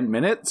every 10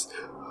 minutes.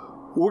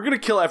 We're going to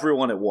kill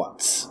everyone at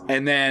once.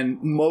 And then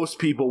most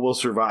people will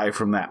survive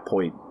from that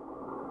point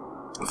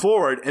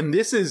forward. And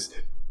this is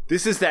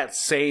that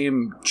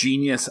same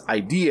genius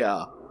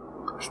idea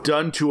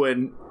done to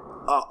an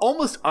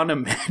almost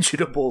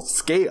unimaginable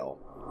scale.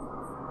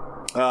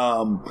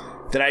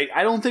 that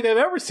I don't think I've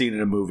ever seen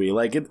in a movie.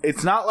 Like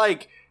it's not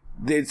like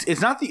it's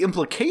not the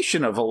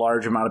implication of a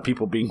large amount of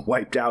people being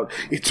wiped out.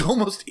 It's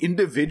almost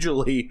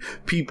individually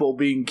people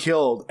being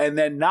killed, and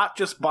then not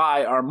just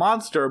by our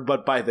monster,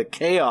 but by the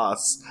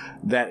chaos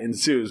that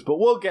ensues. But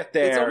we'll get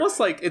there. It's almost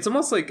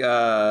like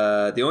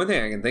the only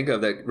thing I can think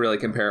of that really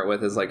compare it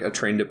with is like A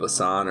Train to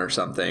Busan or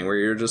something, where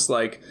you're just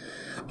like,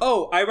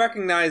 oh, I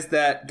recognize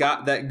that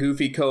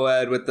goofy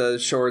co-ed with the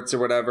shorts or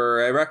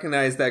whatever. I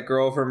recognize that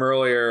girl from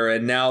earlier,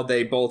 and now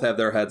they both have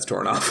their heads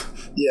torn off.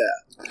 Yeah.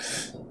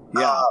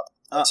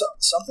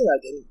 Something I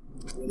didn't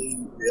really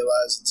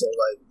realize until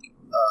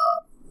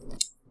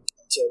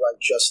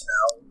just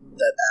now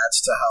that adds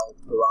to how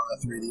Piranha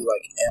 3D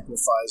like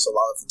amplifies a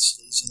lot of its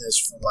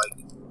sleaziness from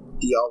like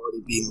the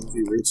already B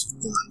movie roots of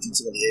the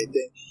 1978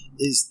 thing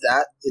is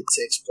that it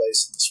takes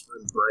place in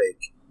spring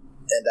break,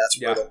 and that's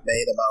where the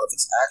main amount of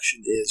its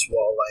action is.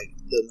 While like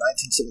the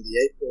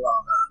 1978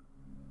 Piranha,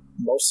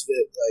 most of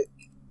it,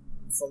 like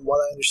from what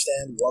I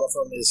understand, one of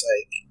them is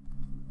like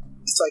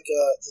it's like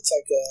a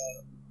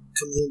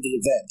community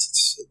event.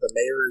 The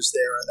mayor is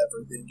there and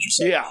everything, just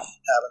like having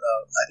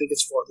I think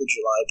it's 4th of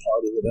July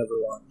party with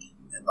everyone,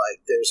 and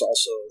like there's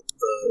also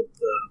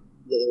the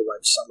little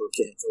like summer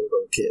camp for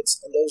little kids,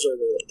 and those are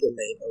the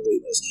main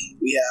arenas.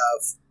 We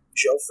have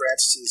Joe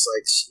Francis's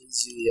like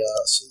sleazy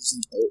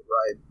boat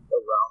ride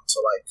around to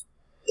like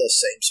the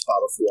same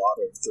spot of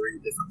water 3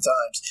 different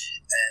times,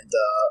 and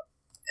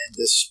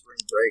this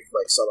spring break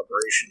like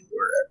celebration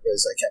where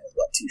everybody's like having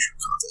like t-shirt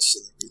contests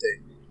and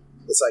everything.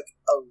 It's like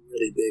a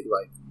really big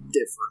like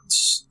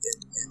difference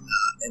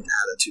in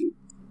attitude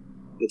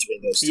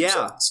between those two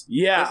sides.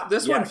 Yeah.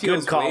 This one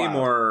feels way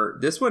more.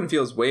 This one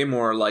feels way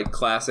more like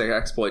classic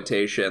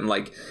exploitation.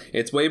 Like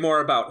it's way more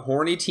about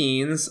horny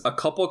teens, a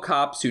couple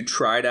cops who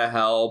try to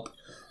help.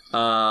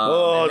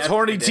 It's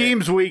horny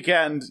teens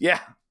weekend.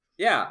 Yeah.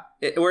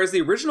 Whereas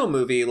the original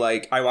movie,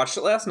 like I watched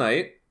it last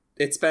night,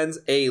 it spends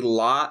a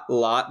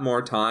lot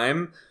more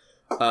time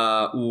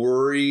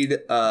worried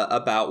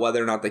about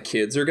whether or not the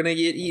kids are going to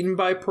get eaten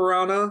by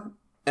piranha.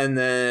 And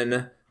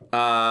then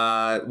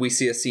we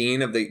see a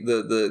scene of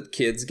the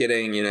kids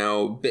getting,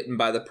 bitten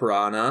by the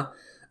piranha.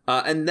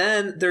 And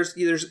then there's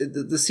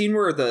the scene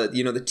where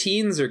the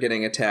teens are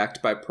getting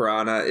attacked by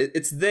piranha.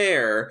 It's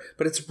there,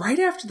 but it's right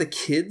after the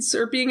kids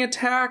are being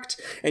attacked.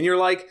 And you're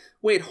like,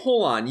 wait,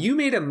 hold on. You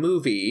made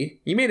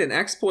an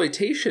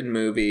exploitation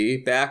movie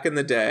back in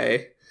the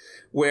day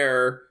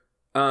where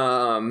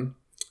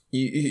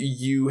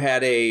you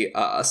had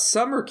a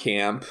summer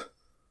camp.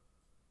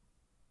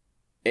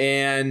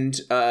 And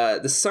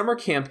the summer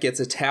camp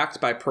gets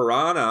attacked by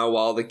piranha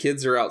while the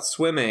kids are out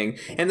swimming.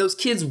 And those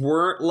kids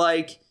weren't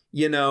like,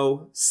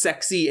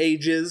 sexy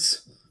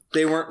ages.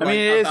 They weren't like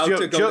about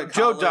to go to college.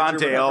 Joe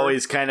Dante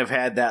always kind of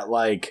had that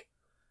like...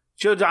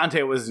 Joe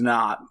Dante was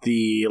not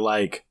the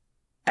like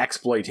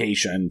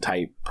exploitation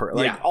type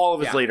all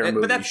of his later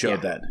movies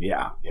showed that.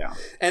 Yeah.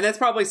 And that's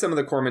probably some of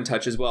the Corman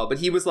touch as well. But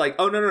he was like,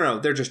 oh no,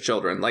 they're just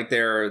children. Like they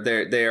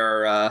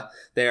are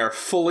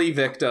fully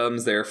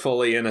victims. They're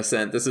fully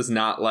innocent. This is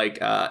not like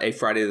a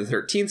Friday the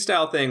 13th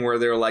style thing where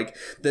they're like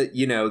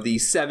the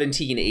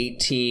 17,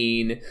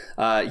 18,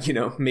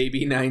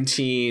 maybe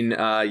 19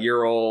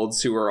 year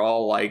olds who are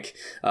all like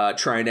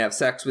trying to have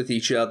sex with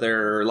each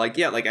other. Like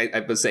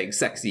I was saying,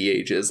 sexy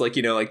ages. Like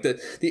like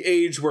the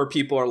age where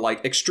people are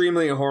like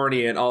extremely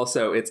horny, and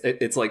also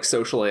it's like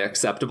socially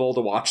acceptable to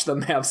watch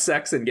them have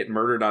sex and get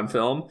murdered on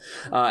film,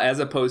 as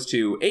opposed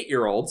to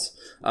 8-year-olds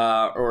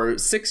or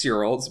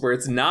 6-year-olds where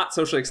it's not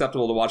socially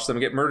acceptable to watch them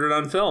get murdered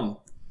on film.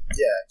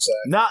 Yeah,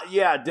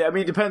 exactly. I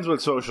mean, it depends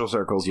what social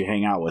circles you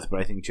hang out with,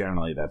 but I think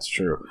generally that's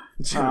true.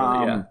 It's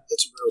real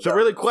so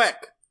really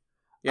quick.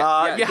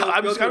 I'm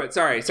just through it.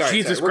 Sorry.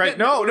 Jesus Christ!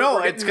 No,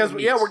 it's because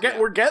we're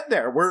getting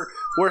there. We're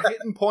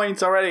hitting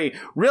points already.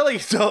 Really,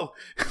 so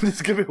this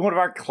is gonna be one of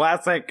our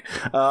classic.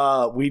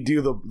 We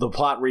do the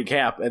plot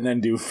recap and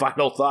then do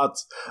final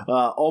thoughts,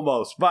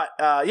 almost. But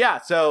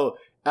so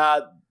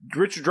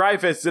Richard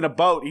Dreyfuss in a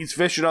boat. He's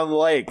fishing on the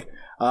lake.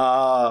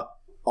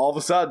 All of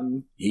a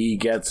sudden, he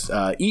gets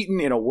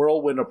eaten in a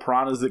whirlwind of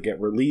piranhas that get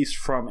released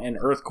from an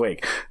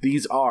earthquake.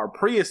 These are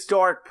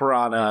prehistoric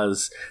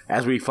piranhas,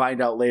 as we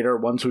find out later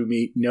once we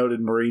meet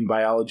noted marine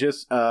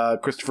biologist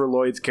Christopher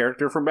Lloyd's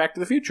character from Back to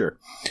the Future.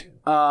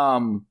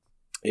 In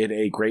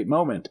a great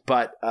moment.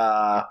 But,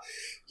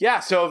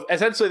 so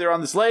essentially they're on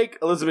this lake.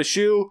 Elizabeth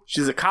Shue,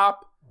 she's a cop.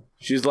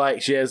 She's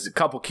like, she has a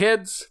couple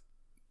kids.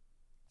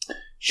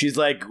 She's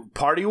like,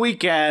 party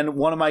weekend.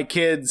 One of my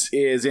kids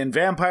is in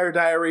Vampire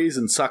Diaries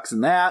and sucks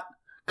in that.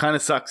 Kind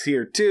of sucks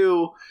here,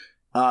 too.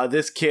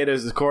 This kid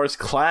is, of course,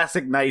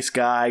 classic nice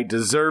guy,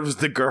 deserves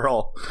the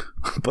girl.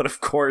 But,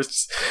 of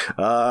course,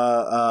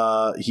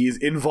 he's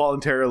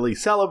involuntarily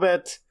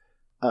celibate.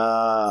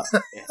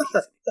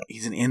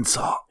 He's an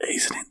incel.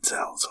 He's an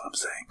incel, is what I'm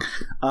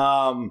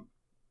saying.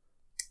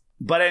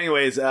 But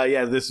anyways,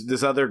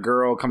 this other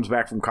girl comes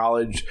back from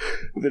college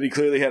that he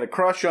clearly had a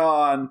crush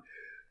on.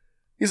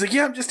 He's like,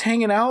 I'm just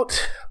hanging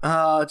out,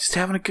 just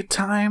having a good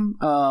time.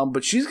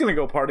 But she's going to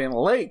go party on the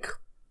lake.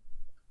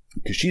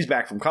 because she's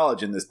back from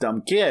college, and this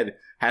dumb kid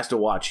has to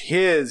watch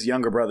his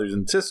younger brothers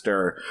and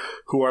sister,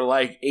 who are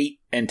like 8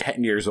 and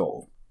 10 years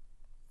old.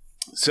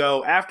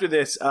 So after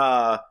this,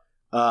 Joe,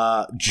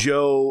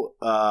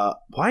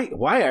 why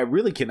I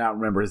really cannot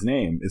remember his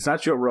name. It's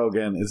not Joe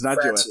Rogan. It's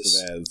not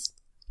Francis. Joe Estevez.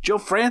 Joe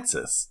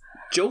Francis.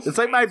 Joe. It's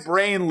like my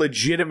brain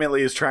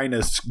legitimately is trying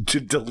to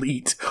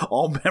delete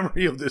all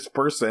memory of this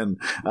person.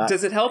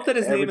 Does it help that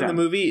his every name in the time.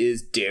 movie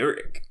is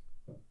Derek?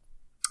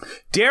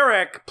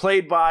 Derek,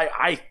 played by,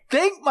 I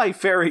think, my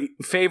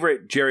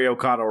favorite Jerry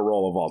O'Connell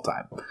role of all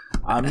time.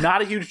 I'm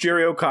not a huge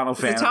Jerry O'Connell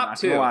fan. The I'm top not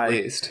 2, gonna lie. at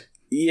least.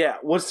 Yeah,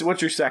 what's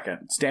your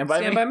second? Stand By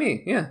Stand Me? By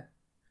Me, yeah.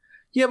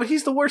 Yeah, but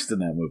he's the worst in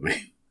that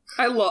movie.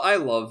 I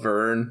love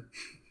Vern.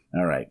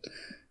 All right.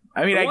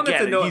 I mean, The I one get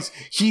that's it. anno-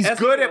 He's As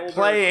we good get at older,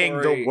 playing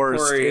the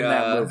worst Corey, in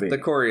that movie. The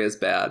Corey is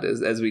bad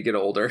as we get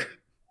older.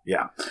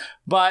 Yeah.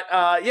 But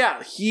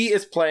yeah, he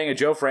is playing a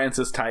Joe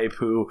Francis type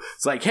who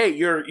is like, hey,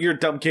 you're a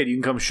dumb kid, you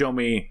can come show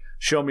me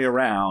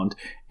around.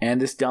 And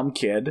this dumb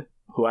kid,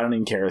 who I don't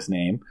even care his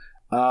name,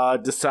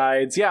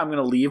 decides, yeah, I'm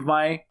gonna leave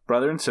my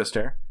brother and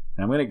sister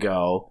and I'm gonna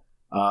go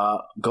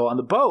on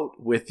the boat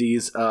with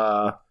these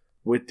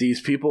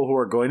people who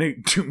are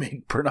going to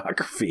make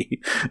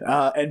pornography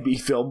and be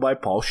filmed by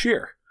Paul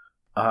Scheer.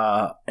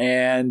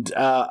 And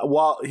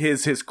while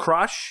his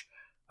crush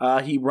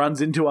he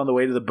runs into on the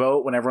way to the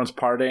boat when everyone's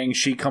partying,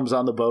 she comes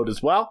on the boat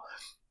as well.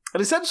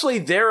 And essentially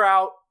they're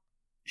out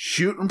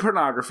shooting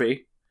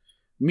pornography.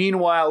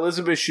 Meanwhile,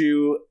 Elizabeth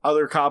Shue,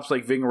 other cops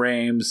like Ving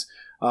Rhames,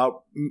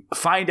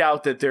 find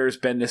out that there's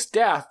been this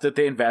death that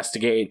they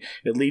investigate.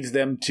 It leads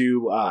them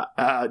to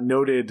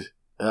noted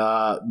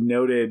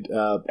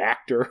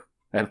actor.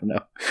 I don't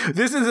know.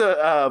 This is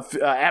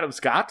Adam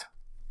Scott,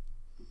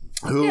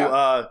 who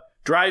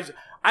drives.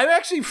 I'm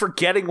actually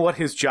forgetting what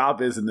his job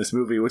is in this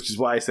movie, which is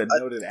why I said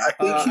noted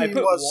actor. I think I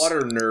put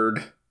water nerd.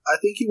 I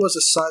think he was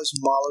a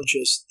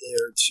seismologist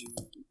there to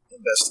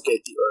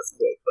investigate the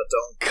earthquake, but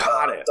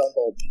don't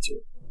hold me to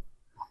it.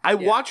 I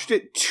watched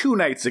it 2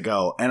 nights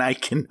ago, and I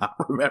cannot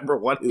remember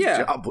what his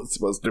job was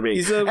supposed to be.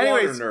 He's a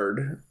water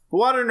nerd.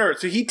 Water nerd.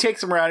 So he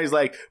takes him around. He's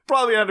like,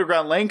 probably an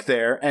underground lake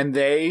there, and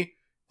they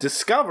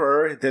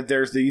discover that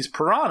there's these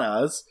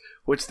piranhas,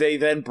 which they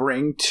then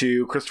bring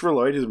to Christopher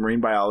Lloyd, who's a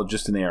marine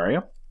biologist in the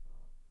area.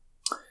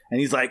 And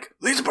he's like,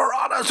 these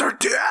piranhas are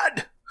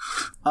dead!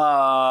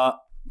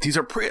 These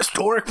are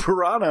prehistoric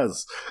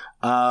piranhas.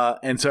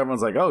 And so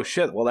everyone's like, oh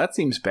shit, well that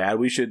seems bad.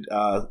 We should,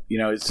 so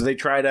they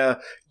try to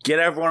get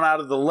everyone out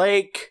of the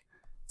lake.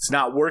 It's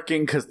not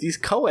working because these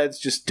co-eds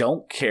just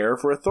don't care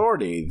for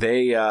authority.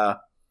 They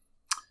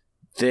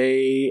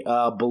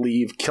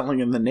believe killing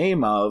in the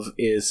name of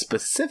is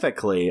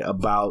specifically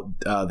about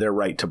their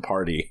right to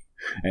party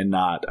and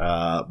not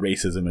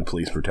racism and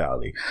police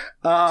brutality.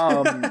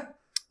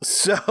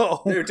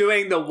 So they're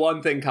doing the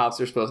one thing cops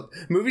are supposed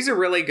to. Movies are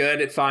really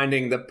good at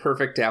finding the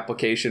perfect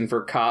application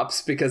for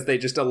cops because they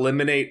just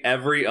eliminate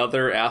every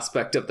other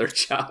aspect of their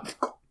job.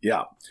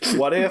 Yeah.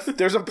 What if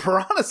there's a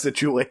piranha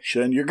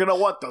situation? You're going to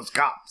want those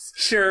cops.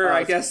 Sure,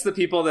 I guess the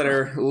people that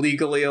are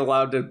legally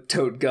allowed to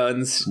tote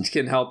guns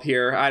can help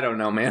here. I don't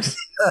know, man.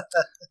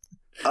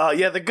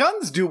 Yeah, the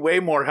guns do way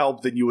more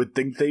help than you would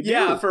think they do.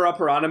 Yeah, for a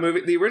piranha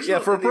movie. The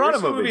original, for a piranha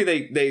movie,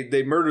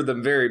 they murdered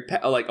them very,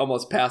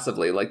 almost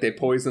passively. Like, they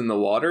poisoned the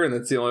water, and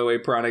that's the only way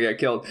piranha got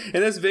killed.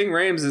 And this Ving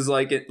Rhames is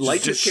like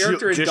his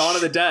character in Dawn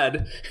of the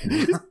Dead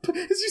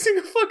is using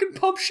a fucking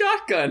pump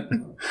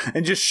shotgun.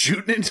 And just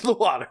shooting into the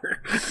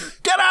water.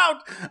 Get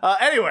out!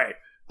 Anyway,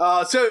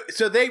 so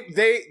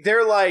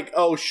they're like,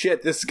 oh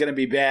shit, this is gonna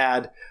be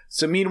bad.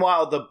 So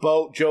meanwhile, the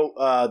boat,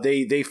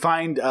 they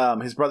find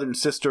his brother and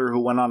sister who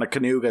went on a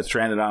canoe, got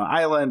stranded on an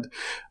island.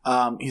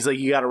 He's like,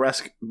 you gotta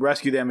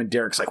rescue them. And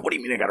Derek's like, what do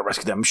you mean I gotta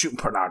rescue them? I'm shooting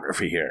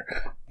pornography here.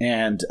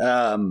 And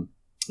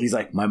he's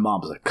like, my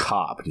mom's a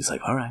cop. And he's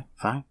like, all right,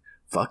 fine,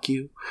 fuck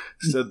you.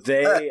 So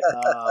they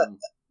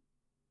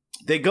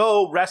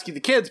go rescue the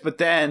kids, but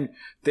then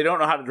they don't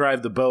know how to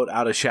drive the boat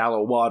out of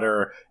shallow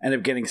water, end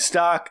up getting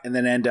stuck, and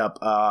then end up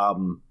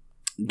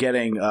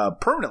getting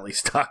permanently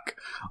stuck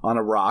on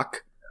a rock.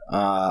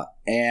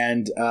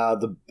 And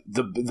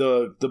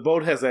the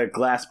boat has a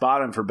glass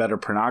bottom for better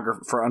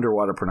for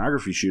underwater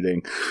pornography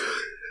shooting.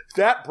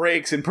 That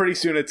breaks, and pretty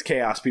soon it's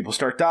chaos. People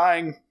start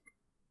dying.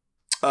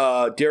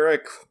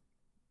 Derek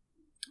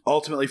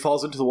ultimately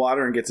falls into the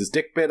water and gets his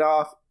dick bit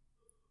off,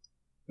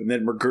 and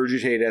then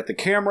regurgitated at the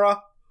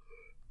camera.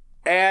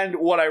 And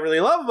what I really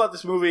love about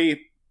this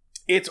movie,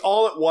 it's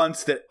all at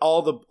once that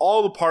all the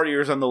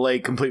partiers on the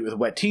lake, complete with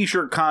wet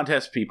t-shirt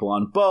contests, people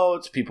on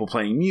boats, people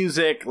playing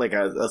music, like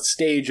a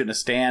stage and a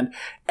stand,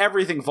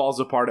 everything falls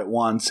apart at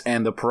once,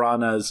 and the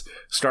piranhas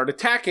start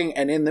attacking.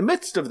 And in the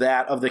midst of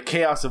that, of the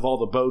chaos of all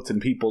the boats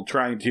and people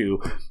trying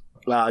to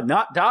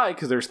not die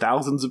because there's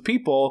thousands of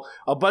people,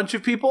 a bunch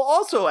of people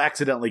also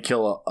accidentally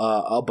kill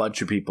a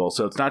bunch of people.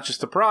 So it's not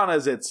just the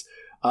piranhas, it's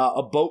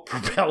a boat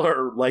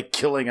propeller, like,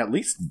 killing at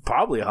least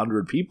probably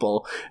 100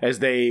 people as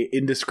they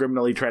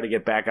indiscriminately try to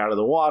get back out of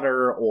the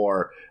water,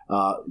 or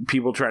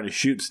people trying to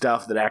shoot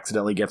stuff that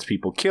accidentally gets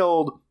people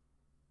killed.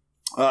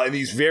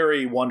 these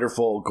very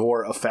wonderful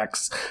gore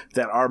effects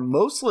that are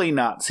mostly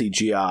not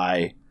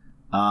CGI.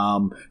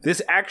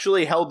 This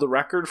actually held the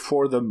record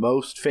for the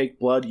most fake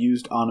blood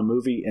used on a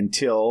movie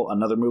until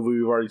another movie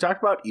we've already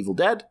talked about, Evil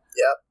Dead.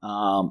 Yep.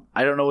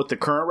 I don't know what the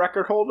current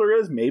record holder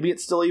is. Maybe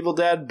it's still Evil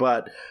Dead,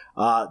 but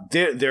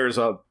there's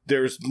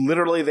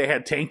literally they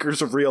had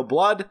tankers of real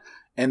blood,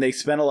 and they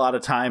spent a lot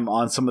of time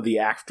on some of the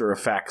after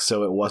effects,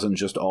 so it wasn't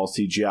just all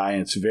CGI,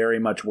 and it's very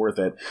much worth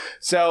it.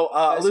 So,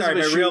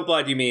 sorry, by real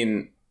blood you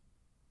mean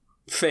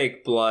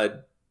fake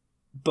blood,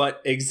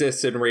 but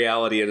exists in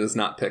reality and is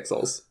not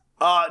pixels.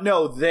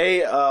 No,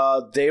 they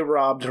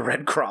robbed a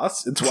Red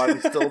Cross. It's why we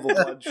still have a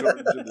blood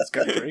shortage in this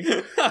country.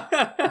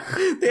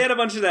 They had a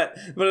bunch of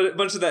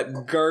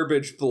that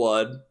garbage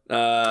blood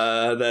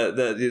that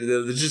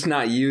they're just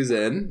not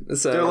using.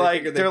 So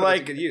they're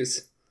like good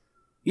use.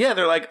 Yeah,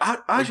 they're like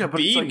Aja, but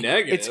B it's like,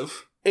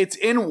 negative. It's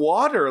in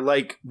water.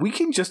 Like, we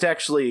can just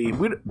actually...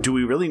 do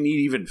we really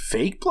need even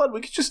fake blood? We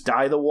could just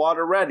dye the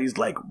water red. He's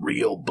like,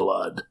 real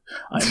blood.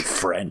 I'm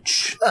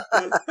French.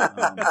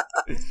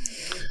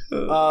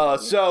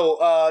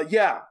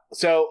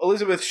 So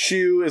Elizabeth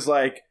Shue is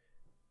like...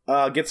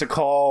 gets a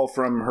call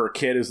from her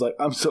kid who's like,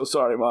 I'm so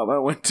sorry, Mom. I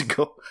went to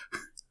go...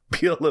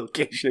 be a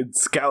location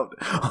scout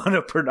on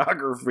a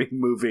pornography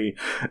movie.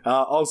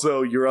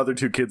 Also, your other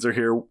two kids are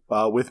here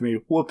with me.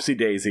 Whoopsie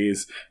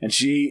daisies. And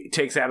she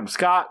takes Adam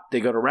Scott. They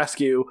go to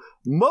rescue.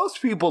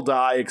 Most people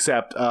die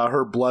except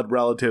her blood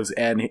relatives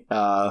and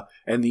the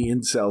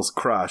incels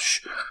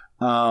crush.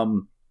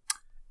 And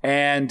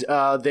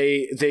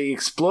they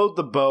explode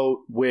the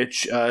boat,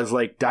 which is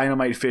like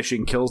dynamite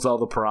fishing, kills a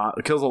lot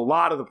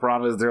of the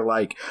piranhas. They're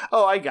like,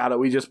 oh, I got it.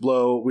 We just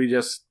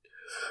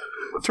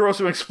throw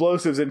some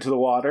explosives into the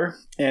water,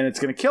 and it's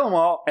going to kill them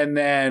all. And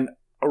then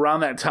around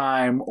that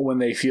time, when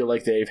they feel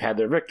like they've had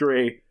their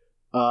victory,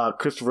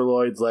 Christopher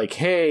Lloyd's like,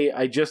 hey,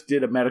 I just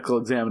did a medical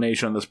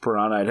examination on this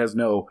piranha. It has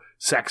no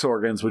sex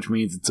organs, which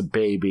means it's a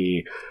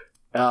baby.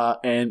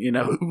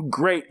 And,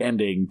 great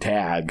ending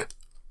tag.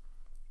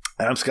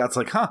 Adam Scott's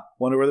like,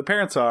 wonder where the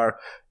parents are.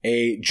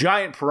 A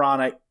giant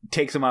piranha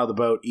takes him out of the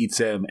boat, eats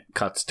him,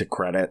 cuts to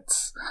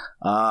credits.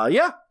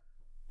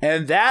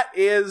 And that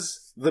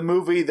is the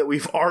movie that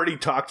we've already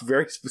talked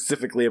very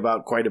specifically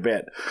about quite a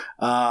bit.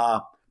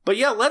 But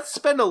yeah, let's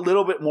spend a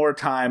little bit more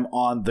time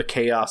on the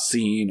chaos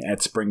scene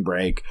at spring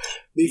break.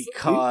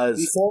 Because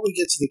before we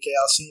get to the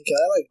chaos scene, can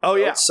I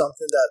note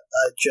something that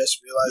I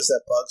just realized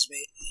that bugs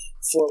me?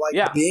 For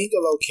being a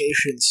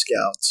location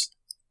scout,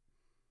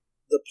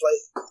 the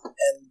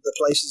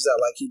places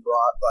that he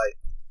brought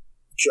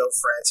Joe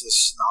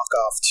Francis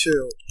knockoff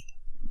to.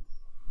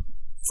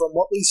 From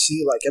what we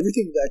see,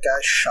 everything that guy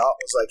shot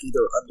was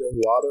either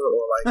underwater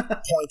or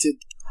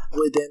pointed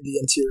within the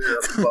interior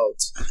of the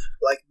boat.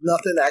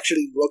 Nothing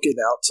actually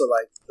looking out to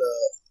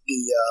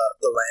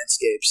the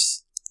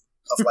landscapes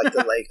of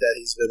the lake that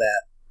he's been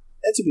at.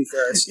 And to be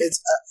fair, I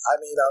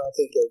don't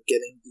think they're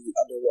getting the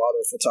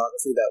underwater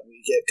photography that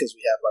we get because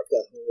we have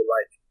that whole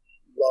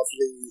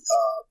lovely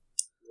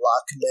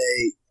Lakme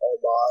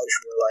homage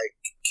where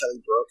Kelly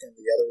Brook and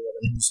the other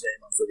woman whose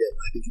name I'm forgetting,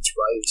 I think it's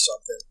Riley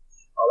something,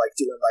 are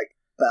doing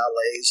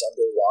ballets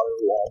underwater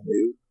while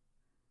nude,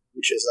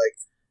 which is a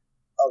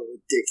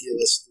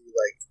ridiculously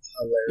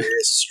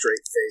hilarious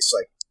straight face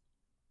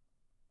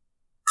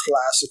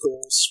classical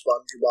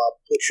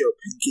SpongeBob put your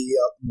pinky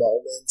up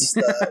moments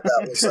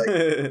that was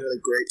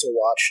really great to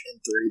watch in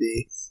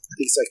 3D. I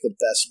think it's the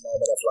best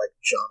moment of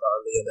John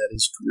R.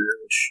 Leonetti's career,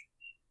 which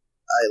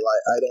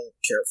I don't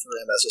care for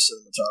him as a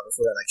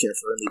cinematographer, and I care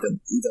for him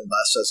even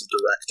less as a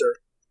director.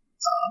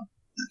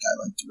 That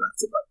guy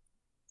directed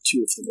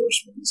two of the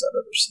worst movies I've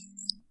ever seen.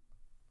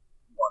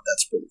 One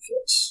that's pretty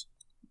close.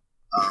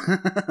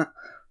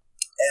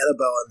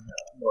 Annabelle and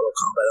Mortal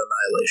Kombat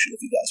Annihilation,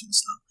 if you guys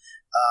must know.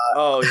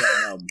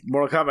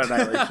 Mortal Kombat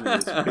Annihilation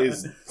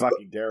is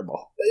fucking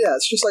terrible. But yeah,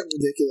 it's just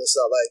ridiculous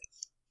that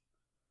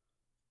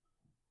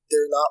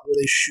they're not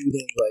really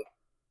shooting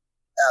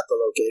at the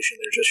location.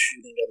 They're just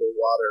shooting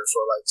underwater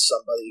for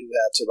somebody who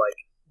had to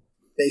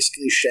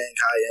basically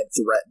Shanghai and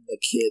threaten the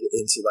kid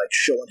into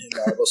showing him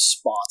all the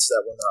spots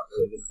that we're not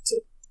really going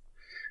to.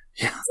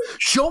 Yeah.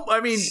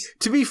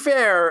 To be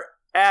fair,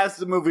 as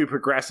the movie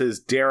progresses,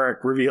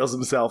 Derek reveals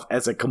himself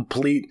as a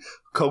complete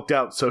coked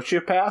out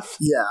sociopath.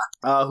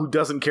 Yeah. Who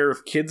doesn't care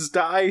if kids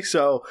die.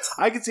 So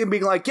I can see him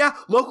being like, yeah,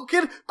 local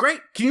kid,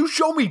 great. Can you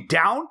show me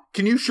down?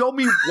 Can you show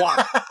me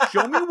what?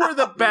 Show me where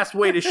the best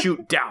way to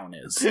shoot down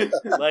is.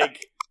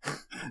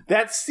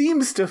 That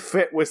seems to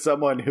fit with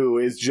someone who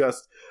is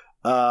just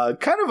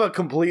kind of a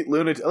complete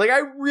lunatic.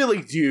 I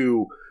really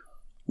do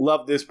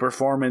love this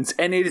performance.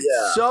 And it is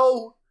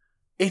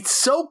it's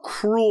so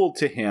cruel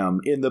to him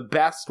in the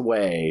best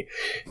way.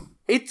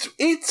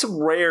 It's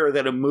rare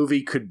that a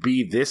movie could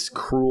be this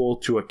cruel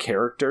to a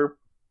character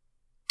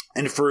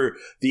and for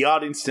the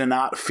audience to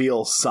not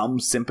feel some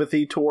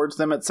sympathy towards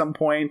them at some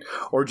point,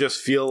 or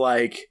just feel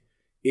like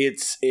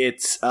it's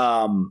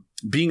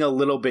being a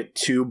little bit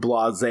too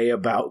blasé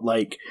about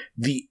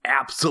the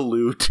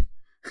absolute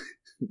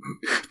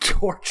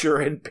torture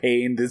and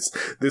pain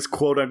this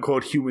quote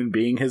unquote human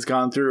being has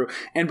gone through.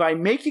 And by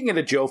making it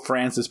a Joe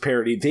Francis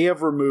parody, they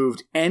have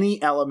removed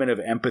any element of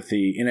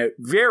empathy in a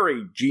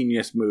very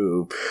genius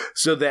move,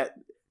 so that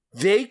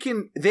they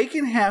can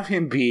have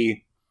him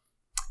be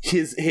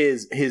his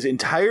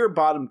entire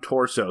bottom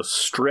torso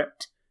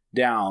stripped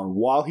down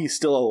while he's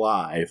still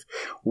alive,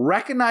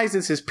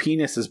 recognizes his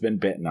penis has been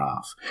bitten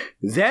off.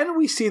 Then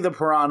we see the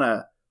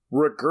piranha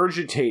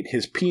regurgitate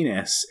his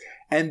penis,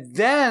 and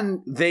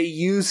then they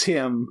use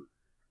him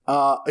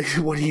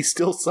when he's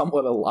still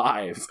somewhat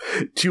alive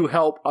to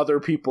help other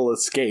people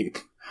escape.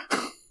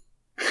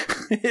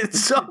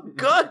 It's so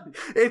good.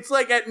 It's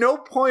like at no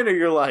point are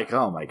you like,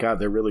 oh my god,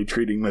 they're really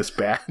treating this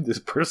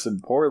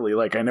person poorly.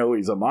 Like, I know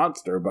he's a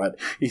monster, but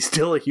he's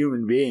still a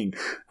human being.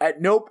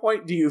 At no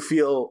point do you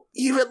feel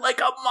even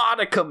like a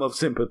modicum of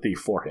sympathy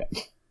for him.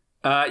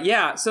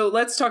 Yeah. So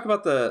let's talk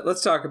about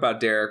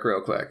Derek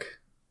real quick.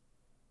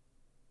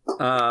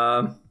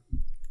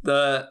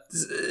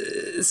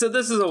 So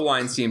this is a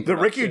Weinstein production.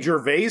 The Ricky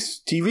Gervais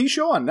TV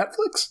show on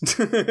Netflix.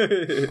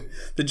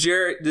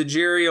 the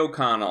Jerry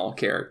O'Connell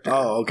character.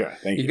 Oh, okay.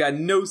 Thank you. You've got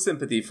no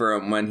sympathy for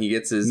him when he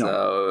gets his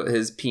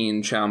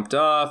peen chomped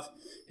off.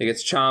 He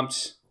gets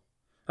chomped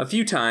a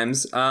few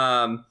times.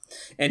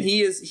 And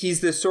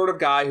he's this sort of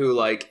guy who,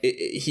 like,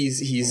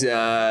 he's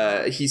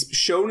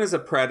shown as a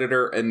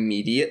predator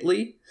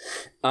immediately.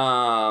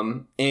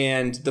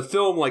 And the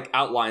film, like,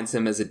 outlines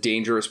him as a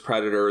dangerous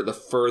predator the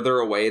further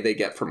away they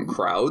get from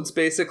crowds,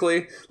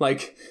 basically.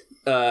 Like,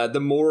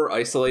 the more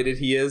isolated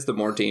he is, the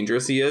more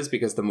dangerous he is,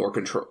 because the more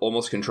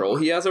control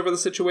he has over the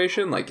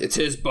situation. Like, it's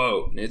his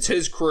boat, and it's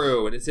his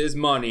crew, and it's his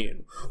money,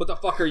 and what the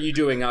fuck are you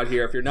doing out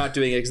here if you're not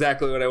doing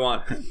exactly what I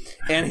want?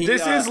 And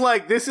this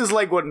is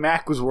like what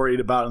Mac was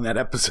worried about in that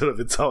episode of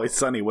It's Always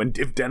Sunny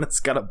if Dennis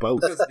got a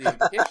boat. Because of the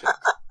implication.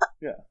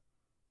 Yeah.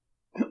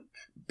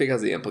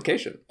 Because of the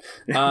implication.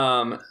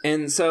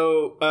 And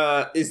so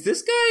is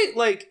this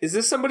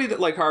somebody that,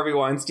 like, Harvey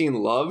Weinstein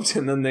loved,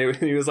 and then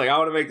he was like, I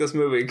want to make this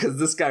movie because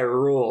this guy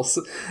rules.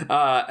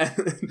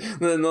 And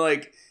then,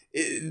 like,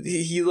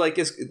 he like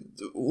is,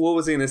 what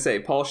was he gonna say?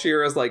 Paul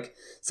Scheer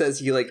says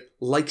he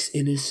likes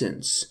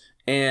innocence,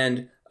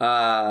 and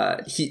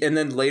and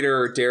then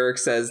later Derek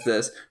says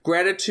this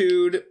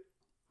gratitude.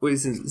 What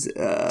is this?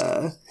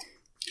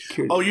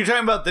 Oh, you're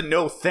talking about the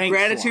no thanks.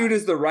 Gratitude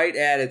is the right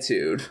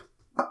attitude.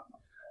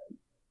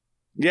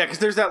 Yeah, because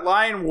there's that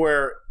line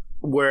where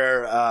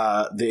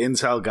the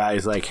incel guy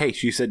is like, hey,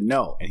 she said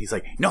no. And he's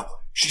like, no,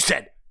 she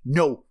said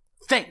no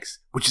thanks,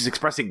 which is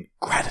expressing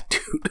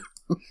gratitude.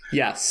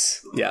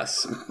 Yes.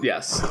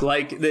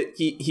 Like, that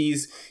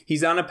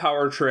he's on a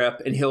power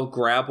trip, and he'll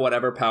grab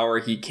whatever power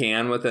he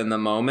can within the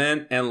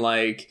moment, and,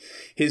 like,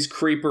 his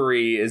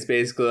creepery is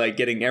basically like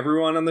getting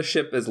everyone on the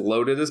ship as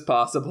loaded as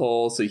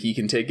possible so he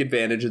can take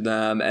advantage of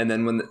them, and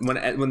then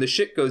when the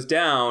shit goes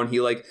down, he,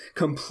 like,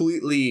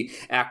 completely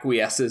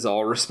acquiesces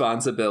all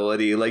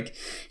responsibility. Like,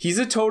 he's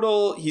a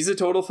total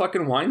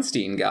fucking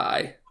Weinstein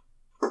guy.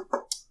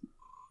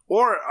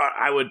 Or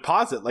I would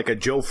posit like a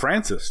Joe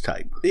Francis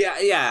type.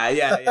 Yeah.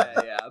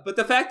 But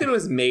the fact that it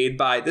was made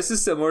by... This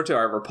is similar to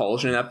our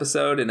Repulsion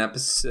episode in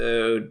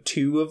episode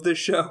 2 of the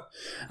show,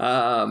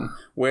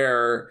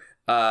 where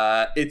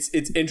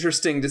it's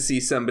interesting to see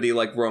somebody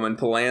like Roman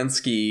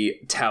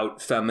Polanski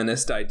tout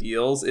feminist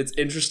ideals. It's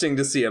interesting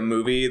to see a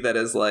movie that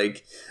is,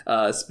 like,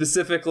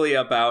 specifically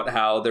about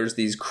how there's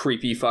these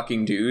creepy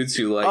fucking dudes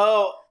who, like...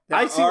 Oh,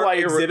 I see why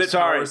you're exhibit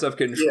powers of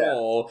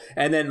control,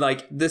 and then,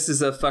 like, this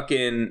is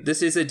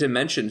a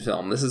Dimension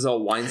film. This is a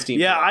Weinstein.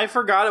 Yeah, film. I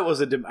forgot it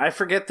was I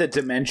forget that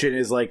Dimension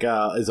is like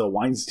a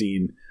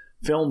Weinstein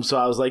film. So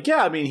I was like,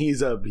 yeah, I mean,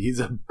 he's a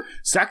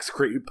sex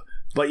creep,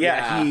 but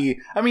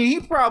he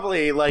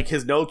probably, like,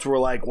 his notes were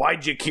like,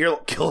 why'd you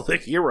kill the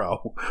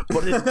hero?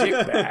 Put his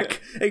dick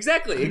back.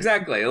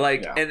 Exactly.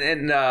 Like, yeah.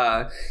 and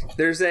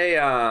there's a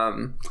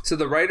so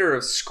the writer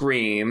of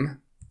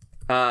Scream,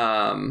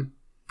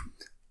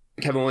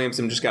 Kevin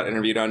Williamson just got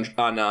interviewed on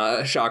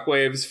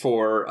Shockwaves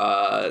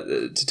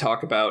to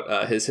talk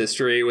about his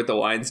history with the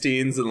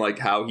Weinsteins, and, like,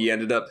 how he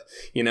ended up,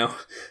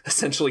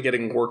 essentially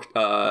getting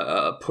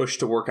pushed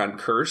to work on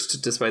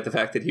Cursed, despite the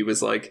fact that he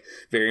was, like,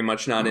 very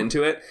much not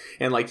into it.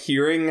 And, like,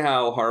 hearing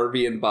how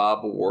Harvey and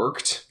Bob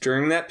worked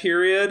during that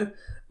period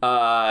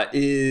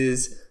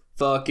is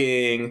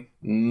fucking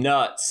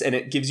nuts, and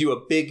it gives you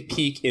a big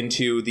peek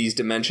into these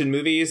Dimension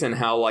movies and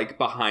how, like,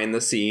 behind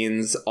the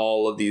scenes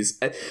all of these,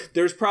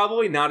 there's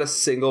probably not a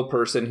single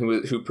person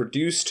who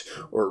produced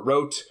or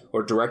wrote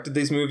or directed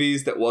these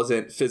movies that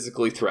wasn't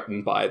physically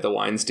threatened by the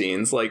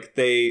Weinsteins. Like,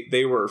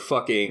 they were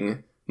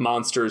fucking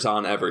monsters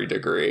on every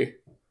degree.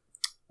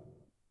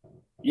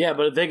 Yeah,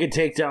 but if they could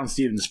take down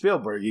Steven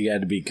Spielberg, you got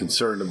to be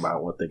concerned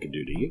about what they could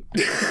do to you.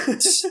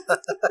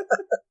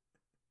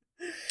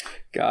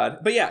 God,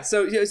 but yeah,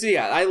 so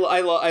yeah,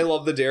 I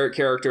love the Derek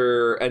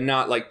character, and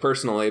not like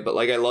personally, but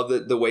like I love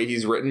the way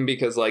he's written,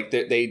 because like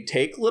they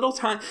take little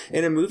time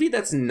in a movie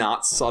that's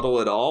not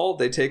subtle at all.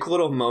 They take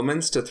little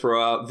moments to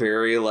throw out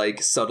very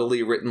like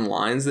subtly written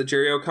lines that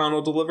Jerry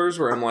O'Connell delivers,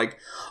 where I'm like,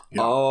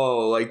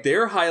 oh, like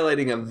they're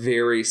highlighting a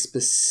very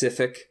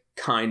specific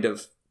kind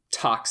of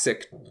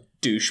toxic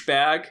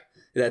douchebag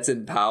that's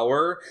in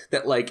power,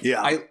 that like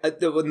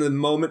when the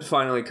moment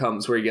finally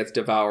comes where he gets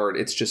devoured,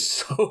 it's just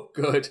so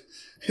good.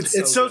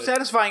 It's so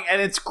satisfying,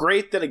 and it's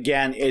great that,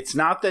 again, it's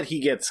not that he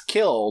gets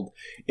killed,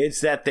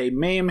 it's that they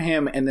maim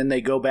him and then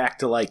they go back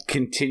to like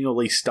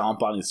continually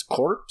stomp on his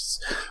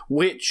corpse,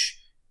 which,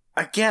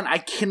 again, I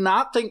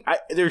cannot think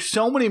there's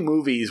so many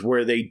movies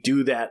where they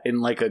do that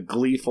in like a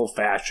gleeful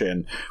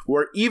fashion,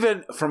 where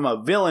even from a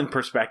villain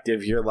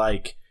perspective you're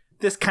like,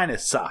 this kind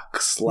of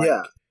sucks, like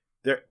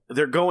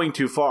they're going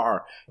too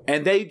far,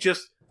 and they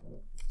just,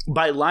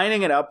 by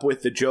lining it up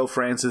with the Joe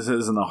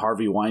Francises and the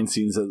Harvey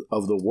Weinsteins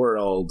of the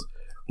world,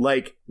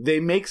 like,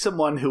 they make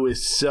someone who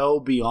is so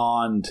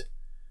beyond,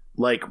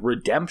 like,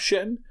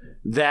 redemption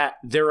that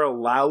they're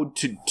allowed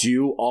to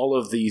do all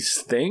of these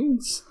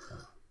things,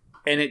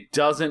 and it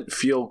doesn't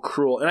feel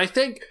cruel. And I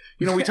think,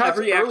 you know, we talked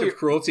every act of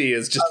cruelty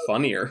is just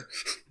funnier.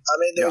 I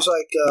mean, there's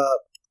like, I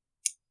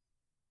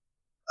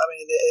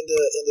mean,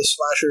 in the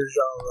slasher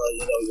genre,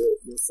 you know, you're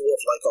full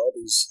of like all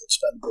these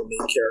expendable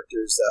main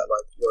characters that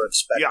like were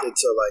expected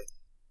to like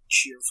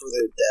cheer for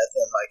their death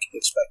and like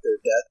expect their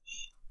death.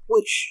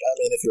 Which, I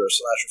mean, if you're a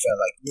slasher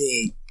fan like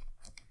me,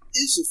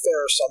 is a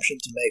fair assumption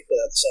to make, but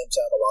at the same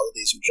time, a lot of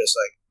these are just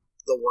like,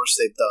 the worst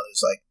they've done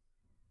is like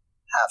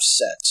have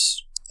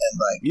sex and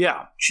like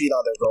cheat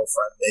on their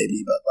girlfriend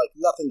maybe, but like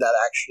nothing that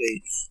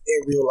actually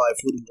in real life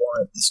would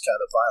warrant this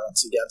kind of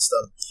violence against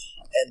them.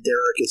 And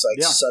Derek is like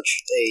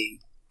such a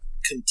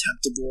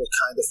contemptible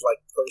kind of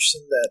like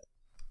person that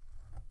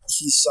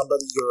he's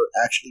somebody you're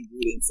actually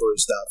rooting for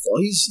his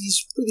downfall.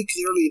 He's pretty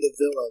clearly the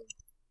villain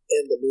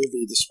in the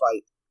movie,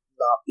 despite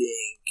not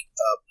being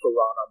a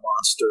piranha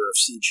monster of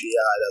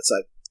CGI that's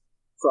like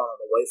crawling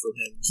away from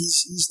him.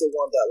 He's the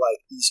one that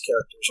like these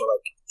characters are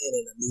like in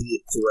an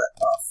immediate threat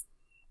of.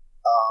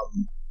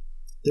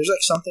 There's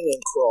like something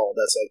in Crawl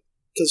that's like,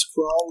 because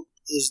Crawl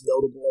is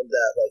notable in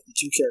that like the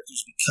two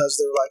characters, because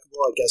they're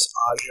likable, I guess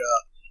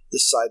Aja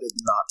decided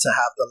not to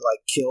have them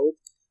like killed,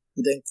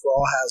 and then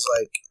Crawl has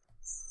like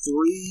 3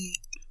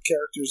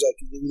 characters like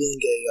looting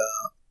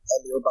a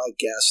nearby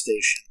gas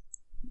station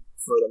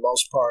for the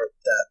most part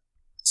that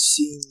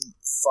seem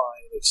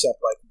fine, except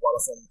like one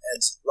of them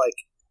ends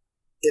like,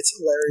 it's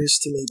hilarious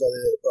to me,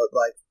 but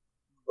like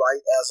right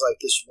as like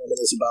this woman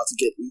is about to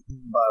get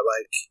eaten by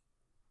like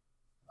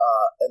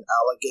an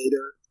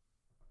alligator,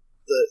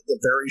 the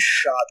very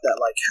shot that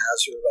like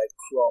has her like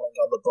crawling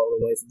on the boat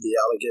away from the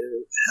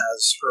alligator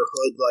has her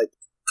hood like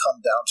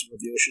come down to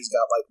reveal she's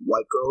got like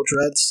white girl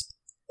dreads,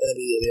 and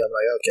immediately I'm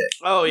like, okay,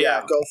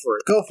 go for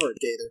it,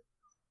 Gator.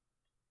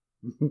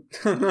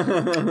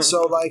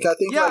 So like I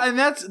think and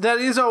that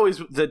is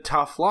always the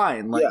tough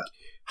line, like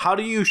how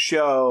do you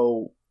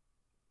show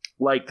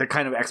like the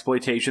kind of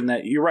exploitation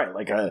that, you're right,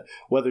 like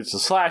whether it's a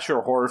slasher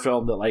or horror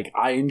film that like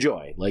I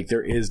enjoy, like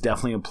there is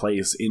definitely a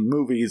place in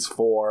movies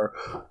for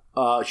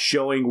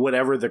showing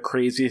whatever the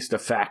craziest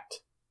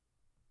effect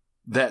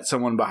that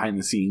someone behind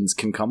the scenes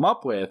can come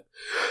up with.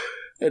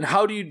 And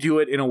how do you do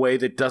it in a way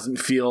that doesn't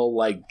feel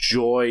like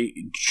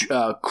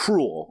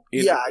cruel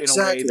in a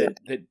way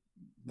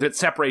that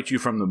separates you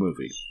from the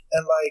movie?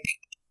 And like,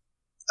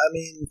 I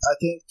mean, I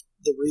think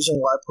the reason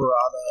why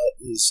Piranha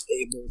is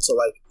able to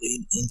like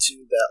lean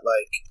into that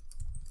like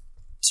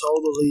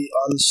totally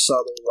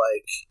unsubtle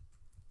like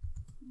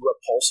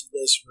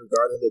repulsiveness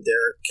regarding the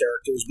Derek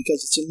characters,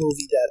 because it's a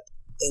movie that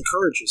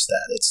encourages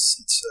that. It's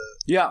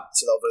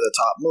an over the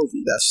top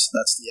movie. That's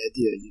the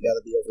idea. You got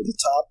to be over the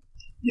top.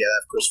 You got to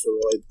have Christopher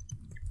Lloyd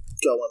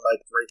going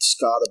like Great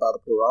Scott about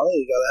a piranha.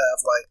 You got to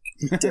have like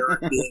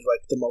Derek being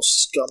like the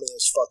most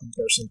scummiest fucking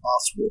person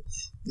possible.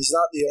 He's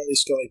not the only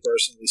scummy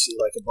person. We see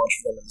like a bunch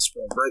of them in the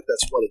Spring Break.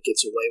 That's what it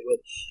gets away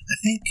with. I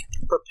think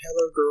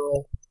Propeller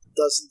Girl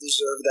doesn't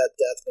deserve that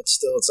death, but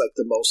still, it's like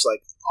the most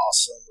like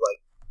awesome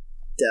like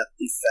death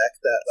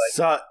effect that like.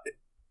 So,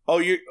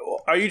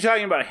 are you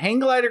talking about Hang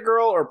Glider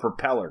Girl or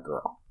Propeller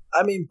Girl?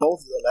 I mean,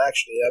 both of them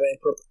actually. I mean,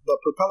 but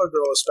Propeller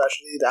Girl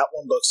especially, that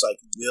one looks like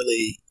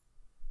really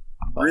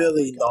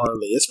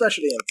gnarly,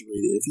 especially in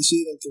 3D. If you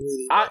see it in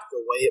 3D, like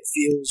the way it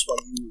feels when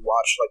you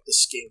watch like the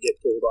skin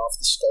get pulled off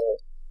the skull.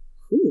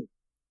 Ooh.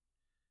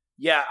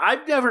 Yeah,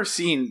 I've never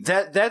seen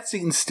that. That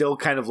scene still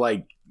kind of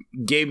like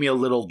gave me a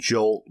little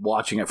jolt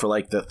watching it for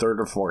like the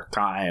 3rd or 4th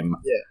time.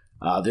 Yeah.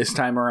 This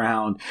time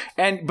around.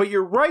 But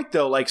you're right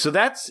though, like so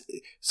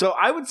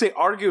I would say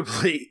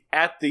arguably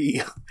at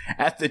the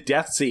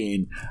death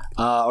scene,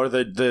 or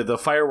the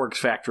fireworks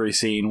factory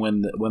scene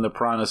when the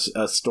piranhas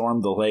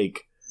stormed the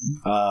lake,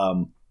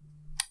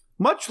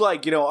 much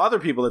like, you know, other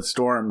people that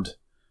stormed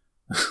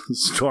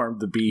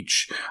the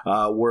beach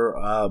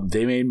were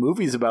they made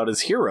movies about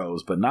as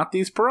heroes, but not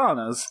these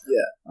piranhas.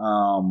 Yeah.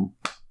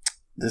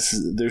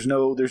 there's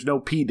no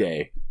P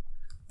Day.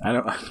 I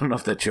don't know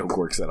if that joke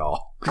works at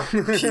all.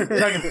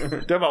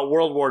 talking about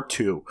World War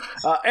II.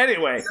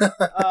 Anyway,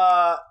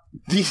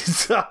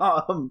 these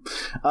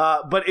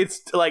but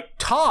it's like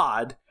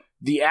Todd,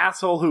 the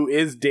asshole who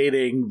is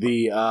dating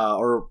the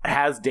or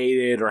has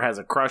dated or has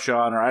a crush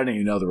on, or I don't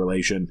even know the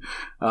relation.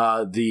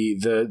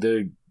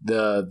 The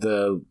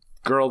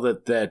girl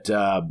that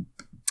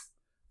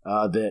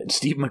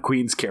Steve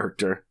McQueen's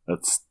character.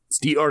 That's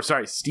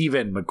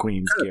Stephen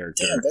McQueen's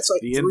character. Damn, that's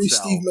like the 3 incel.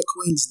 Steve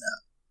McQueens now.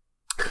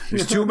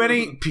 There's too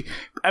many.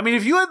 I mean,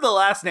 if you had the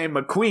last name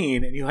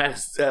McQueen and you had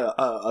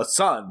a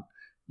son,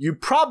 you'd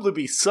probably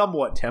be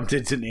somewhat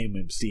tempted to name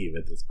him Steve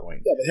at this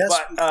point. Yeah, but it has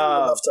to be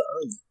cool enough to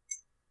earn it.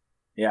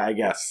 Yeah, I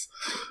guess.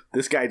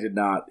 This guy did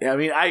not. I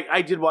mean,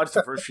 I did watch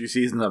the first few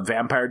seasons of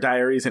Vampire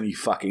Diaries, and he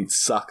fucking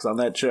sucks on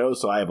that show,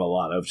 so I have a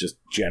lot of just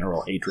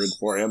general hatred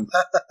for him.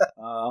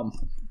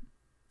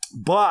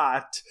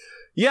 But...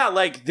 yeah,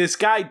 like this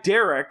guy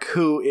Derek,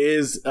 who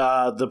is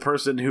the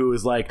person who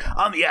is like,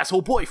 I'm the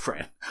asshole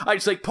boyfriend. I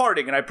just like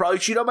partying, and I probably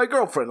cheat on my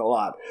girlfriend a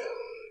lot.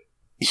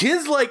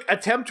 His like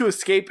attempt to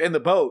escape in the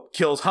boat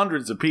kills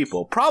hundreds of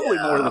people, probably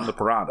more than the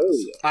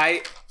piranhas.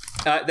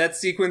 That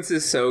sequence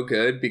is so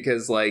good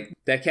because like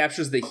that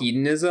captures the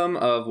hedonism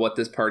of what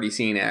this party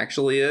scene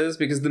actually is.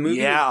 Because the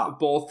movie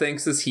both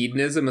thinks this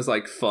hedonism is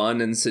like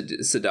fun and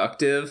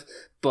seductive,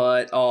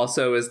 but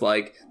also is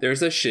like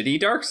there's a shitty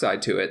dark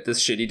side to it.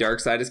 This shitty dark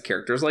side is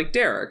characters like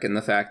Derek and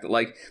the fact that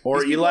like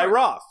or Eli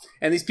Roth.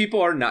 And these people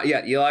are not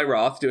Eli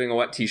Roth doing a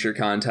wet t-shirt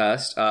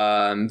contest,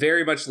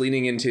 very much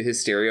leaning into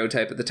his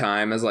stereotype at the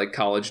time as like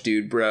college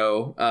dude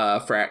bro,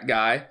 frat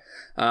guy.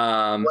 When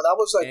I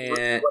was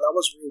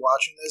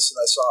rewatching this and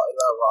I saw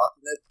Eli Roth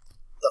in it,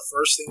 the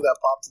first thing that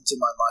popped into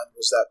my mind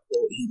was that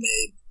quote he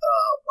made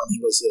when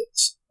he was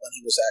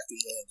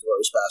acting in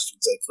Inglourious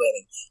Basterds, like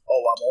claiming,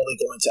 "Oh, I'm only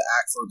going to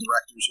act for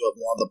directors who have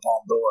won the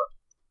Palme d'Or."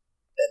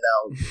 And now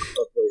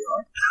look where you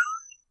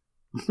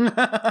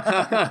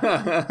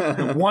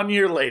are. 1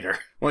 year later.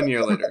 1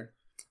 year later.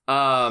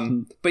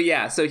 But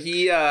yeah, so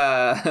he,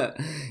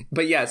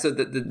 but yeah, so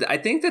I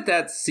think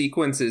that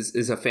sequence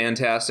is a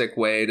fantastic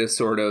way to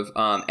sort of,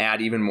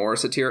 add even more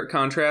satiric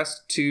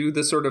contrast to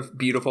the sort of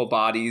beautiful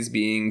bodies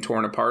being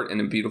torn apart in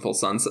a beautiful,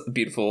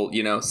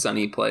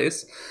 sunny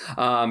place.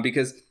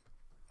 Because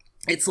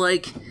it's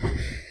like,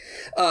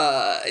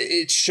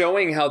 it's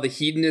showing how the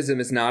hedonism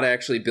is not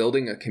actually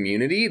building a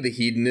community. The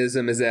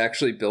hedonism is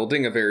actually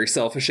building a very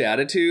selfish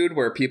attitude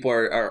where people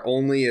are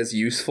only as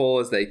useful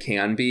as they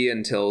can be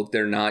until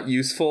they're not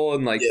useful.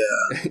 And like,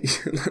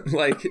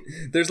 like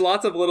there's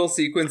lots of little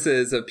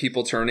sequences of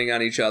people turning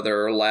on each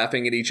other or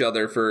laughing at each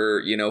other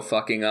for,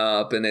 fucking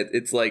up. And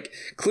it's like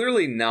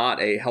clearly not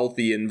a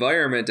healthy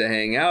environment to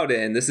hang out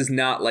in. This is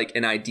not like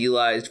an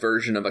idealized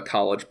version of a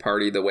college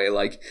party the way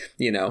like,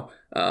 I don't know,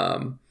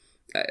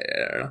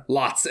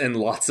 lots and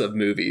lots of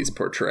movies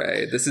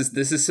portray. This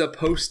is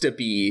supposed to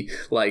be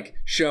like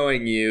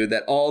showing you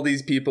that all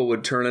these people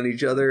would turn on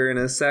each other in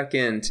a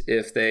second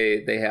if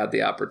they had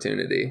the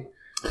opportunity.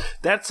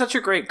 That's such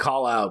a great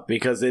call out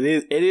because it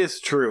is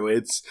true.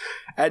 It's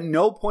at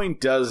no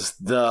point does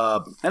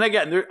and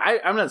again,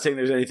 I'm not saying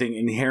there's anything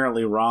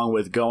inherently wrong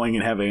with going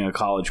and having a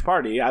college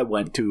party. I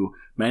went to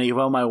many of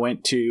them.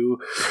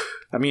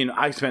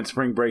 I spent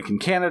spring break in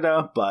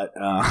Canada, but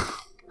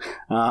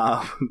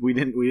we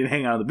didn't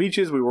hang out on the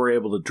beaches. We were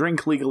able to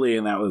drink legally,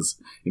 and that was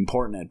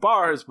important at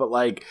bars. But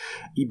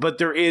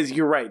there is,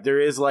 you're right, there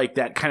is like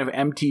that kind of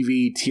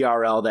MTV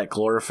TRL, that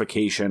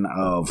glorification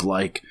of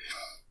like,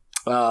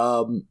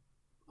 of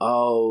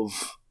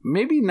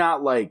maybe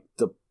not like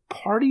the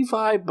party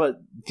vibe,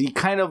 but the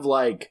kind of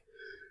like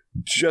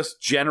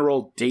just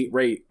general date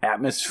rape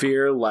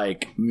atmosphere.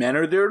 Like men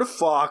are there to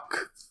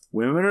fuck,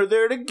 women are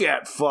there to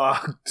get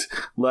fucked.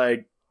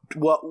 Like,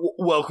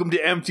 welcome to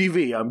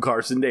MTV. I'm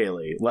Carson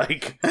Daly.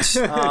 Like,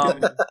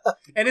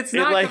 and it's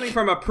not coming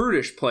from a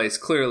prudish place.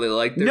 Clearly,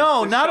 like there's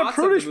not a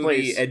prudish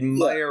place.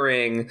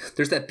 Admiring.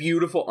 There's that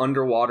beautiful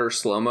underwater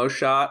slow-mo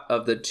shot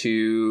of the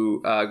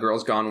two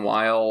girls gone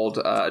wild,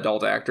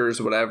 adult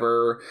actors,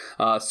 whatever,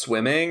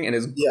 swimming,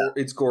 and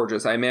it's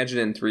gorgeous. I imagine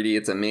in 3D,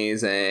 it's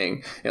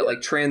amazing. It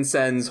like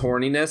transcends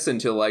horniness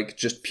into like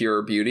just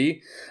pure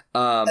beauty.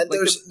 Like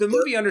the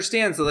movie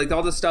understands that like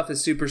all this stuff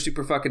is super,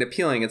 super fucking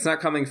appealing. It's not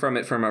coming from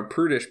a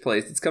prudish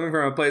place. It's coming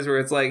from a place where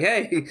it's like,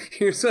 hey,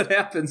 here's what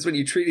happens when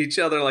you treat each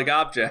other like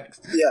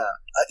objects. Yeah,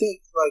 I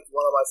think like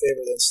one of my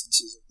favorite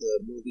instances of the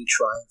movie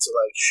trying to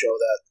like show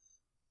that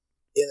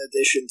in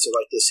addition to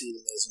like this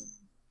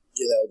hedonism,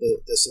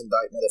 this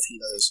indictment of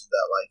hedonism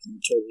that like you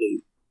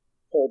totally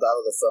pulled out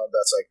of the film.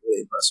 That's like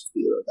really impressive,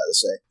 Peter, I gotta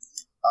say.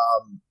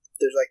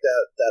 There's like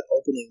that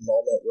opening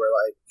moment where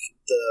like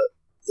the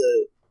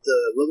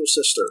little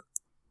sister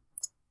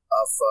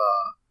of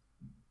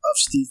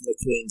Steve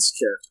McQueen's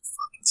character,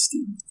 fucking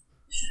Steve.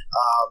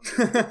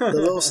 The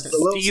little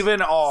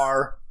Stephen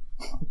R.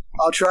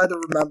 I'll try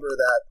to remember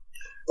that.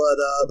 But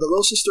the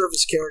little sister of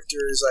his character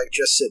is like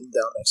just sitting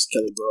down next to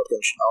Kelly Brook,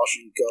 and all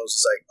she goes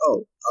is like,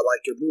 "Oh, I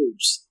like your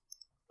boobs."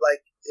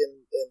 Like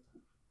in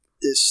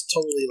this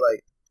totally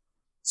like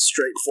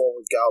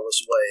straightforward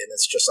godless way, and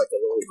it's just like a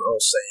little girl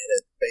saying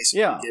it,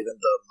 basically giving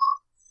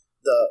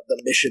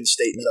the mission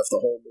statement of the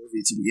whole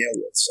movie to begin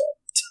with. So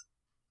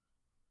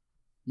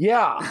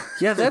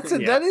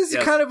that is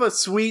kind of a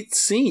sweet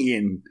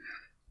scene.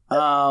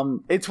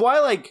 It's why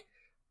like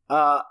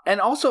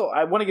and also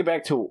I want to get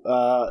back to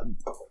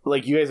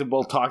like you guys have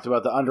both talked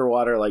about the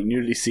underwater like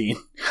nudity scene.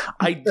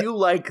 I do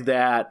like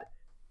that.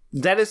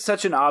 That is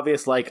such an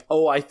obvious, like,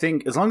 oh, I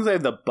think as long as I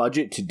have the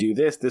budget to do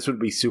this, this would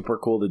be super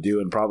cool to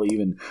do and probably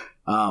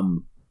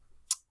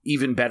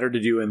even better to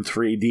do in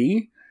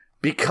 3D.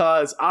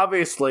 Because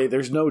obviously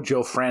there's no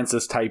Joe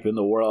Francis type in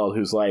the world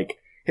who's like,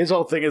 his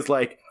whole thing is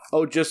like,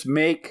 oh, just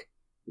make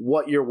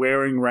what you're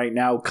wearing right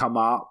now come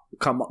up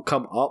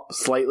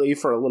slightly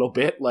for a little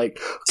bit.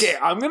 Like, okay,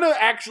 I'm going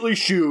to actually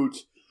shoot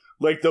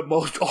like the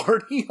most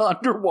arty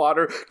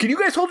underwater. Can you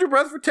guys hold your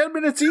breath for 10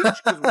 minutes each?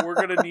 Because we're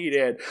going to need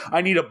it.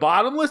 I need a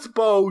bottomless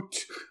boat.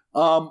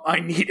 I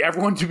need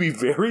everyone to be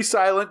very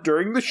silent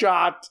during the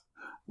shot.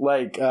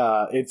 Like,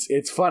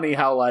 it's funny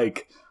how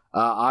like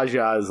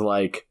Aja is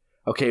like,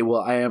 okay,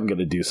 well, I am going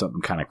to do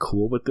something kind of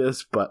cool with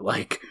this, but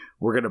like,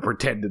 we're going to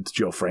pretend it's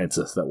Joe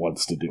Francis that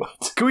wants to do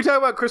it. Can we talk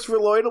about Christopher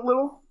Lloyd a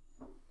little?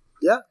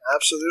 Yeah,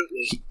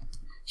 absolutely.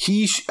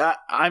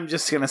 I'm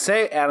just going to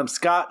say Adam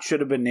Scott should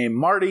have been named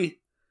Marty.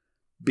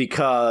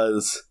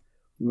 Because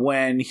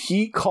when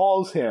he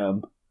calls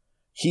him,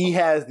 he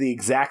has the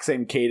exact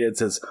same cadence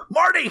as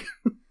Marty.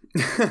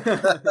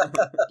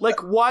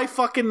 Like, why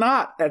fucking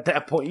not at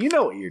that point? You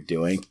know what you're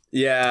doing.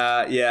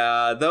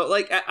 Yeah. Though,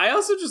 like, I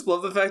also just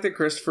love the fact that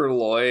Christopher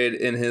Lloyd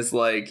in his,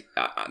 like,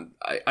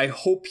 I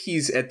hope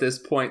he's at this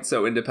point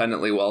so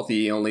independently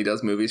wealthy he only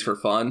does movies for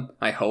fun.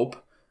 I hope.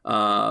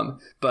 But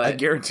I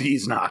guarantee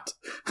he's not.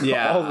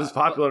 Yeah. All of his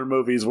popular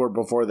movies were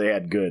before they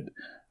had good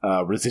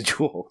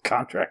residual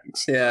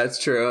contracts. Yeah, it's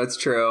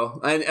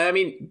true. And I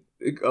mean,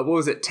 what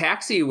was it?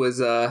 Taxi was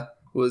a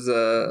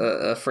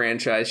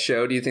franchise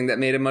show. Do you think that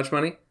made him much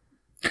money?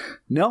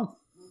 No.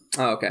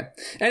 Oh, okay.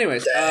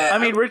 Anyways, I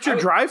mean, Richard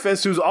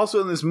Dreyfuss, who's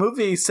also in this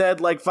movie,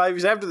 said like 5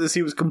 years after this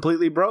he was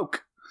completely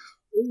broke.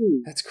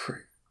 Ooh. That's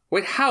crazy.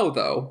 Wait, how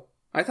though?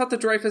 I thought the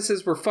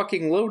Dreyfus's were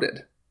fucking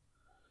loaded.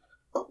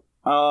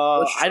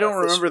 I don't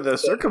remember the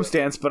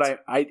circumstance,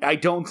 but I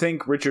don't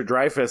think Richard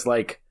Dreyfuss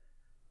like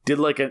did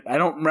like I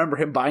don't remember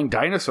him buying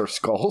dinosaur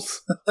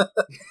skulls.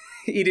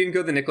 He didn't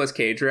go the Nicolas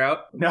Cage route?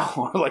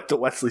 No, like the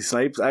Wesley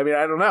Snipes. I mean,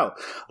 I don't know.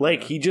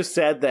 Like, he just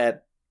said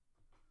that,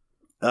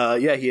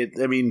 he had,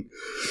 I mean,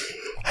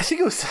 I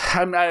think it was,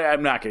 I'm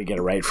not going to get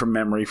it right from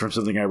memory from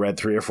something I read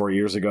 3 or 4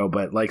 years ago,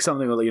 but like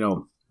something with, you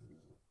know,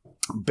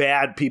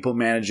 bad people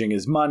managing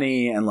his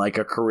money and like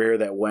a career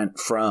that went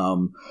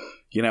from,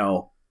 you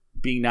know,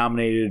 being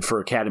nominated for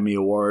Academy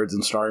Awards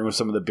and starring with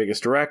some of the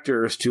biggest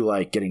directors to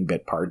like getting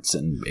bit parts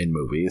in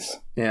movies.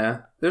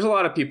 Yeah. There's a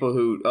lot of people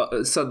who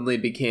suddenly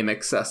became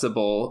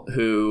accessible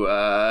who,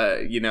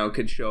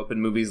 could show up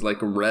in movies like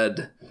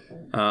Red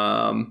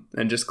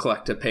and just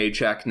collect a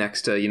paycheck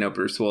next to,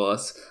 Bruce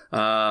Willis.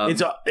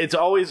 It's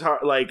always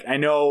hard. Like, I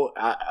know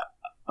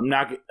I'm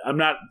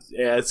not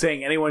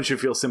saying anyone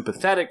should feel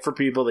sympathetic for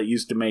people that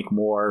used to make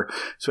more,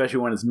 especially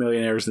when it's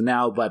millionaires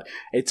now. But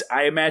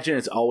I imagine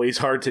it's always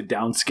hard to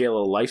downscale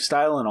a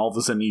lifestyle, and all of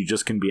a sudden you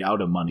just can be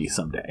out of money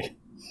someday.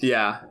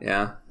 Yeah.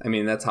 I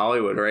mean, that's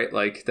Hollywood, right?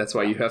 Like, that's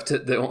why you have to.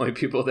 The only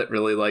people that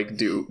really like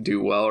do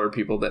well are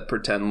people that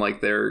pretend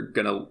like they're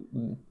gonna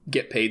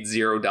get paid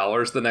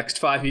 $0 the next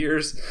 5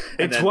 years.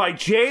 It's why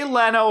Jay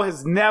Leno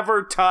has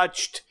never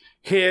touched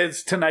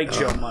his Tonight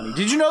Show money.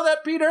 Did you know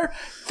that, Peter?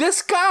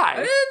 This guy. I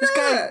didn't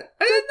know that.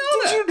 I didn't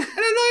know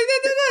he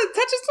did that.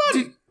 Touch his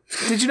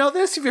money. Did you know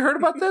this? Have you heard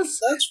about this?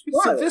 That's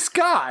wild. So this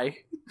guy.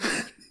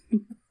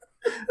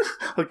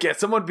 Okay,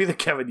 someone be the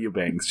Kevin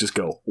Eubanks. Just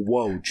go,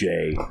 whoa,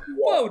 Jay.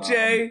 Whoa,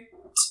 Jay.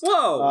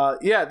 Whoa.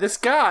 This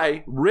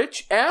guy,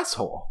 rich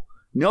asshole.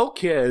 No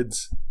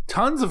kids.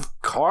 Tons of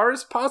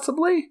cars,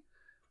 possibly.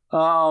 He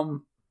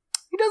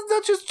doesn't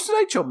touch his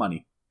Tonight Show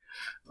money.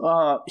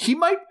 He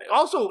might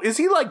also, is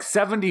he like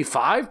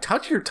 75?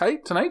 Touch your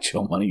Tonight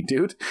Show money,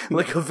 dude.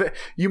 Like,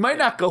 you might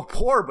not go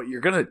poor, but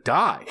you're gonna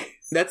die.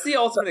 That's the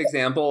ultimate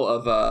example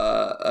of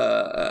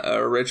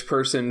a rich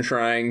person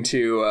trying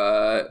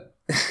to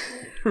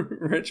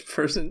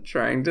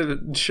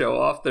show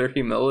off their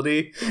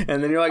humility,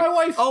 and then you're like, my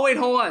wife. Oh wait,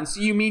 hold on. So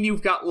you mean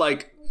you've got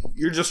like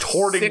you're just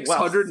hoarding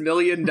 $600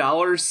 million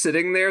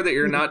sitting there that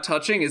you're not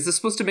touching? Is this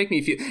supposed to make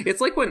me feel?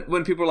 It's like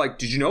when people are like,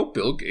 "Did you know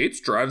Bill Gates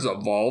drives a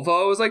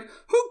Volvo?" I was like,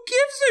 "Who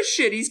gives a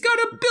shit? He's got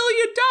 $1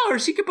 billion.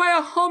 He could buy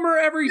a Hummer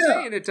every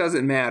day, and it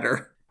doesn't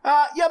matter."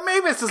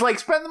 Mavis is like,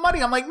 spend the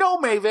money. I'm like, no,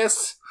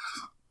 Mavis.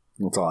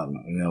 That's all I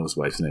know. His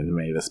wife's name is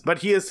Mavis, but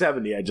he is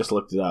 70. I just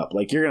looked it up.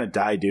 Like, you're gonna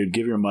die, dude.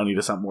 Give your money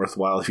to something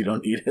worthwhile if you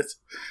don't need it.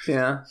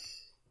 Yeah.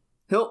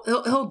 He'll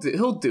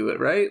do it,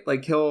 right?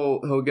 Like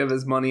he'll give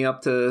his money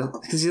up to,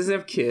 because he doesn't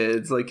have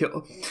kids. Like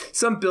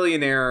some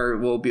billionaire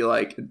will be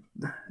like, it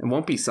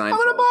won't be Seinfeld. I'm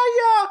gonna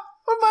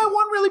buy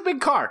one really big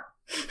car.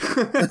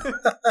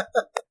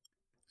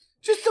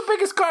 Just the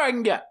biggest car I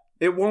can get.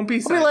 It won't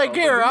be. I'll be like,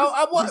 here,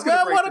 I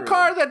want a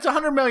car That that's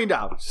 $100 million.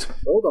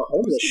 Hold on,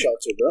 homeless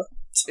shelter, bro.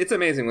 It's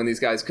amazing when these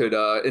guys could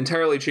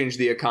entirely change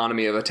the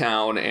economy of a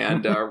town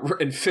and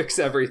and fix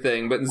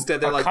everything, but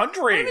instead they're like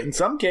country in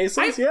some cases.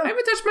 I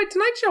haven't touched my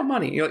Tonight Show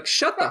money. You're like,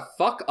 shut the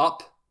fuck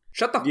up.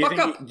 Shut the fuck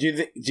up.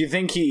 Do you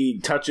think he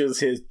touches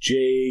his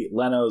Jay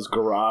Leno's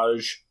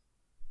Garage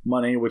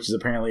money, which is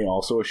apparently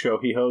also a show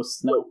he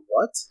hosts? No. Wait,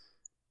 what?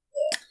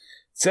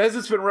 Says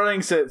it's been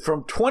running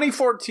from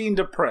 2014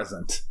 to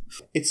present.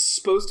 It's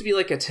supposed to be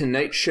like a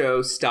Tonight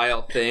Show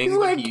style thing,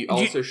 but he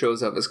also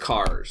shows up as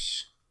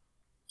cars.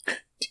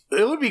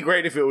 It would be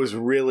great if it was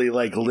really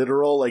like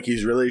literal, like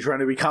he's really trying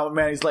to be common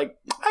man. He's like,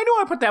 I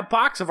know I put that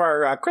box of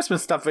our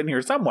Christmas stuff in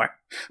here somewhere.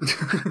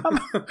 I'm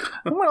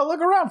gonna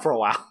look around for a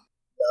while. Now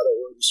that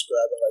we're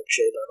describing like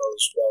Jay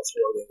Leno's wealth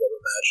hoarding, I'm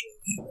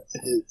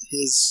imagining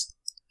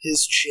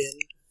his chin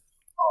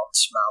on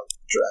Smaug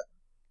Dragon.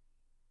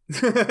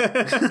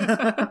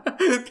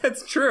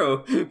 That's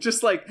true.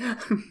 Just like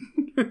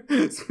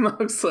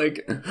Smaug's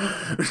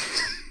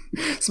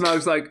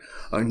like,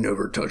 I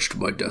never touched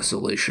my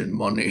desolation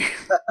money.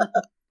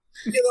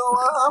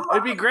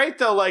 It'd be great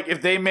though, like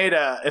if they made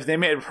a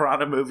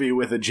Piranha movie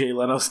with a Jay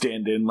Leno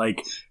stand-in,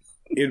 like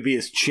it'd be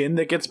his chin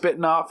that gets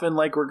bitten off and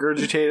like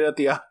regurgitated at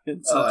the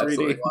audience in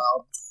 3D.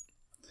 Wow.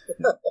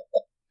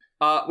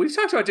 We've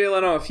talked about Jay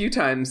Leno a few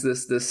times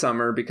this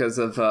summer because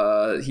of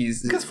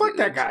because fuck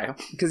that guy,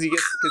 because he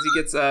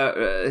gets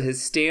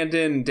his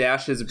stand-in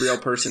dash his real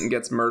person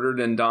gets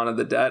murdered in Dawn of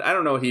the Dead. I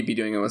don't know what he'd be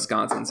doing in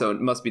Wisconsin, so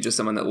it must be just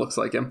someone that looks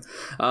like him.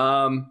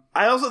 I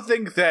also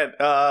think that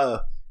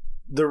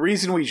the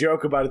reason we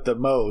joke about it the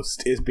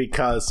most is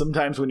because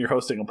sometimes when you're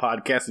hosting a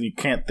podcast and you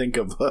can't think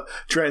of a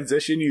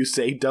transition, you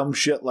say dumb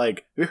shit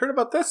like, have you heard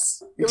about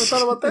this? You ever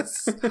thought about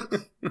this?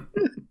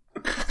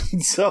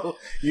 So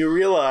you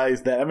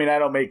realize that, I mean, I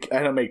don't make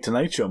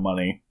Tonight Show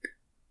money.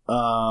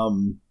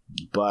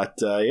 But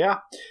yeah.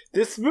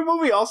 This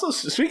movie also,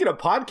 speaking of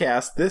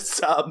podcasts, this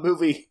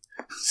movie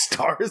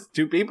stars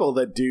two people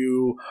that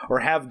do or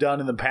have done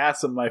in the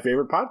past some of my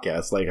favorite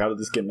podcasts, like How Did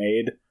This Get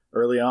Made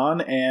early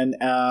on, and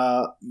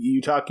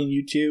You Talking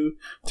You Two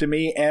to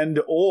Me, and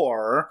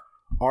or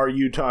Are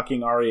You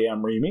Talking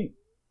REM Re-Me?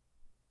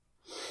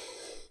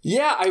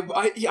 Yeah,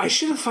 I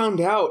should have found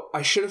out.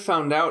 I should have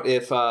found out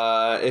if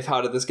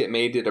How Did This Get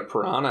Made did a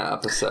Piranha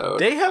episode.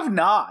 They have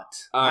not.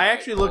 I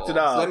actually looked it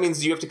up. So that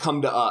means you have to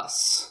come to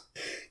us.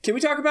 Can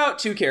we talk about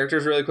two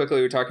characters really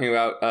quickly? We're talking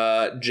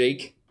about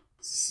Jake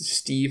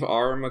Steve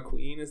R.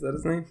 McQueen. Is that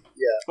his name?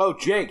 Yeah. Oh,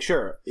 Jake.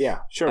 Sure. Yeah.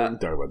 Sure. We can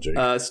talk about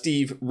Jake.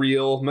 Steve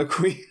Real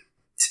McQueen.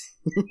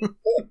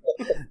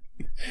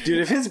 Dude,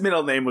 if his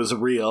middle name was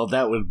Real,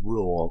 that would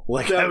rule.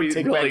 Like, I would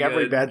take really back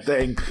every good. bad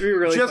thing.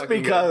 Really just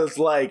because,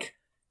 good. like,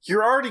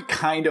 you're already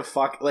kind of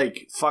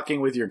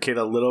fucking with your kid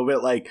a little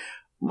bit. Like,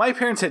 my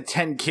parents had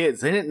 10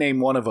 kids. They didn't name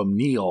one of them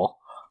Neil.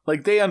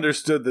 Like, they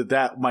understood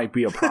that might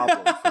be a problem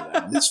for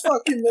them. His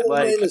fucking middle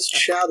name is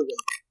Chadwick.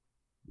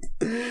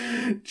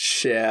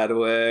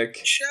 Chadwick.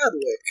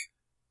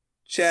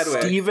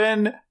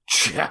 Stephen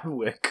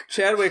Chadwick.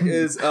 Chadwick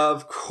is,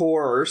 of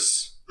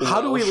course... How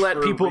do we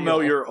let people know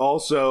you're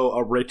also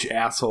a rich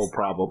asshole,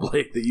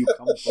 probably, that you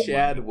come from?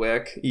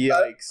 Chadwick. Yikes.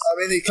 I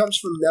mean, he comes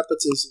from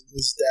nepotism.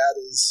 His dad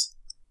is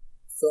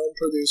film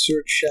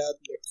producer Chad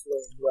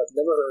McLean, who I've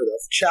never heard of.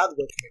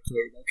 Chadwick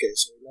McLean. Okay,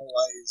 so we know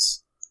why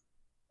he's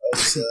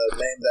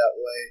named that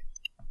way.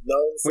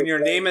 When your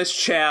name is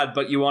Chad,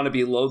 but you want to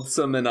be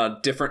loathsome in a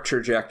different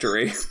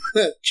trajectory.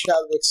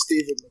 Chadwick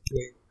Stephen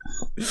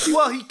McLean.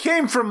 Well, he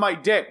came from my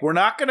dick. We're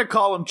not going to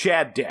call him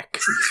Chad Dick.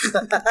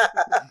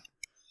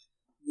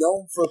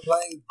 Known for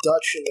playing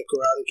Dutch in The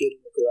Karate Kid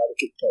and The Karate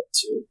Kid Part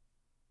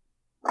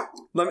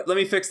 2. Let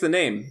me fix the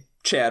name.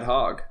 Chad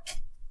Hogg.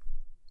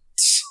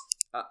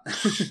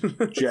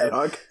 Chad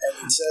Hogg?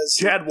 And it says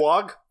Chad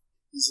Wog?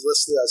 He's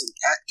listed as an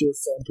actor,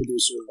 film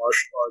producer,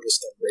 martial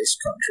artist, and race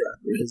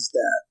contractor. His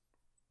dad.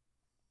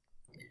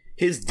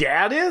 His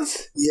dad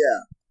is?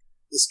 Yeah.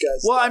 This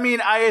guy's well, I mean,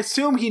 I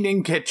assume he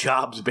didn't get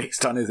jobs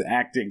based on his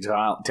acting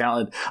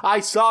talent. I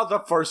saw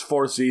the first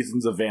 4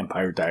 seasons of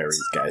Vampire Diaries,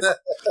 guys.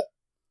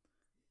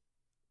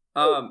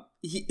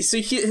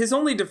 His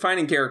only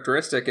defining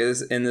characteristic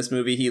is in this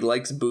movie he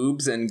likes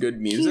boobs and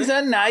good music. He's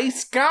a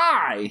nice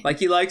guy. Like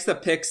he likes the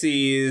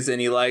Pixies and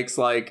he likes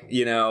like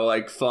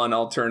fun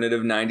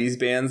alternative 90s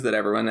bands that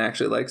everyone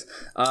actually likes.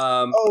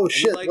 Oh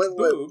shit! He likes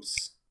boobs.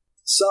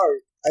 Wait. Sorry,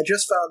 I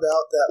just found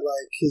out that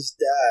like his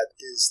dad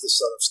is the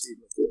son of Steve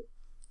McQueen.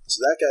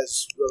 So that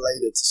guy's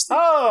related to Steve.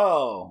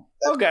 Oh,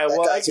 okay.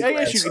 Well, I guess you can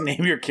grandson.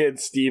 name your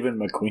kid Stephen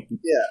McQueen.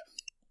 Yeah.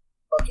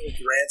 Fucking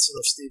grandson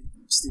of Steve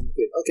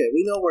McQueen. Okay,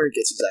 we know where he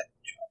gets his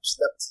acting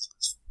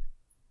jobs.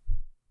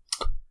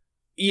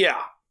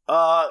 Yeah.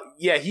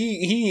 Yeah,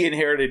 he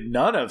inherited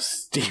none of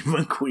Steve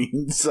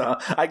McQueen's.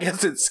 I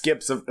guess it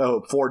skips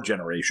 4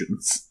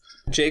 generations.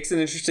 Jake's an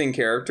interesting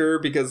character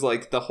because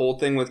like the whole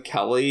thing with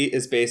Kelly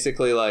is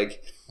basically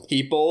like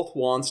he both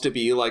wants to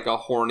be like a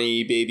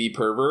horny baby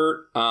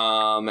pervert,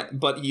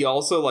 but he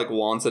also like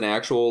wants an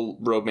actual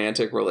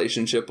romantic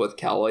relationship with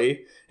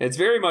Kelly. It's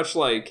very much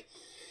like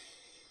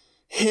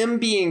him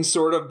being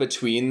sort of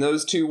between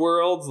those two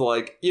worlds,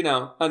 like, you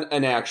know,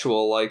 an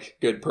actual, like,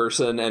 good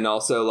person, and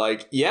also,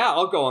 like, yeah,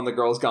 I'll go on the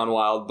Girls Gone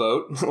Wild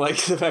boat. Like,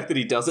 the fact that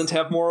he doesn't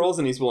have morals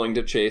and he's willing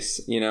to chase,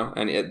 you know,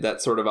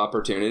 that sort of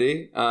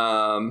opportunity,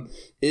 though,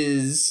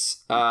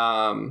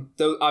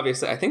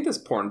 obviously, I think this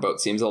porn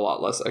boat seems a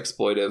lot less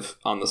exploitive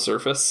on the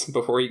surface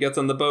before he gets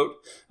on the boat,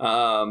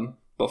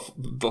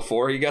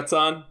 before he gets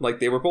on. Like,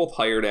 they were both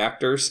hired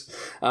actors.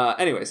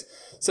 Anyways,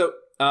 so...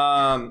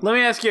 let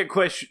me ask you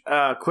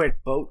a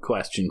quick boat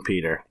question,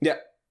 Peter. Yeah.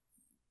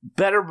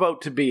 Better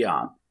boat to be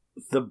on,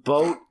 the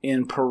boat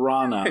in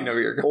Piranha, I know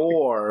where you're going.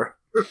 or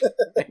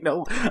I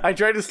know I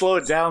tried to slow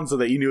it down so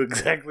that you knew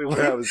exactly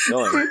where I was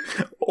going,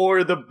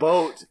 or the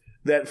boat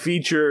that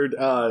featured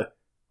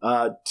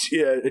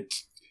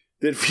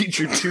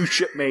two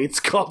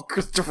shipmates called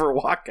Christopher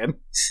Walken,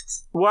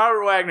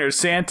 Robert Wagner,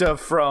 Santa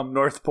from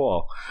North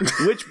Pole.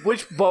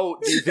 Which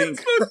boat do you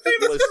think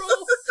was?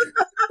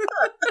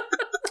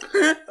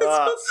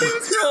 Most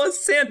famous role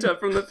is Santa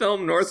from the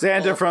film North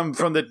Santa Pole.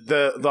 from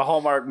the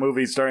Hallmark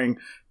movie starring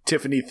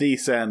Tiffany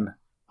Thiessen.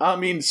 I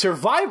mean,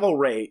 survival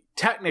rate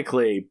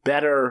technically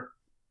better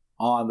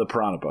on the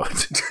Piranha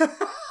boat.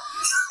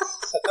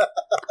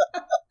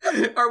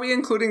 We're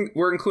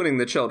including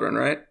the children,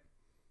 right?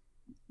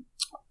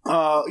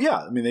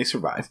 Yeah, I mean they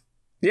survive.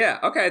 Yeah.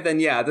 Okay. Then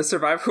yeah, the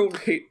survival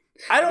rate.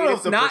 I don't know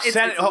it's if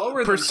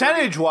the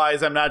percentage than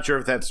wise, I'm not sure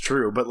if that's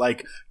true, but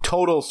like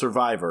total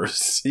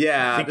survivors,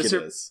 yeah, I think it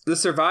is. The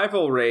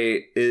survival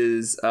rate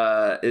is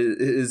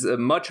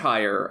much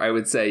higher, I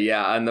would say,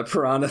 yeah, on the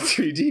Piranha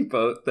 3D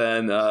boat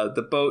than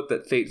the boat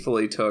that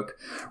fatefully took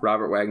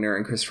Robert Wagner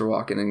and Christopher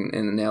Walken and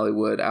Natalie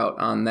Wood out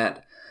on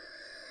that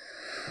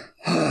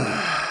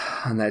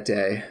on that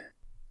day.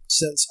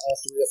 Since all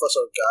three of us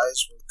are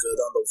guys, we're good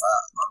on the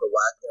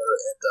Wagner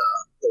and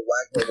the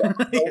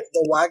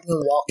Wagner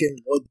Walken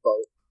Wood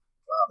boat.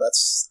 Wow,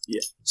 that's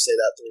say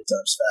that 3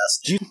 times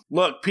fast.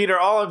 Look, Peter,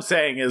 all I'm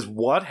saying is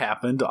what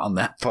happened on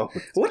that boat.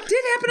 What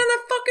did happen on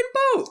that fucking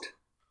boat?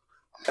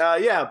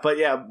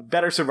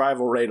 Better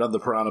survival rate on the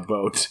Piranha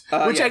boat,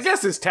 which yes. I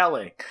guess is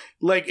telling.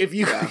 Like if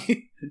you,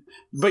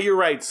 but you're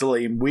right,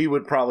 Salim. We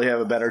would probably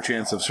have a better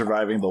chance of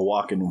surviving the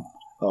Walken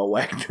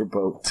Wagner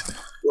boat.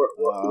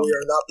 We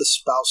are not the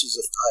spouses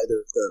of either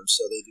of them,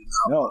 so they do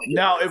not. No.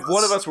 Now, if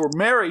one of us were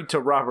married to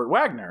Robert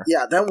Wagner,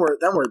 then we're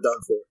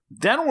done for.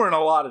 Then we're in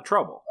a lot of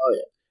trouble. Oh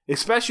yeah,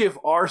 especially if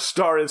our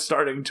star is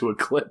starting to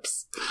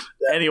eclipse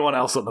anyone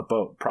else on the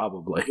boat.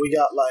 Probably we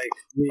got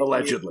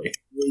allegedly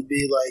we'd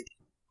be like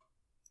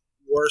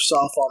worse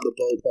off on the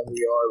boat than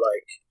we are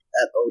like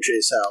at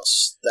OJ's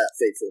house that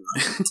fateful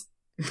night.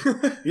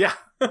 Yeah.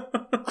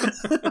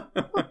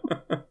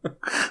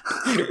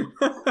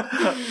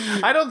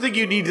 I don't think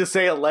you need to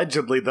say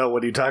allegedly, though,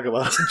 when you talk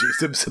about O.J.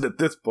 Simpson at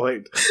this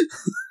point.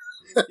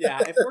 Yeah,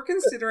 if we're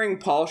considering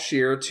Paul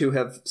Scheer to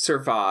have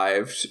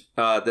survived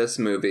this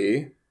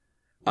movie...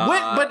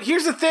 but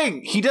here's the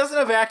thing. He doesn't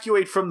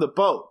evacuate from the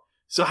boat.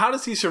 So how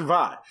does he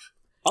survive?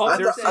 I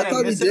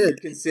thought he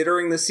did.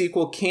 Considering the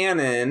sequel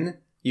canon,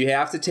 you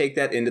have to take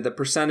that into the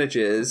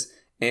percentages,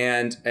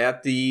 and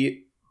at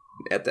the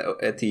site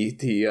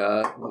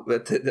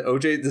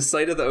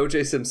of the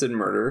O.J. Simpson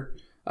murder,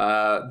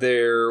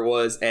 there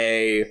was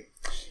a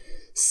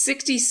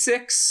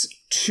 66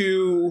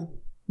 to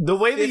the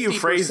way that you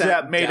phrased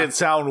that made it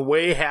sound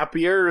way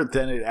happier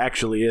than it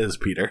actually is,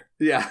 Peter.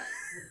 Yeah,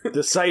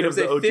 the site of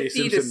the O.J.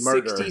 Simpson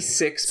murder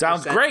 66%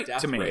 sounds great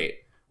to me, rate,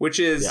 which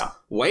is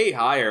way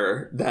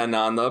higher than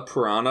on the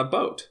Piranha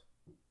boat.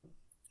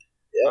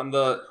 Yep. On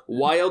the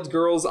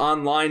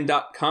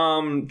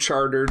wildgirlsonline.com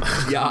chartered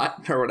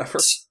yacht or whatever.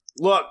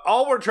 Look,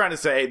 all we're trying to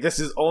say, this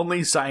is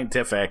only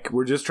scientific.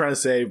 We're just trying to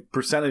say,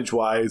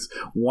 percentage-wise,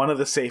 one of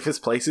the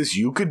safest places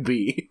you could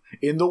be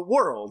in the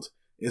world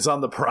is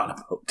on the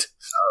Piranha boat.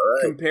 All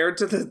right.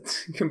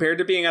 Compared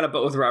to being on a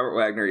boat with Robert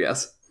Wagner,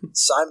 yes.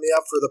 Sign me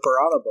up for the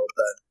Piranha boat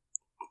then.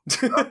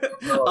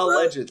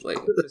 Allegedly.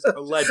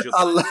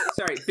 Allegedly.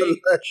 Sorry,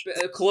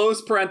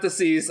 close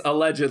parentheses,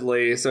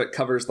 allegedly, so it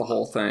covers the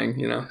whole thing,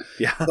 you know?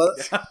 Yeah.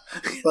 But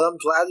I'm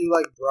glad you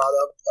brought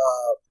up,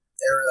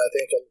 Aaron, I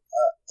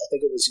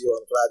think it was you.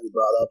 I'm glad you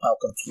brought up how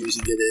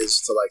confusing it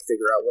is to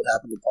figure out what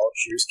happened to Paul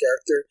Scheer's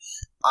character.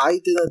 I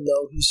didn't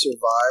know he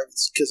survived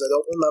because I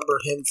don't remember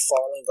him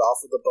falling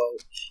off of the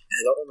boat. And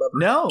I don't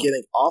remember him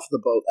getting off the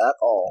boat at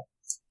all.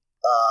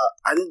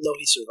 I didn't know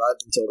he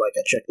survived until I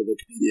checked the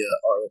Wikipedia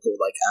article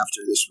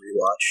after this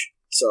rewatch.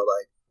 So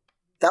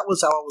that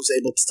was how I was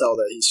able to tell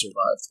that he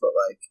survived. But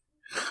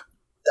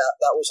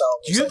that was how.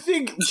 Do you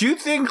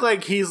think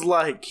he's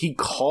he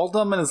called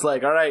them and is all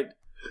right,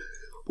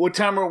 what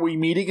time are we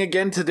meeting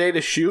again today to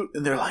shoot?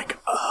 And they're like,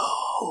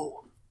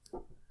 oh,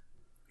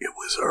 it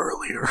was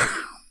earlier.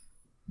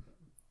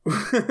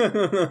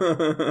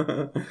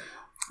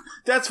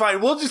 That's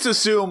fine. We'll just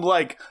assume,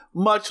 like,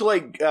 much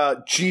like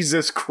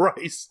Jesus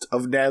Christ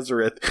of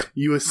Nazareth,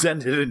 you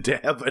ascended into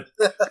heaven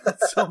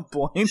at some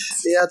point.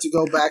 He had to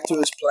go back to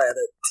his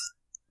planet.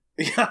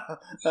 Yeah.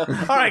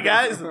 All right,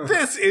 guys.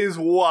 This is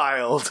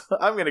wild.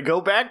 I'm going to go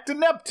back to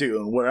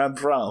Neptune, where I'm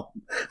from.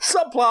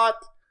 Subplot.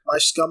 My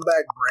scumbag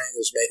brain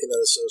is making an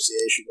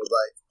association with,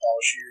 like, Paul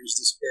Shear's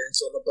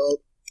disappearance on the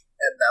boat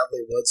and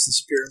Natalie Wood's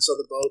disappearance on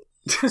the boat.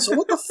 So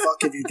what the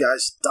fuck have you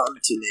guys done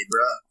to me,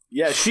 bruh?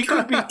 Yeah, she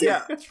could be.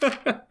 Yeah.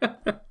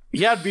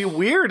 Yeah, it'd be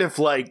weird if,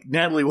 like,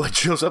 Natalie Wood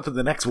shows up in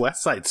the next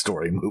West Side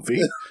Story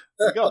movie.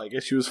 Like, oh, I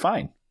guess she was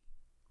fine.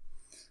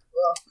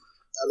 Well,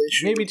 at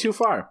least maybe too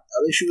far.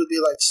 At least she would be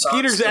like.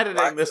 Peter's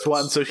editing this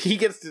one, so he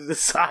gets to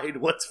decide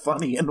what's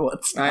funny and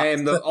what's not. I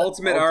am the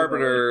ultimate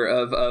arbiter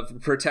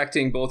of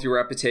protecting both your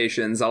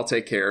reputations. I'll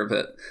take care of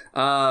it.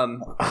 Do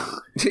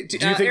you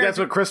think Aaron, that's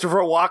what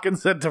Christopher Walken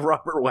said to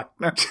Robert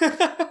Wagner?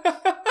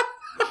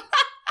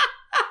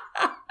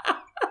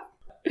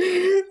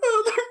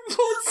 Oh, they're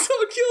both so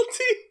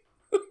guilty.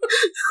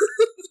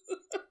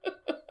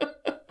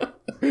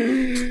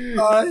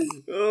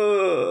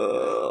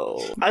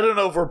 I don't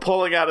know if we're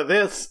pulling out of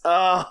this.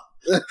 Yeah,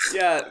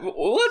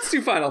 well, let's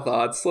do final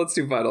thoughts.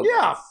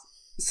 Yeah.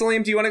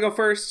 Salim, do you want to go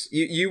first?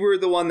 You were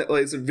the one that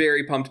was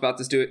very pumped about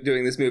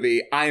doing this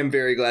movie. I am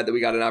very glad that we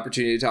got an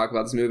opportunity to talk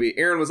about this movie.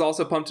 Aaron was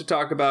also pumped to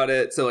talk about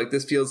it. So, like,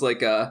 this feels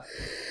like a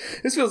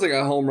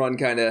home run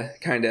kind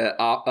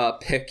of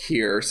pick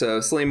here.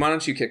 So, Salim, why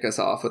don't you kick us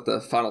off with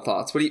the final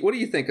thoughts? What do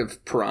you think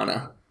of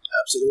Piranha?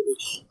 Absolutely.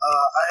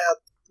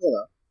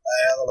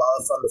 I had a lot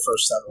of fun the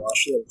first time I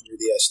watched it in 3D.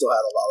 I still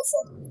had a lot of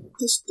fun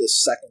this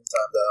second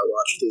time that I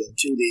watched it in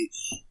 2D.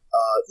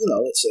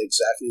 It's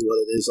exactly what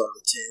it is on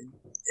the tin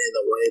in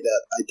a way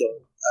that I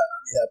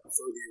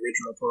prefer the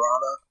original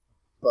Piranha,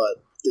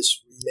 but this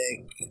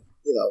remake,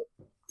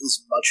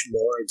 is much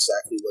more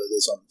exactly what it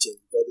is on the tin.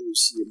 Whether you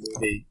see a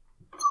movie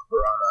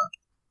Piranha,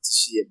 to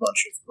see a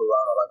bunch of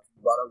Piranha like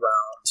run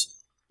around,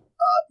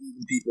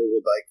 eating people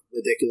with like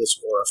ridiculous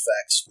gore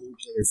effects,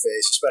 boobs in your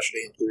face,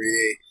 especially in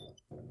 3D.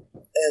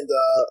 And,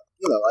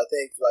 I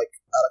think, like,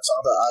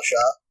 Alexander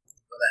Aja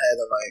went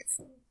ahead and, like,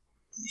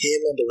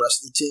 him and the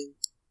rest of the team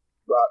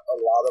brought a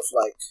lot of,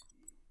 like,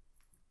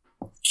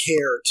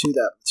 care to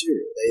that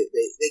material.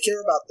 They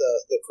care about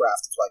the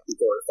craft of, like, the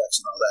gore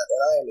effects and all that,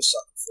 and I am a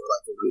sucker for,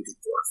 like, a really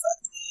good gore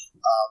effect.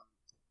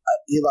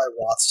 Eli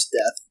Roth's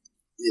death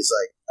is,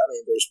 like,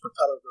 there's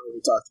Propeller Girl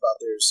we talked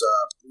about, there's,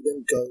 we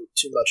didn't go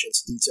too much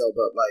into detail,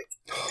 but, like,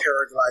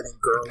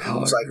 Paragliding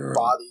Girl, whose, like,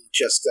 body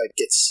just, like,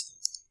 gets...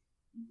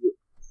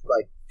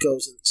 like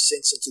goes and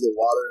sinks into the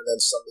water, and then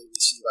suddenly we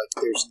see like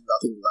there's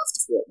nothing left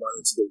of what went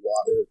into the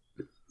water.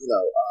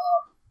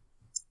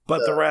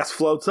 But the rest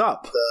floats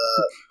up.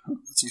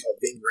 What's it called?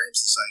 Ving Rhames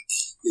is like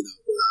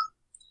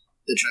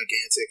the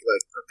gigantic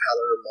like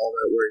propeller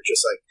moment where it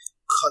just like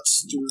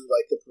cuts through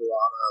like the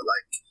piranha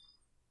like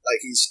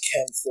he's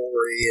Ken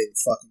Foree and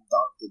fucking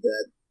Dawn of the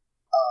Dead.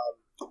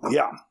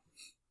 Yeah,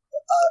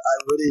 I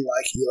really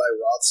like Eli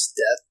Roth's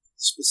death.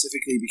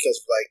 Specifically because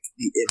of like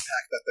the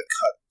impact that the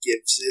cut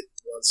gives it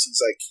once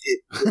he's like hit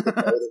with the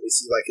bolt, and we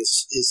see like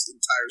his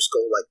entire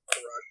skull like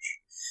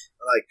crush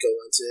and like go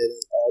into it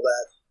and all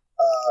that.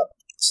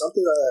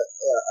 Something that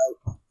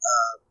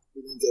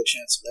we didn't get a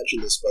chance to mention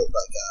this, but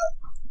like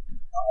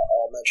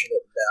I'll mention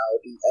it now.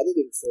 The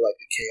editing for like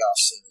the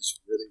chaos scene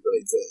is really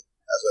really good.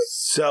 Has like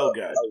so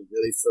good, a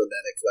really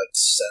frenetic like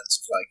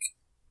sense of like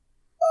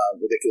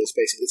ridiculous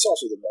pacing. It's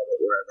also the moment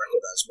where I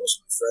recognize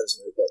most of my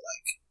friends in it, but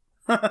like.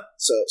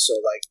 so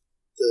like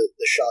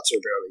the shots are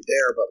barely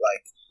there, but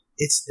like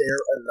it's there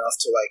enough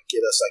to like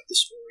get us like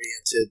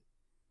disoriented,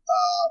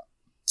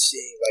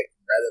 seeing like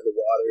red in the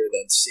water, and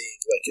then seeing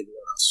like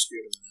everyone else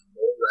screaming, and then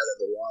more red in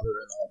the water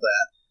and all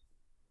that.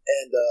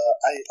 And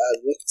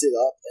I looked it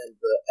up, and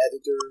the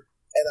editor,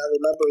 and I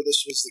remember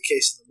this was the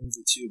case in the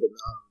movie too, but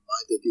now I'm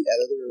reminded the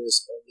editor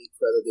is only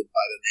credited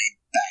by the name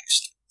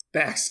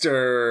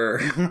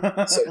Baxter.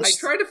 I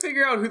tried to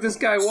figure out who this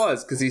guy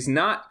was because he's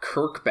not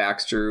Kirk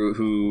Baxter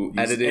who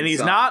edited, and he's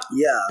not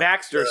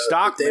Baxter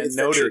Stockman, the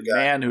noted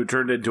man who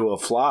turned into a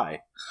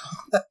fly.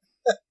 But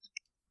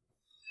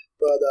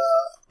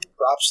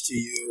props to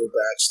you,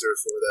 Baxter,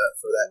 for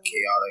that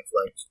chaotic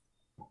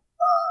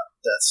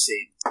death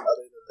scene.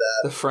 Other than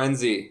that, the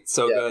frenzy,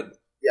 good.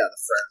 Yeah, the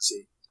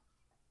frenzy.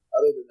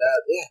 Other than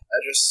that, I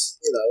just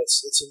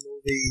it's a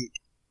movie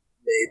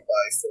made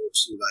by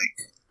folks who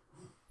like.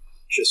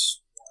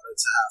 Just wanted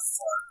to have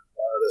fun,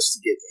 wanted us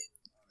to get in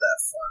on that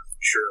fun.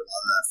 I'm sure a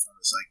lot of that fun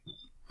is like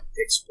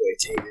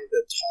exploitative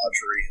and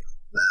tawdry and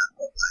all that,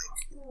 but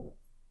like,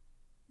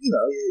 you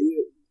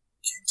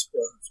came to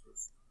Piranha for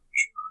fun. You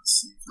should want to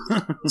see if you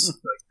didn't want to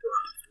see like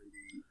Piranha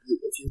 3D.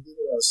 If you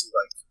didn't want to see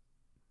like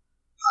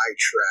high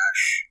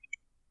trash,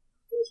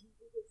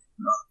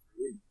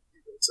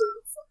 you go to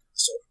fucking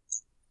Social.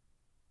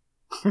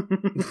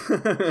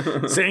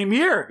 Same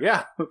year,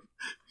 yeah.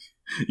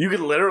 You could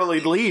literally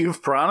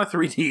leave Piranha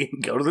 3D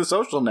and go to the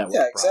Social Network.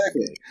 Yeah,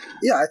 exactly. Probably.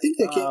 Yeah, I think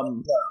they came.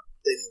 No,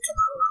 they didn't come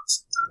out around the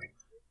same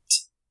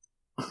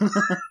time.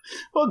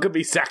 Well, it could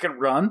be second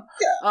run.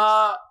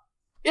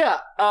 Yeah.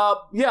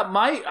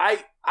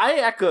 I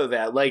echo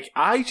that. Like,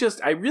 I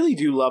really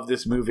do love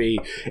this movie,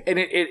 and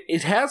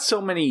it has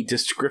so many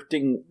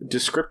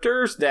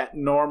descriptors that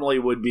normally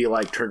would be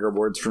like trigger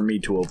words for me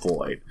to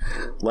avoid,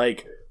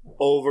 like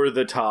over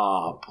the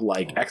top,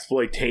 like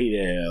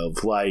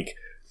exploitative, like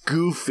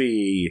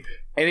goofy,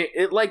 and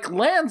it like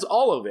lands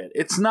all of it.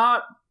 It's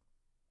not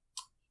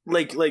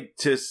like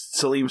to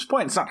Salim's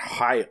point, it's not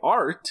high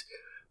art,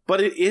 but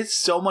it is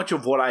so much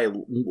of what I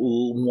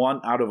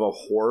want out of a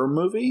horror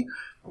movie.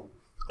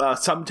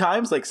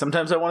 Sometimes I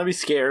want to be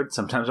scared,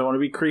 sometimes I want to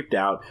be creeped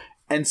out,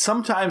 and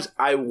sometimes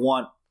I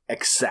want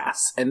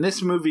excess. And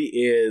this movie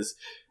is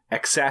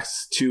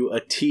excess to a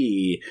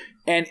T.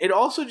 And it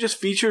also just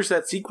features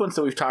that sequence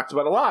that we've talked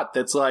about a lot.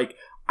 That's like,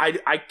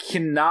 I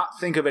cannot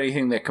think of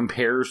anything that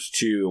compares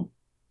to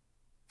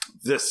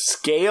the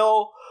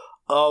scale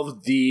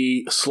of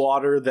the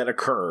slaughter that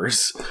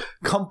occurs,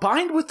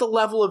 combined with the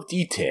level of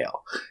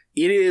detail.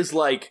 It is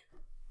like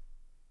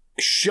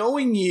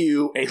showing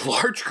you a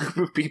large group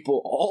of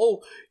people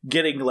all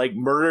getting like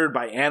murdered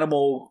by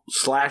animal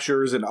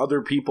slashers and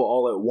other people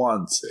all at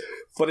once.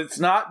 But it's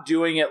not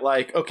doing it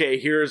like,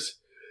 okay,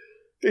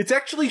 it's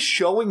actually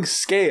showing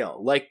scale,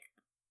 like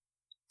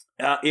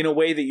in a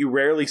way that you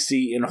rarely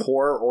see in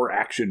horror or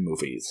action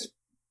movies.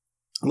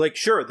 Like,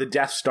 sure, the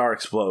Death Star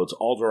explodes,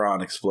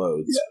 Alderaan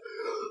explodes.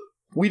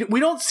 Yeah. We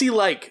don't see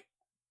like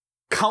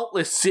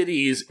countless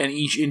cities and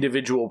each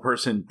individual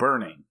person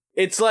burning.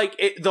 It's like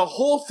the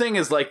whole thing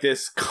is like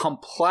this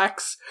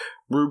complex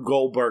Rube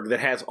Goldberg that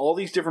has all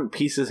these different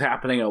pieces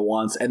happening at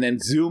once, and then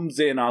zooms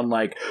in on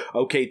like,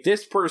 okay,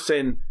 this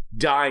person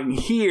dying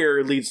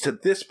here leads to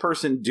this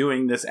person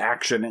doing this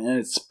action, and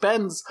it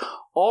spends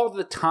all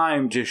the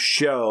time to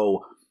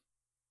show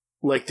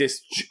like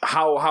this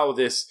how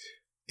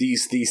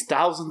these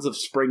thousands of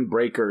spring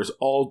breakers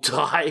all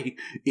die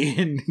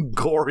in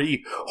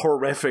gory,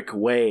 horrific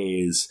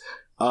ways.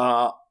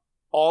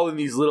 All in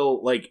these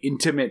little, like,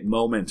 intimate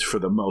moments for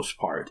the most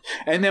part.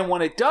 And then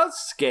when it does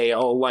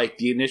scale, like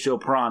the initial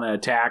piranha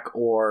attack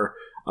or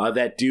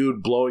that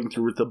dude blowing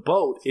through the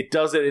boat, it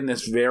does it in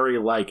this very,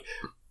 like,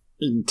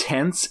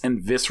 intense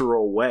and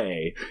visceral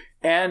way.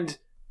 And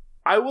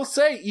I will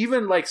say,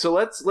 even, like, so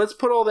let's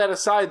put all that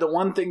aside. The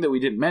one thing that we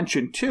didn't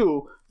mention,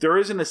 too, there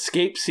is an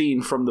escape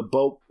scene from the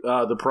boat,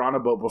 the piranha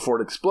boat before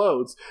it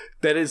explodes,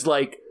 that is,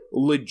 like,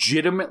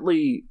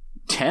 legitimately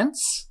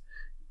tense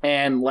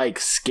and like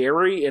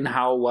scary in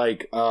how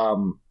like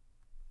the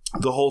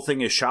whole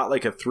thing is shot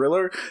like a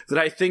thriller, that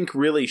I think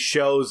really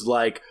shows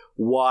like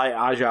why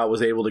Aja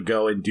was able to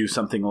go and do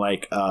something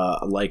like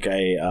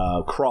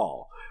a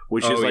Crawl,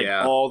 which is like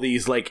all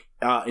these like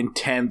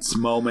intense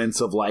moments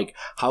of like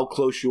how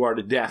close you are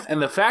to death.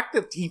 And the fact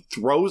that he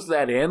throws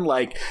that in,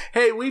 like,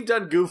 hey, we've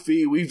done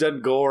goofy, we've done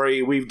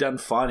gory, we've done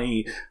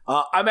funny,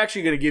 I'm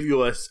actually going to give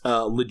you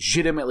a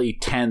legitimately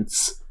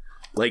tense,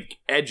 like,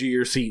 edge of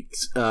your seat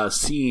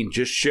scene,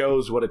 just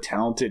shows what a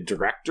talented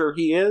director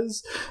he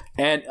is.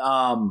 And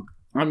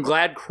I'm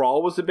glad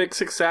Crawl was a big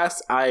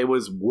success. I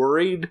was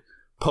worried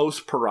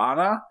post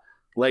Piranha,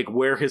 like,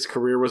 where his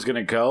career was going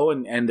to go,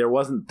 and there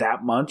wasn't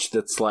that much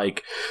that's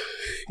like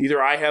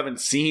either I haven't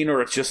seen or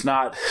it's just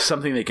not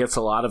something that gets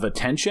a lot of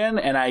attention.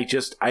 And I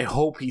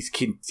hope he's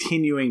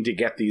continuing to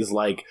get these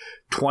like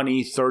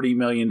 $20-30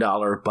 million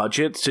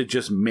budgets to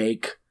just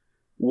make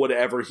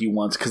whatever he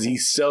wants, because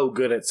he's so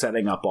good at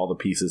setting up all the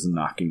pieces and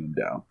knocking them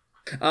down.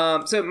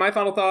 So my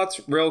final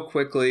thoughts real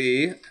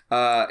quickly.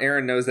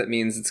 Aaron knows that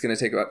means it's going to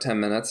take about 10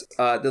 minutes.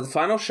 The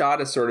final shot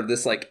is sort of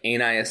this like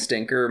ain't I a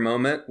stinker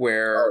moment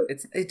where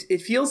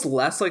it feels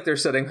less like they're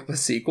setting up a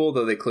sequel,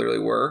 though they clearly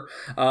were,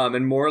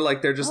 and more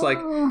like they're just like,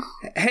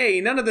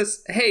 hey, none of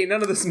this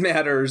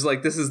matters.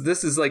 Like this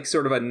is like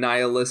sort of a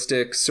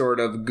nihilistic, sort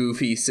of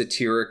goofy,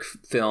 satiric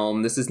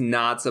film. This is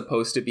not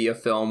supposed to be a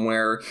film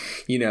where,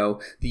 you know,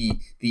 the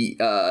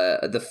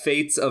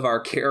fates of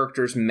our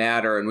characters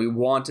matter, and we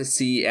want to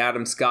see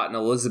Adam Scott and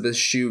Elizabeth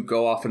Shue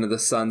go off into the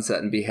sunset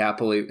and be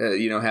happily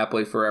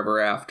forever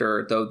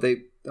after, though they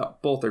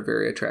both are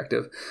very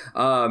attractive.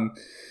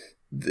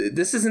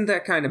 This isn't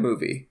that kind of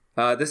movie.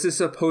 This is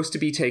supposed to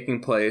be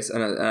taking place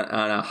on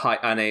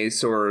a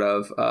sort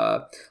of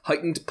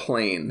heightened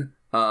plane.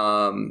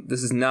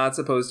 This is not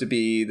supposed to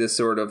be this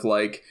sort of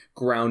like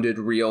grounded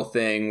real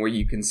thing where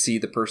you can see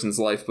the person's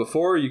life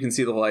before, you can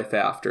see the life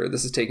after.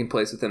 This is taking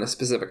place within a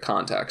specific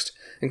context,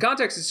 and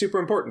context is super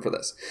important for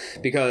this,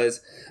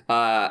 because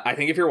I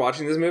think if you're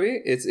watching this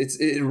movie,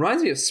 it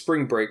reminds me of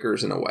Spring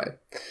Breakers in a way,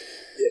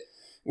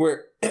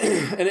 where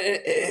and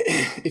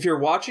if you're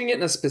watching it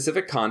in a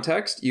specific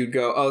context, you'd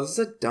go, oh, this is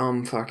a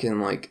dumb fucking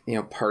like, you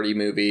know, party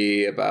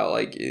movie about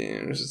like,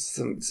 you know, just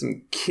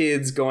some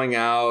kids going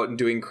out and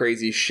doing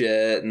crazy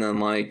shit, and then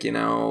like, you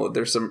know,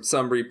 there's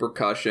some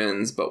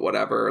repercussions, but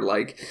whatever.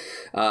 Like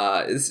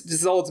this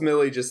is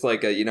ultimately just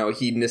like a, you know,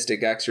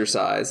 hedonistic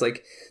exercise.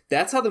 Like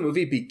that's how the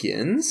movie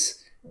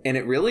begins, and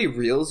it really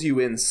reels you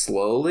in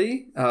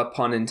slowly,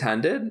 pun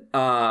intended,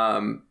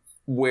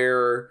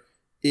 where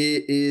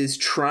it is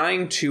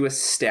trying to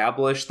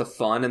establish the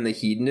fun and the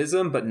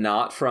hedonism, but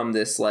not from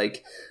this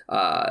like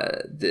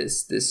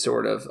this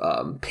sort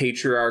of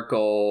patriarchal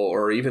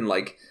or even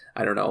like,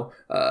 I don't know,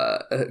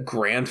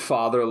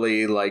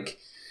 grandfatherly, like,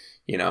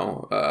 you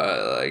know,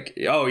 like,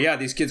 oh yeah,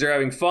 these kids are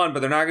having fun, but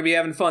they're not gonna be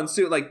having fun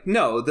soon. Like,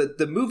 no,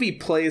 the movie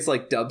plays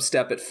like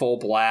dubstep at full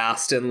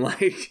blast and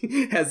like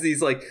has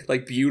these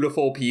like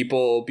beautiful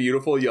people,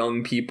 beautiful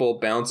young people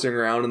bouncing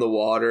around in the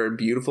water and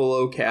beautiful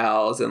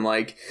locales. And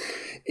like,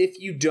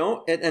 if you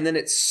don't, and then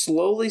it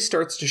slowly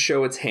starts to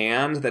show its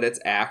hand that it's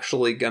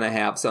actually gonna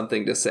have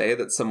something to say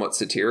that's somewhat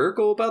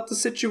satirical about the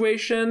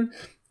situation,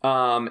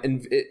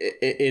 and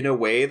in a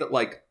way that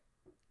like,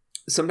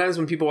 sometimes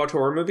when people watch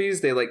horror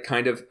movies, they like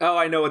kind of, oh,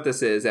 I know what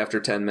this is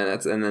after 10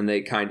 minutes. And then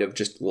they kind of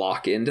just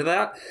lock into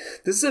that.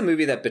 This is a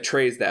movie that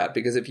betrays that,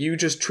 because if you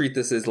just treat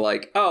this as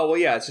like, oh, well,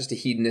 yeah, it's just a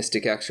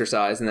hedonistic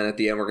exercise. And then at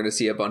the end, we're going to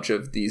see a bunch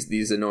of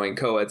these annoying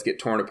co-eds get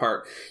torn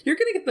apart. You're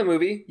going to get the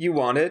movie you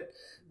wanted.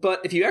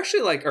 But if you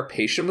actually like are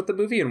patient with the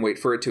movie and wait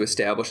for it to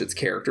establish its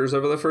characters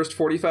over the first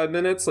 45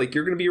 minutes, like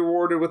you're going to be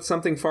rewarded with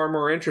something far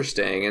more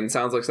interesting. And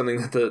sounds like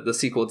something that the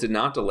sequel did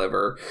not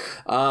deliver.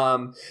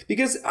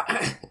 Because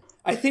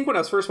I think when I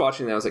was first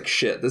watching that, I was like,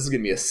 shit, this is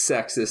going to be a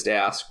sexist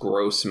ass,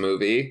 gross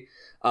movie.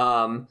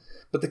 But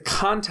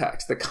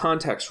the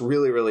context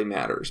really, really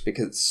matters,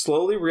 because it's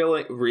slowly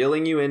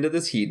reeling you into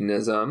this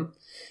hedonism.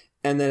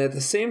 And then at the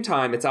same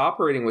time, it's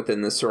operating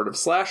within this sort of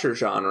slasher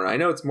genre. I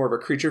know it's more of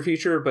a creature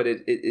feature, but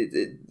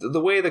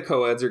the way the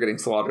co-eds are getting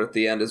slaughtered at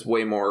the end is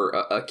way more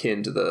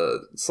akin to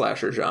the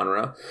slasher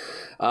genre.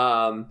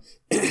 And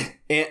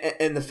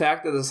the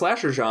fact that the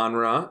slasher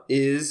genre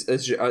is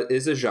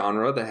a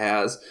genre that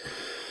has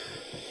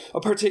a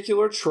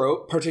particular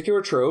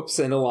tropes,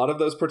 and a lot of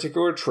those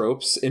particular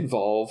tropes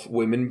involve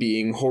women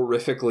being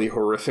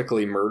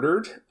horrifically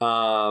murdered.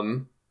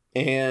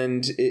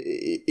 And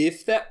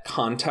if that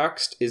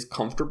context is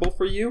comfortable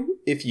for you,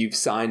 if you've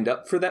signed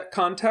up for that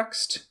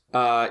context,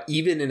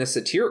 even in a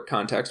satiric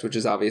context, which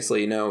is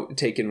obviously, you know,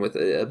 taken with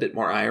a bit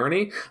more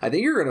irony, I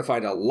think you're going to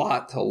find a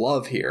lot to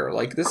love here.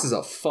 Like, this is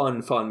a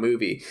fun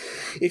movie.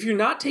 If you're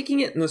not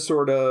taking it in the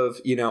sort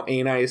of, you know,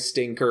 ain't I a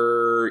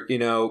stinker, you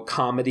know,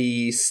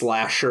 comedy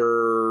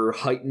slasher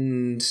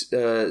heightened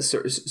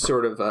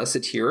sort of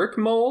satiric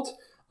mold,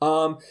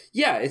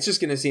 yeah, it's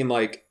just going to seem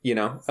like, you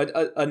know,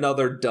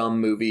 another dumb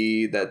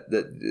movie that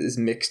is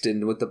mixed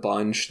in with the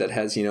bunch that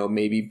has, you know,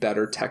 maybe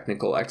better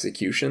technical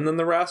execution than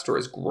the rest, or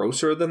is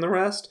grosser than the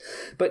rest.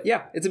 But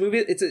yeah, it's a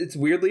movie. It's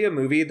weirdly a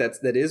movie that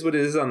is what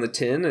it is on the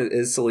tin,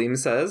 as Salim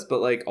says. But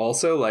like,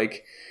 also,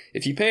 like,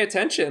 if you pay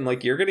attention,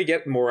 like, you're going to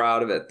get more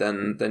out of it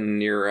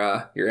than your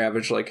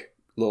average, like,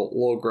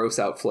 little gross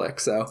out flick.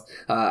 So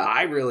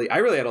I really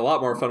had a lot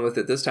more fun with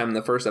it this time than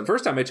the first time.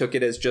 First time I took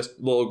it as just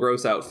little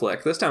gross out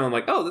flick. This time I'm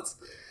like, oh,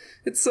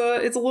 it's a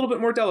little bit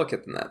more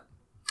delicate than that.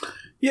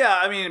 Yeah,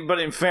 I mean, but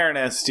in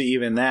fairness to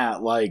even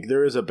that, like,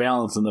 there is a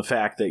balance in the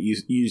fact that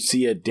you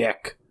see a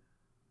dick,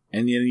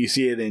 and then you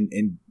see it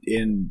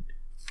in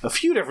a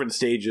few different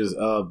stages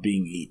of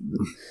being eaten.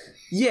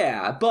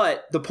 Yeah,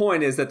 but the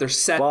point is that they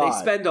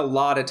spend a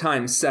lot of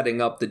time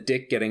setting up the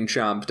dick getting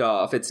chomped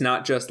off. It's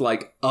not just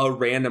like a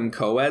random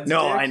co-ed's dick.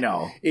 I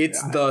know.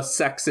 It's the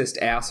sexist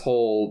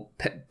asshole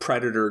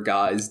predator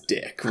guy's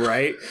dick,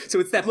 right? So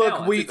it's that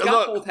balance. We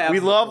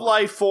love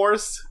Life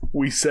Force.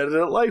 We said it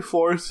at Life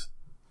Force.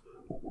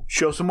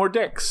 Show some more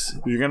dicks.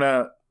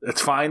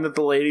 It's fine that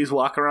the ladies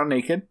walk around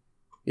naked.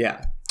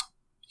 Yeah.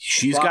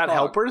 She's got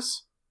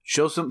helpers.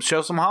 Show some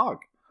hog.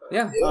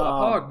 Yeah,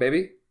 hog,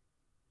 baby.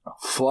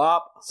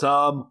 Flop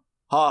some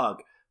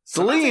hog.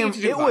 Salim,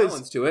 it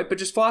was to it, but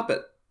just flop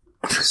it.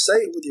 Say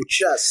it with your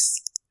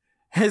chest.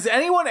 Has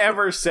anyone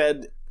ever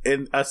said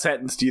in a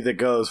sentence to you that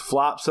goes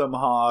flop some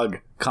hog,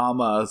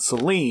 comma,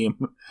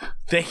 Salim?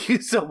 Thank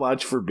you so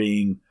much for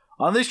being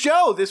on the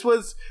show. This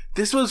was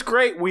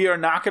great. We are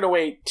not going to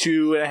wait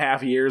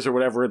 2.5 years or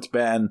whatever it's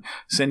been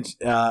since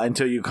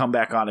until you come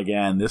back on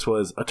again. This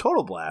was a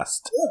total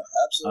blast. Yeah,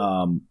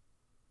 absolutely.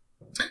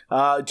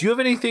 Do you have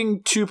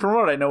anything to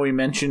promote? I know we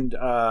mentioned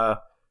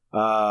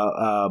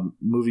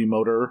Movie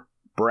Motor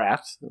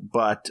Breath,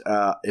 but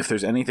if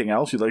there's anything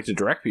else you'd like to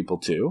direct people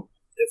to,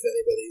 if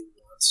anybody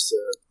wants to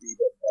be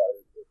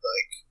bombarded with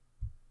like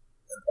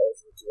an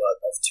overglut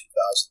of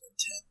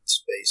 2010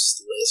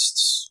 spaced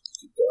lists,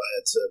 you can go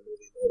ahead to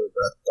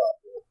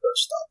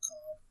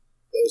moviemotorbreath.wordpress.com.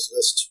 Those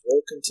lists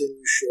will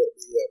continue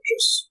shortly. I'm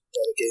just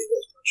dedicating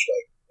as much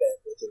like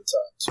bandwidth and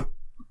time to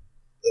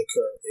the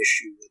current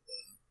issue with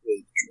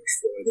George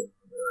Floyd and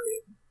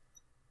Murray and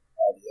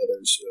all the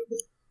others who have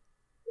been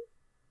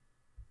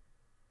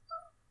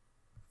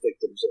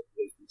victims of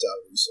police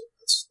brutality. So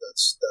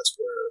that's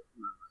where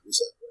my mind is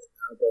at right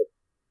now. But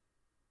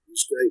it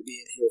was great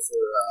being here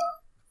for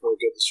a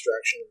good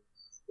distraction,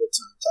 good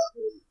time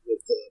talking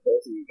with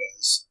both of you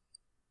guys.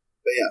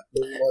 But yeah,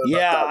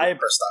 sorry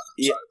about that.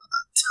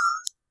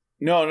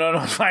 No,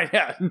 fine.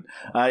 Yeah,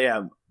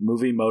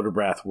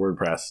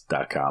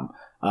 moviemotorbreath.wordpress.com.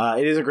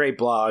 It is a great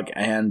blog,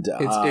 and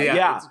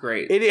it's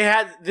great.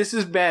 This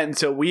has been,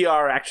 so we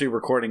are actually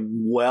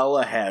recording well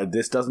ahead.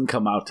 This doesn't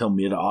come out till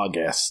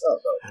mid-August.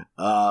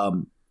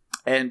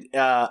 And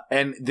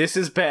this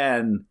has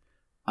been,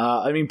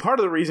 part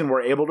of the reason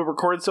we're able to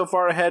record so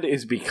far ahead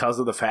is because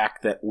of the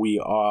fact that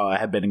we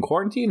have been in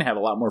quarantine, have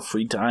a lot more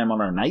free time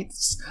on our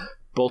nights,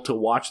 both to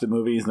watch the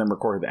movies and then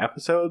record the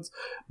episodes.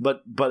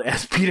 But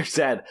as Peter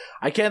said,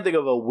 I can't think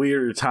of a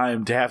weirder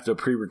time to have to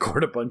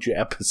pre-record a bunch of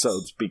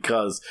episodes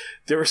because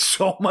there is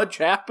so much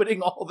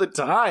happening all the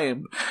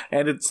time.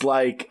 And it's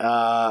like,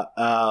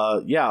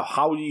 how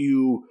do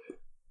you...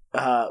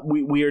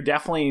 we are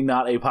definitely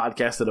not a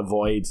podcast that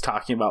avoids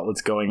talking about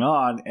what's going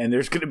on, and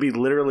there's going to be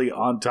literally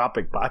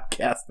on-topic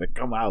podcasts that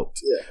come out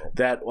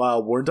that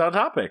weren't on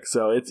topic.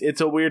 So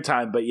it's a weird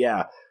time, but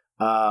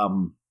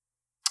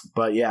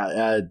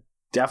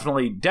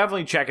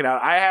definitely check it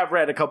out. I have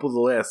read a couple of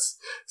the lists,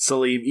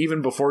 Salim,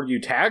 even before you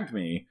tagged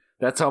me.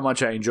 That's how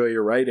much I enjoy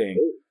your writing.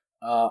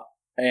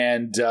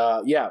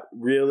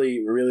 Really,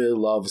 really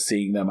love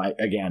seeing them.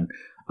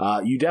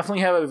 You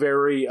definitely have a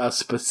very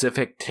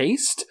specific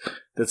taste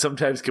that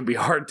sometimes can be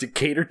hard to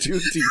cater to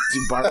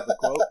borrow the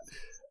quote.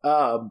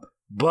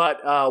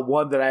 But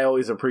one that I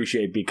always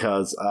appreciate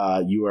because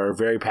you are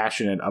very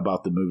passionate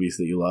about the movies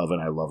that you love,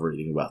 and I love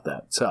reading about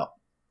that. So,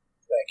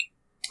 thank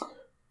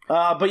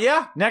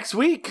you. Next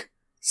week,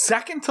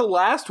 second to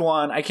last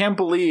one. I can't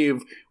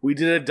believe we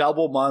did a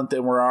double month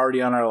and we're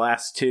already on our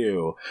last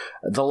two.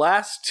 The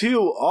last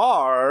two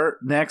are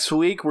next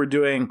week. We're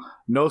doing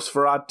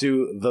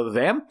Nosferatu the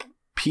Vampire.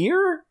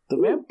 The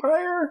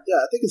Vampire? Yeah,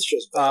 I think it's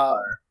just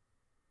Vampire.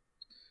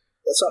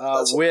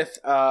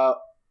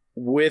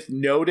 With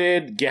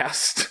noted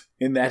guest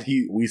in that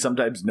we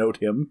sometimes note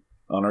him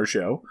on our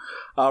show,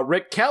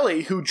 Rick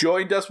Kelly, who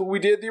joined us when we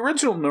did the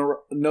original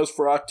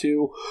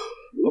Nosferatu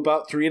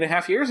about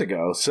 3.5 years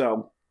ago.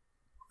 So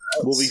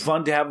it will be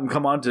fun to have him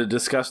come on to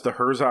discuss the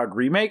Herzog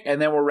remake,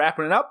 and then we're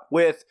wrapping it up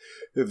with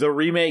the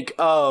remake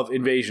of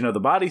Invasion of the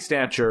Body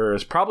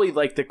Snatchers. Probably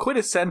like the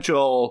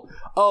quintessential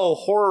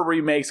horror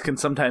remakes can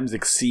sometimes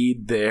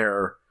exceed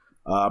their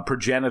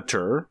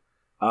progenitor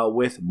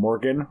with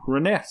Morgan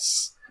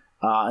Rennes.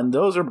 And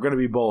those are going to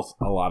be both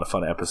a lot of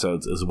fun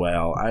episodes as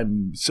well.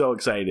 I'm so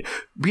excited.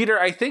 Peter,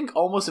 I think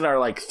almost in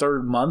our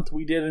third month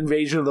we did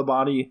Invasion of the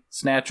Body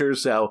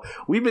Snatchers, so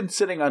we've been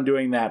sitting on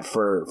doing that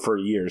for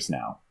years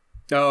now.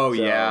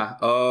 Yeah.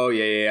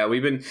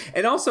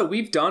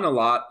 We've done a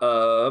lot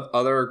of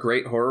other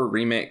great horror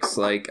remakes.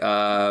 Like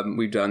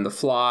we've done The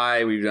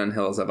Fly, we've done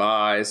Hills Have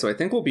Eyes. So I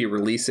think we'll be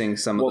releasing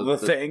some of The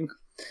Thing.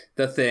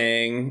 The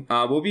Thing.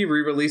 We'll be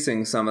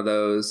re-releasing some of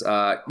those.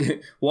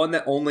 One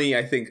that only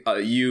I think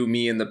you,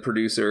 me, and the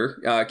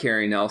producer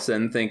Carrie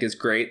Nelson think is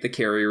great. The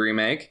Carrie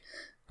remake.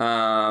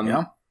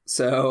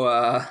 So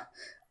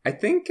I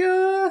think.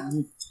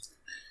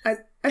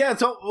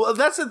 So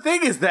that's the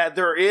thing, is that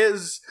there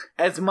is,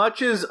 as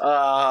much as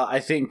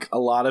I think a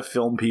lot of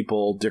film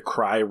people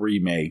decry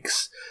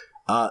remakes,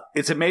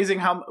 it's amazing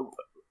how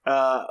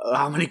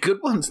many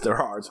good ones there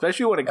are,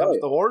 especially when it comes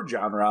to the horror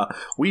genre.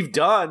 We've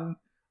done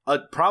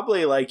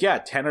probably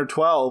 10 or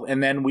 12,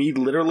 and then we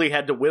literally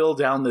had to whittle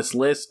down this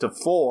list to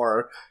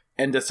 4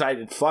 and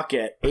decided, fuck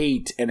it,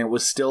 8, and it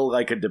was still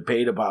a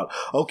debate about,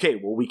 okay,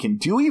 well, we can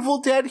do Evil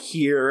Dead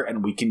here,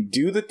 and we can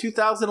do the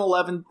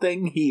 2011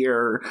 thing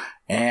here,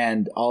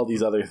 and all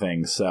these other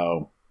things.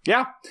 So,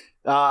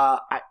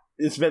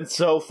 it's been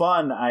so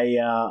fun.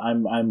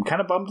 I'm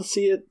kind of bummed to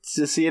see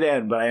it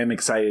end, but I am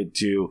excited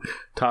to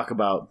talk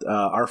about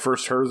our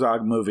first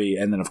Herzog movie,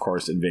 and then, of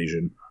course,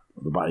 Invasion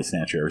of the Body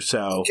Snatcher.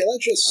 So, can I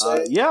just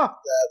say that Invasion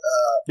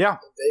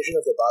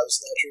of the Body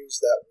Snatchers,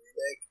 that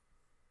remake,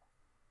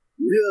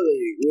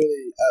 really,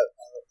 really, I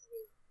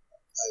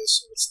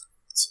assume it's not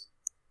to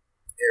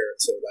air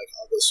until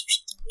August or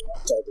something.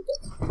 I'm talking about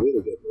a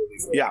really good movie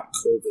for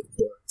COVID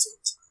quarantine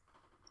time.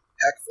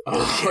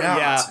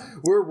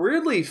 We're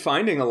weirdly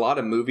finding a lot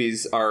of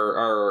movies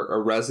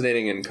are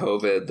resonating in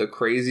COVID. The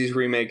Crazies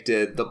remake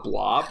did, the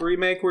Blob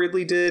remake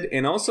weirdly did,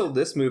 and also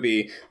this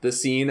movie, the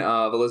scene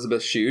of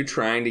Elizabeth Shue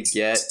trying to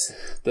get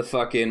the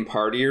fucking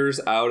partiers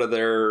out of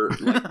their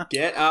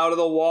get out of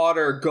the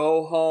water,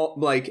 go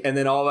home, and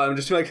then all of them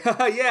just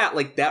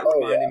that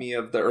reminded me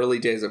of the early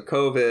days of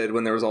COVID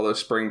when there was all those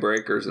spring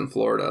breakers in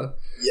Florida.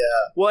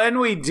 Yeah. Well, and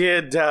we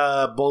did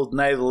both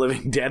Night of the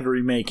Living Dead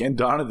remake and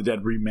Dawn of the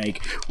Dead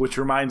remake, which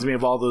reminds me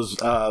of all those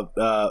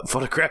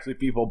photographs of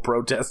people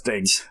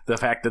protesting the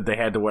fact that they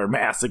had to wear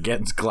masks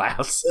against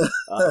glass.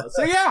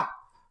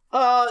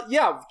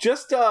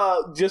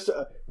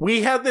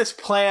 We had this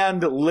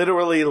planned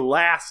literally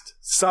last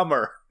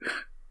summer.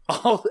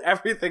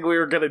 Everything we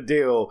were gonna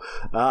do,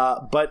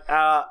 but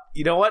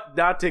you know what?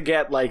 Not to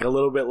get a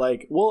little bit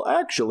well,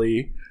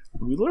 actually,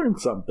 we learned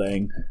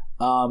something.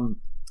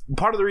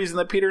 part of the reason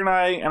that Peter and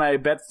I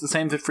bet it's the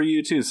same thing for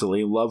you too,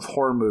 Salim, love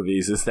horror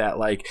movies is that,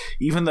 like,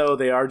 even though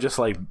they are just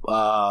like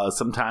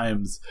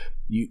sometimes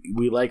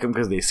we like them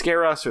because they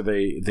scare us or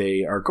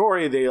they are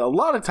gory, they a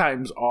lot of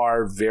times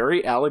are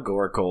very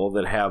allegorical,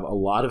 that have a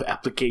lot of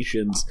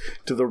applications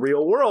to the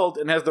real world,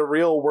 and as the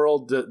real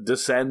world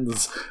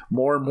descends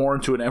more and more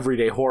into an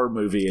everyday horror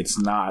movie, it's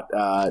not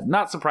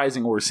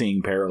surprising we're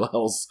seeing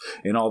parallels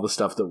in all the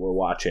stuff that we're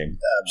watching.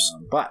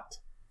 But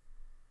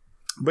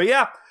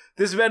yeah,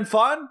 this has been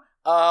fun.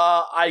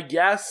 I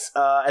guess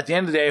at the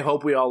end of the day, I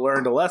hope we all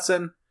learned a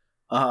lesson.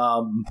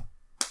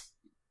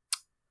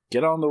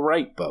 Get on the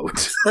right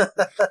boat.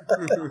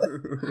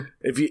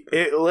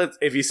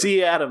 If you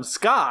see Adam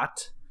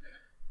Scott,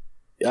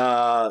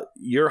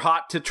 you're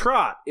hot to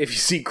trot. If you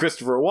see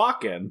Christopher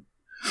Walken,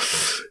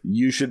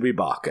 you should be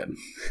balking.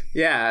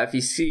 Yeah, if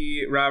you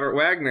see Robert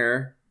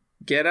Wagner,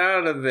 get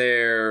out of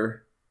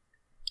there.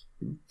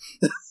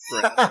 I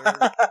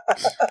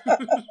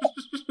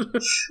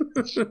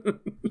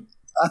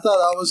thought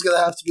I was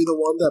gonna have to be the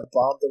one that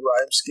bombed the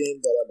rhyme scheme,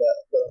 but I'm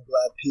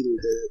glad Peter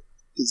did it.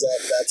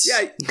 That's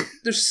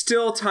there's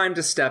still time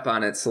to step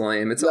on it,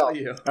 Salim. It's all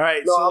you. All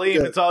right,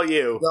 Salim, it's all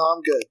you. No,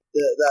 I'm good.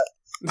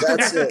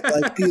 That's it.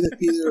 Like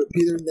Peter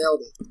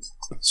nailed it.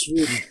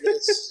 Sweet.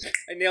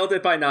 I nailed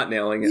it by not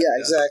nailing it. Yeah,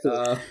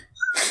 exactly.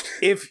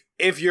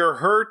 If you're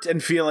hurt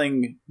and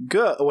feeling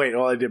good, wait,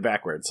 I did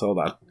backwards. Hold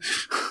on.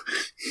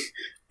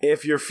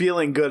 If you're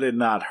feeling good and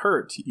not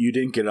hurt, you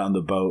didn't get on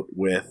the boat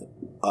with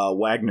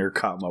Wagner,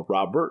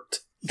 Robert.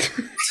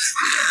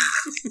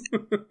 All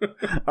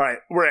right,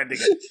 we're ending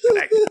it. Good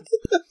night.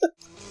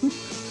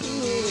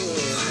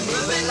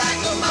 Moving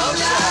like a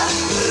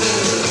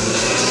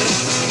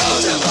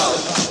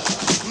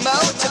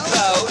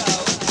motorboat.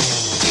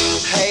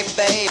 Hey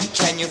babe,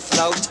 can you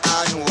float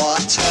on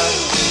water?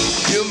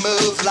 You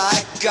move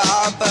like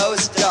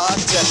Garbo's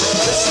daughter.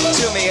 Listen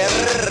to me,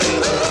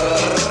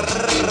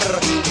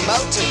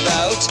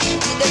 motorboat,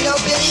 the no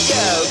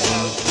video.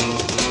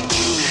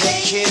 Hey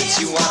kids,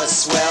 you want a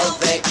swell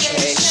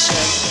vacation?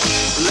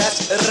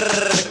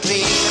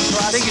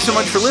 Thank you so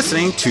much for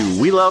listening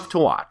to We Love to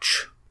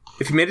Watch.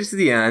 If you made it to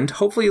the end,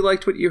 hopefully you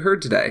liked what you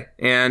heard today.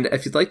 And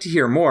if you'd like to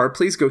hear more,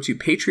 please go to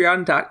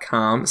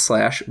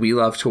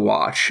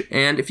patreon.com/WeLoveToWatch.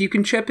 And if you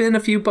can chip in a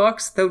few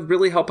bucks, that would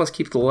really help us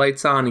keep the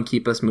lights on and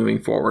keep us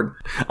moving forward.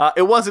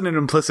 It wasn't an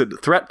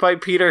implicit threat by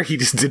Peter. He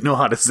just didn't know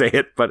how to say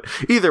it. But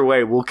either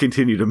way, we'll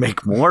continue to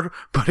make more.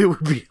 But it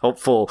would be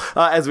helpful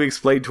as we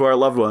explain to our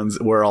loved ones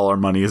where all our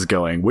money is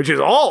going, which is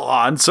all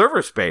on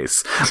server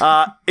space.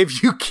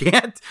 If you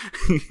can't,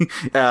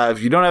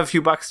 if you don't have a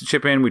few bucks to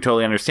chip in, we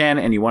totally understand.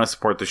 And you want to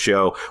support the show,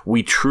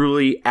 we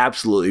truly,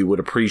 absolutely would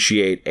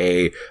appreciate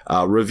a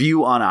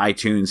review on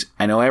iTunes.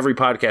 I know every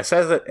podcast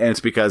says it, and it's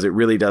because it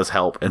really does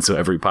help, and so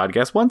every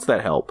podcast wants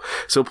that help.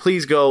 So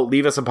please go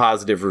leave us a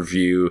positive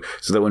review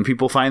so that when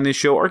people find this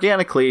show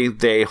organically,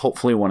 they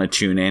hopefully want to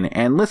tune in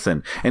and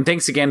listen. And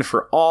thanks again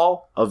for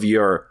all of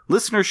your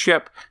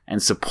listenership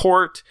and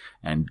support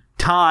and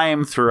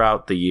time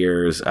throughout the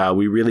years.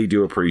 We really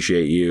do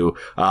appreciate you.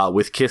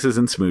 With kisses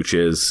and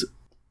smooches,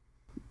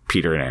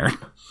 Peter and Aaron.